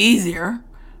 it'd be easier.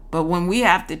 But when we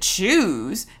have to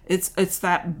choose, it's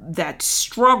that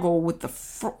struggle with the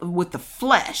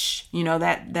flesh.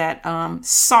 That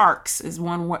sarx is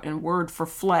one word for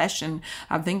flesh, and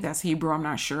I think that's Hebrew. I'm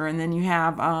not sure. And then you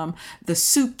have the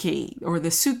suke or the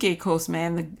sukekos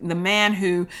man, the man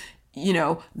who,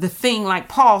 the thing, like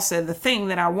Paul said, the thing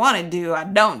that I want to do, I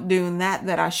don't do, and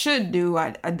that I should do,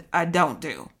 I don't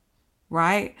do.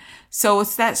 Right? So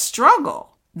it's that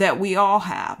struggle that we all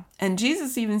have. And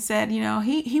Jesus even said,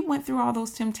 he went through all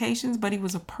those temptations, but he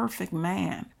was a perfect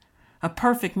man. A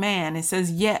perfect man. It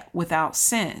says, yet without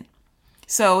sin.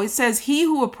 So it says, he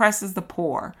who oppresses the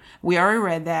poor. We already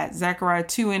read that. Zechariah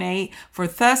 2:8. For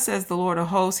thus says the Lord of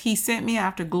hosts, he sent me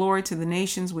after glory to the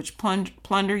nations which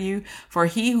plunder you. For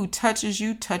he who touches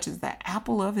you touches the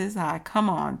apple of his eye. Come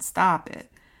on, stop it.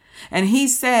 And he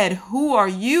said, who are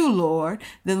you, Lord?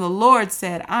 Then the Lord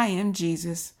said, I am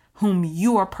Jesus, whom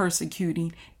you are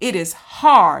persecuting. It is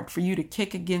hard for you to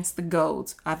kick against the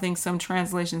goads. I think some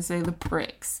translations say the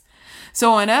pricks.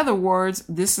 So in other words,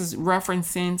 this is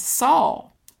referencing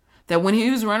Saul, that when he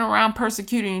was running around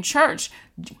persecuting the church,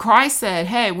 Christ said,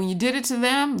 hey, when you did it to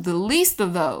them, the least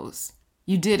of those,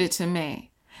 you did it to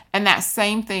me. And that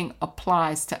same thing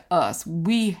applies to us.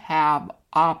 We have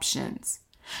options.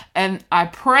 And I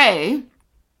pray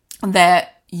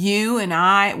that you and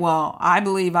I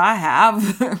believe I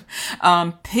have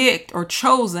picked or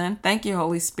chosen, thank you,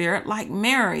 Holy Spirit, like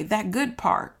Mary, that good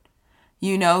part,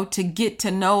 to get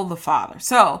to know the Father.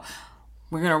 So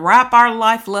we're going to wrap our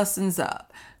life lessons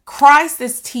up. Christ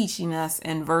is teaching us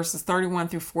in verses 31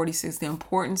 through 46 the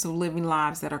importance of living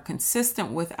lives that are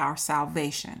consistent with our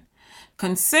salvation.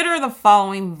 Consider the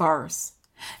following verse.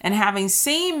 And having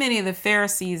seen many of the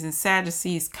Pharisees and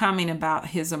Sadducees coming about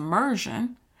his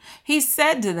immersion, he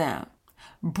said to them,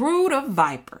 brood of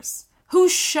vipers, who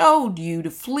showed you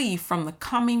to flee from the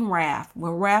coming wrath?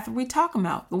 What wrath are we talking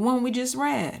about? The one we just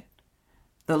read.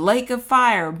 The lake of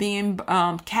fire being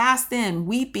cast in,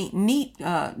 weeping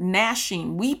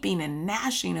and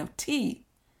gnashing of teeth.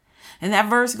 And that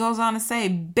verse goes on to say,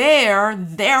 bear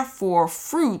therefore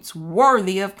fruits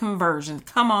worthy of conversion.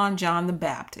 Come on, John the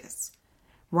Baptist.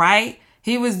 Right?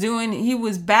 He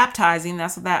was baptizing.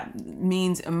 That's what that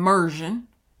means, immersion.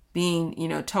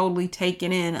 being, totally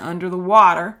taken in under the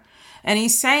water. And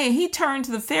he turned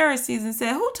to the Pharisees and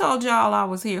said, who told y'all I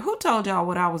was here? Who told y'all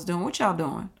what I was doing? What y'all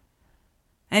doing?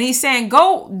 And he's saying,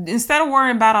 go, instead of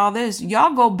worrying about all this,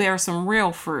 y'all go bear some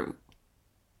real fruit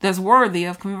that's worthy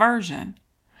of conversion.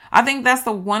 I think that's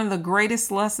one of the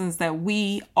greatest lessons that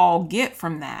we all get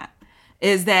from that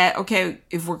is that, okay,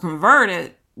 if we're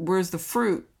converted, where's the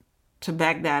fruit to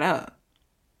back that up?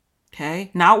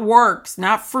 Okay, not works,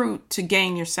 not fruit to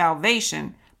gain your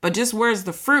salvation, but just where's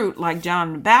the fruit, like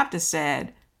John the Baptist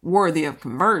said, worthy of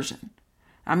conversion.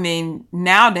 I mean,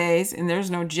 nowadays, and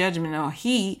there's no judgment or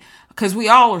heat, because we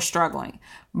all are struggling.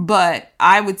 But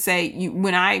I would say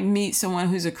when I meet someone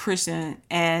who's a Christian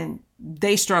and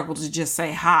they struggle to just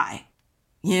say hi,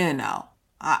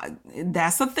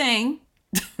 that's a thing.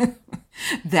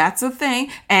 That's a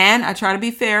thing. And I try to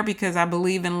be fair because I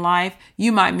believe in life.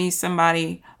 You might meet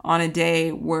somebody on a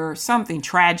day where something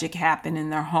tragic happened in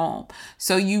their home.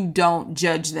 So you don't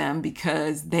judge them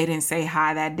because they didn't say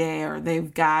hi that day, or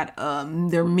they've got,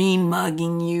 they're mean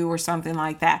mugging you or something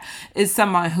like that. It's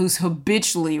someone who's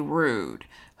habitually rude,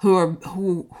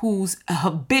 who's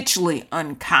habitually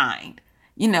unkind.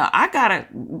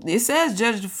 It says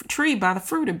judge the tree by the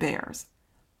fruit it bears.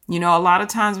 A lot of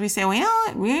times we say,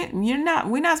 well, we're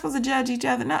not supposed to judge each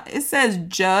other. No, it says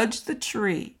judge the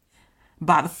tree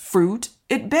by the fruit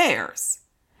it bears.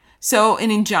 So,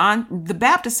 and in John the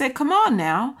Baptist said, come on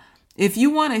now, if you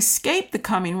want to escape the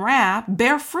coming wrath,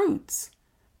 bear fruits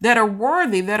that are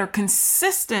worthy, that are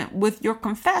consistent with your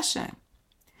confession.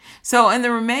 So in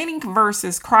the remaining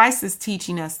verses, Christ is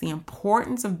teaching us the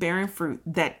importance of bearing fruit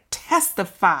that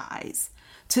testifies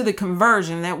to the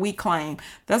conversion that we claim.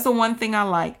 That's the one thing I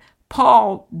like.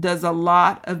 Paul does a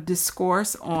lot of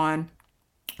discourse on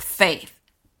faith,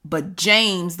 but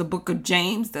James, the book of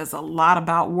James, does a lot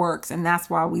about works. And that's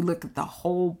why we look at the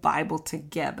whole Bible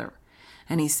together.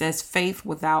 And he says faith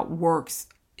without works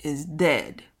is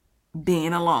dead,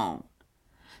 being alone.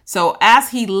 So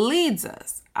as he leads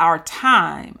us, our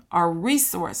time, our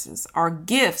resources, our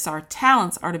gifts, our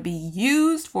talents are to be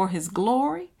used for his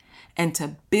glory and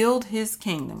to build his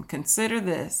kingdom. Consider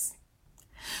this.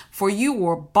 For you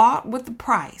were bought with a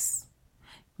price.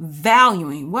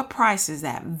 Valuing, what price is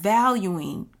that?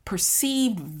 Valuing,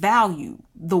 perceived value,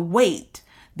 the weight,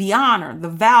 the honor, the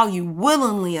value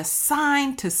willingly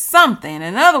assigned to something.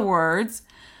 In other words,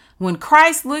 when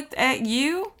Christ looked at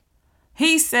you,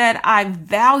 he said, I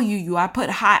value you. I put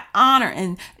high honor,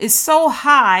 and it's so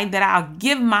high that I'll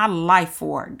give my life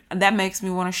for it. That makes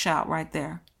me want to shout right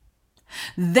there.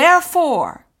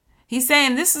 Therefore, he's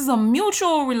saying this is a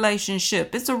mutual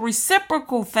relationship. It's a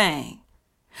reciprocal thing.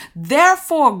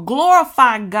 Therefore,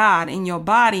 glorify God in your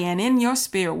body and in your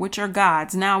spirit, which are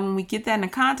God's. Now, when we get that in the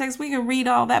context, we can read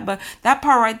all that, but that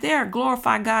part right there,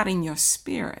 glorify God in your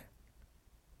spirit.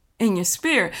 In your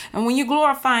spirit. And when you're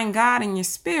glorifying God in your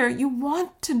spirit, you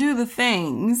want to do the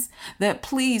things that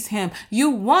please him. You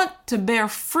want to bear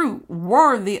fruit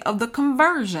worthy of the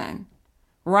conversion,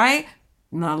 right?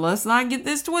 Now, let's not get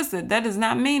this twisted. That does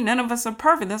not mean none of us are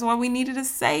perfect. That's why we needed a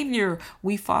savior.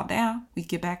 We fall down, we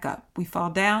get back up. We fall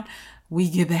down, we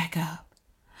get back up.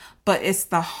 But it's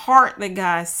the heart that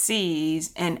God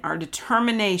sees and our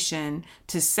determination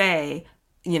to say,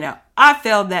 I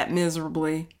failed that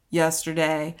miserably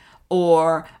yesterday,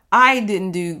 or I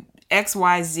didn't do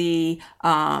XYZ.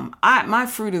 My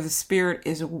fruit of the spirit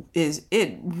is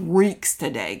it reeks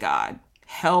today, God.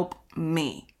 Help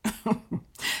me.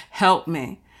 Help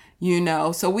me.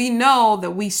 So we know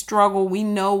that we struggle. We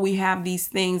know we have these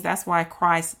things. That's why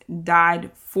Christ died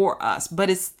for us.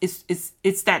 But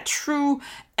it's that true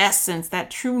essence, that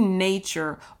true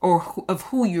nature of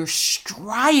who you're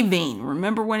striving.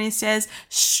 Remember when it says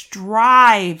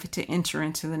strive to enter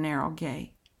into the narrow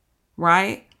gate,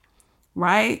 right?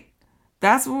 Right?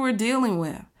 That's what we're dealing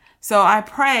with. So I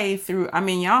pray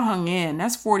y'all hung in.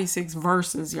 That's 46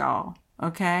 verses, y'all.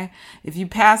 Okay. If you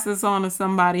pass this on to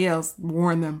somebody else,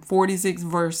 warn them, 46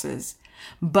 verses.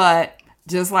 But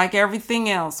just like everything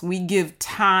else, we give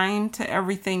time to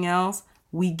everything else.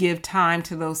 We give time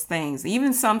to those things.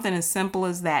 Even something as simple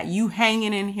as that. You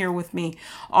hanging in here with me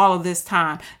all of this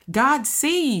time. God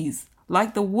sees,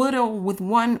 like the widow with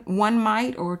one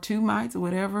mite or 2 mites or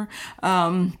whatever.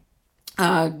 The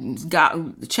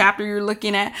chapter you're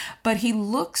looking at. But he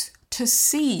looks to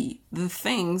see the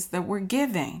things that we're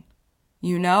giving.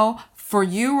 For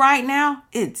you right now,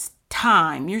 it's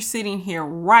time. You're sitting here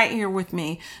right here with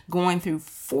me going through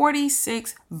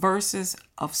 46 verses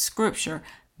of scripture,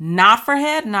 not for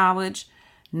head knowledge,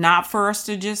 not for us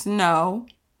to just know,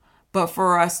 but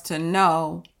for us to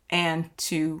know and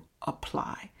to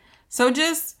apply. So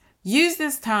just use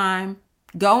this time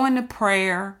go into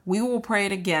prayer. We will pray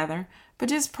together, but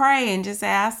just pray and just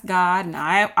ask God. And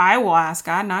I will ask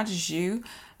God, not just you.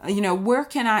 Where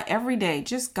can I every day,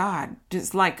 just God,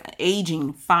 just like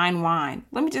aging fine wine.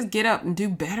 Let me just get up and do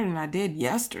better than I did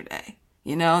yesterday.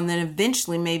 And then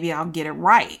eventually maybe I'll get it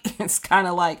right. It's kind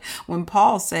of like when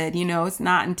Paul said, it's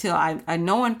not until I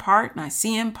know in part and I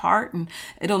see in part, and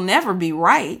it'll never be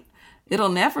right. It'll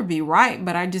never be right,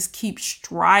 but I just keep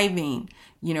striving,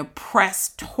 press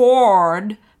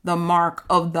toward the mark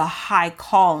of the high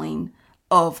calling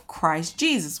of Christ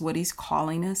Jesus, what he's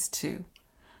calling us to.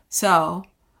 So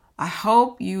I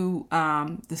hope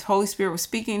the Holy Spirit was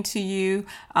speaking to you.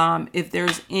 If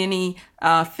there's any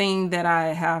thing that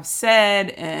I have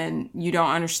said and you don't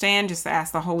understand, just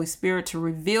ask the Holy Spirit to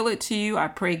reveal it to you. I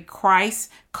pray Christ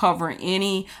cover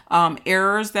any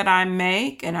errors that I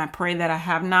make, and I pray that I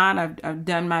have not. I've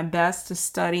done my best to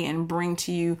study and bring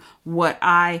to you what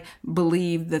I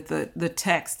believe that the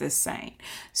text is saying.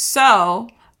 So,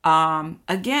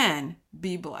 again,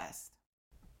 be blessed.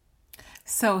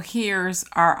 So here's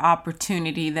our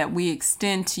opportunity that we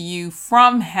extend to you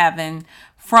from heaven,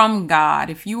 from God.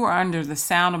 If you are under the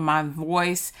sound of my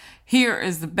voice, here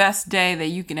is the best day that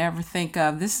you can ever think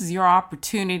of. This is your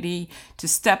opportunity to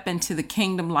step into the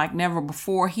kingdom like never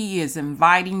before. He is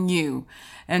inviting you.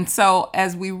 And so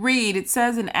as we read, it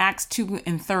says in Acts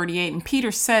 2:38, and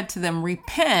Peter said to them,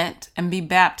 repent and be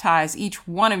baptized, each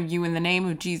one of you, in the name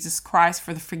of Jesus Christ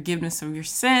for the forgiveness of your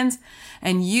sins,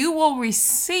 and you will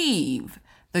receive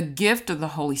the gift of the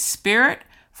Holy Spirit,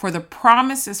 for the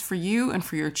promise is for you and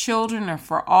for your children and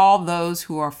for all those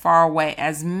who are far away,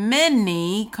 as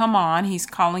many, come on, he's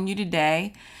calling you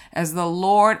today, as the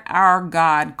Lord our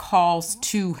God calls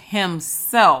to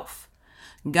himself.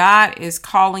 God is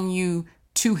calling you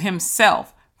to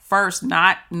himself. First,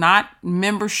 not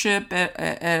membership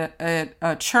at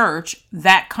a church.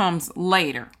 That comes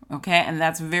later, okay? And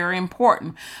that's very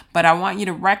important. But I want you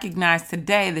to recognize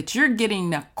today that you're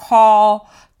getting a call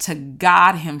to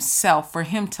God himself, for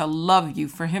him to love you,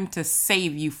 for him to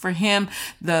save you, for him,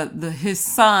 his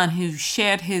son who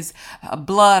shed his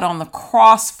blood on the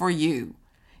cross for you.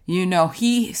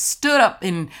 He stood up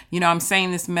and, I'm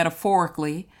saying this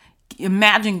metaphorically.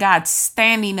 Imagine God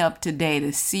standing up today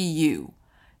to see you.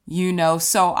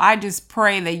 So I just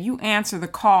pray that you answer the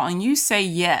call and you say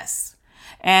yes,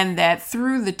 and that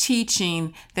through the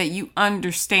teaching that you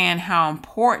understand how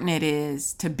important it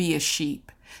is to be a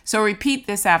sheep. So repeat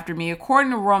this after me.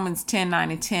 According to Romans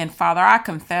 10:9-10, Father, I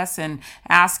confess and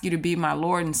ask you to be my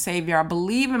Lord and Savior. I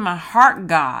believe in my heart,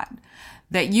 God,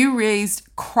 that you raised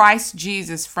Christ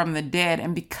Jesus from the dead,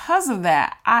 and because of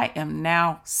that, I am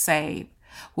now saved.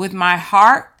 With my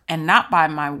heart and not by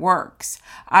my works,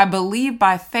 I believe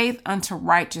by faith unto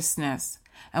righteousness.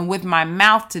 And with my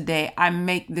mouth today, I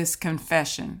make this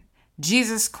confession.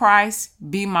 Jesus Christ,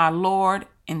 be my Lord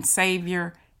and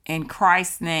Savior. In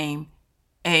Christ's name,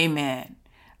 amen.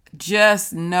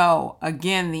 Just know,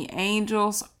 again, the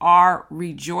angels are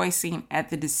rejoicing at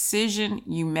the decision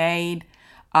you made.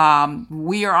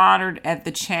 We are honored at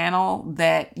the channel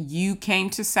that you came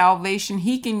to salvation.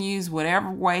 He can use whatever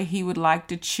way he would like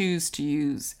to choose to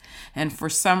use. And for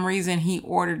some reason, he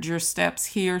ordered your steps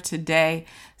here today.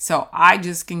 So I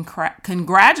just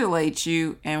congratulate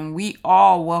you, and we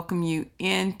all welcome you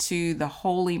into the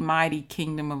holy, mighty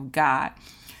kingdom of God.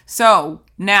 So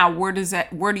now where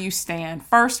do you stand?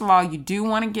 First of all, you do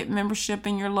want to get membership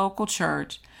in your local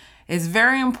church. It's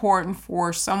very important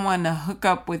for someone to hook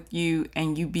up with you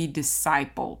and you be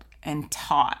discipled and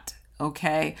taught,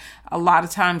 okay? A lot of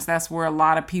times that's where a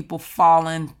lot of people fall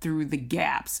in through the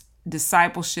gaps.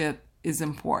 Discipleship is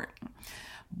important.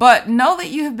 But know that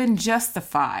you have been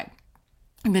justified.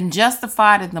 You've been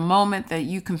justified at the moment that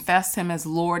you confess him as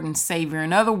Lord and Savior.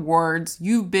 In other words,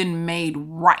 you've been made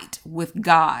right with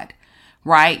God.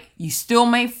 Right? You still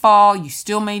may fall. You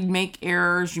still may make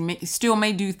errors. You still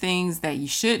may do things that you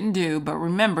shouldn't do. But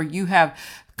remember, you have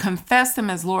confessed him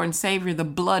as Lord and Savior. The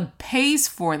blood pays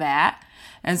for that.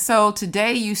 And so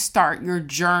today you start your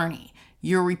journey.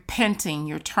 You're repenting.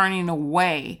 You're turning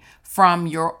away from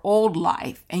your old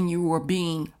life, and you are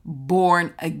being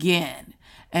born again.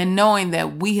 And knowing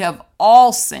that we have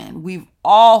all sinned, we've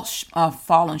all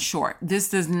fallen short. This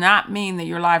does not mean that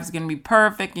your life is going to be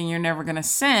perfect and you're never going to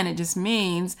sin. It just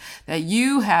means that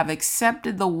you have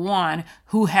accepted the one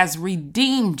who has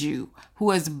redeemed you,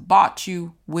 who has bought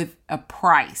you with a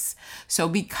price. So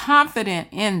be confident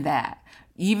in that.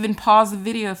 Even pause the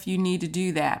video if you need to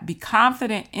do that. Be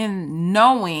confident in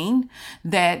knowing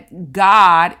that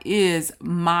God is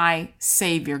my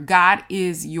Savior. God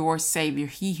is your Savior.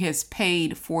 He has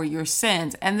paid for your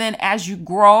sins. And then as you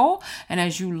grow and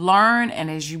as you learn and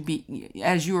as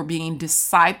you are being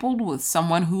discipled with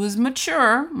someone who is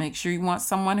mature, make sure you want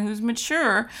someone who's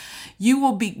mature, you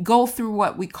will go through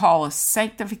what we call a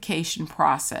sanctification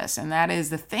process. And that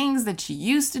is the things that you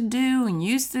used to do and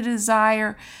used to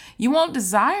desire. You won't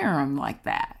desire them like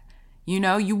that.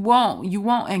 You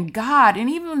won't. And God, and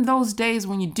even those days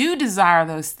when you do desire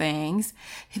those things,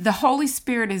 the Holy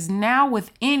Spirit is now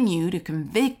within you to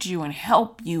convict you and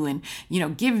help you and,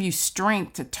 give you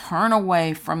strength to turn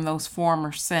away from those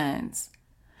former sins.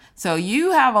 So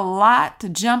you have a lot to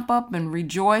jump up and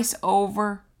rejoice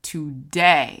over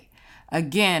today.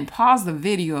 Again, pause the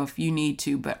video if you need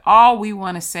to, but all we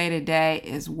want to say today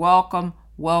is welcome,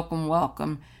 welcome,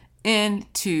 welcome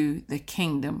into the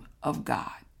kingdom of God.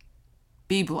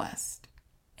 Be blessed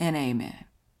and amen.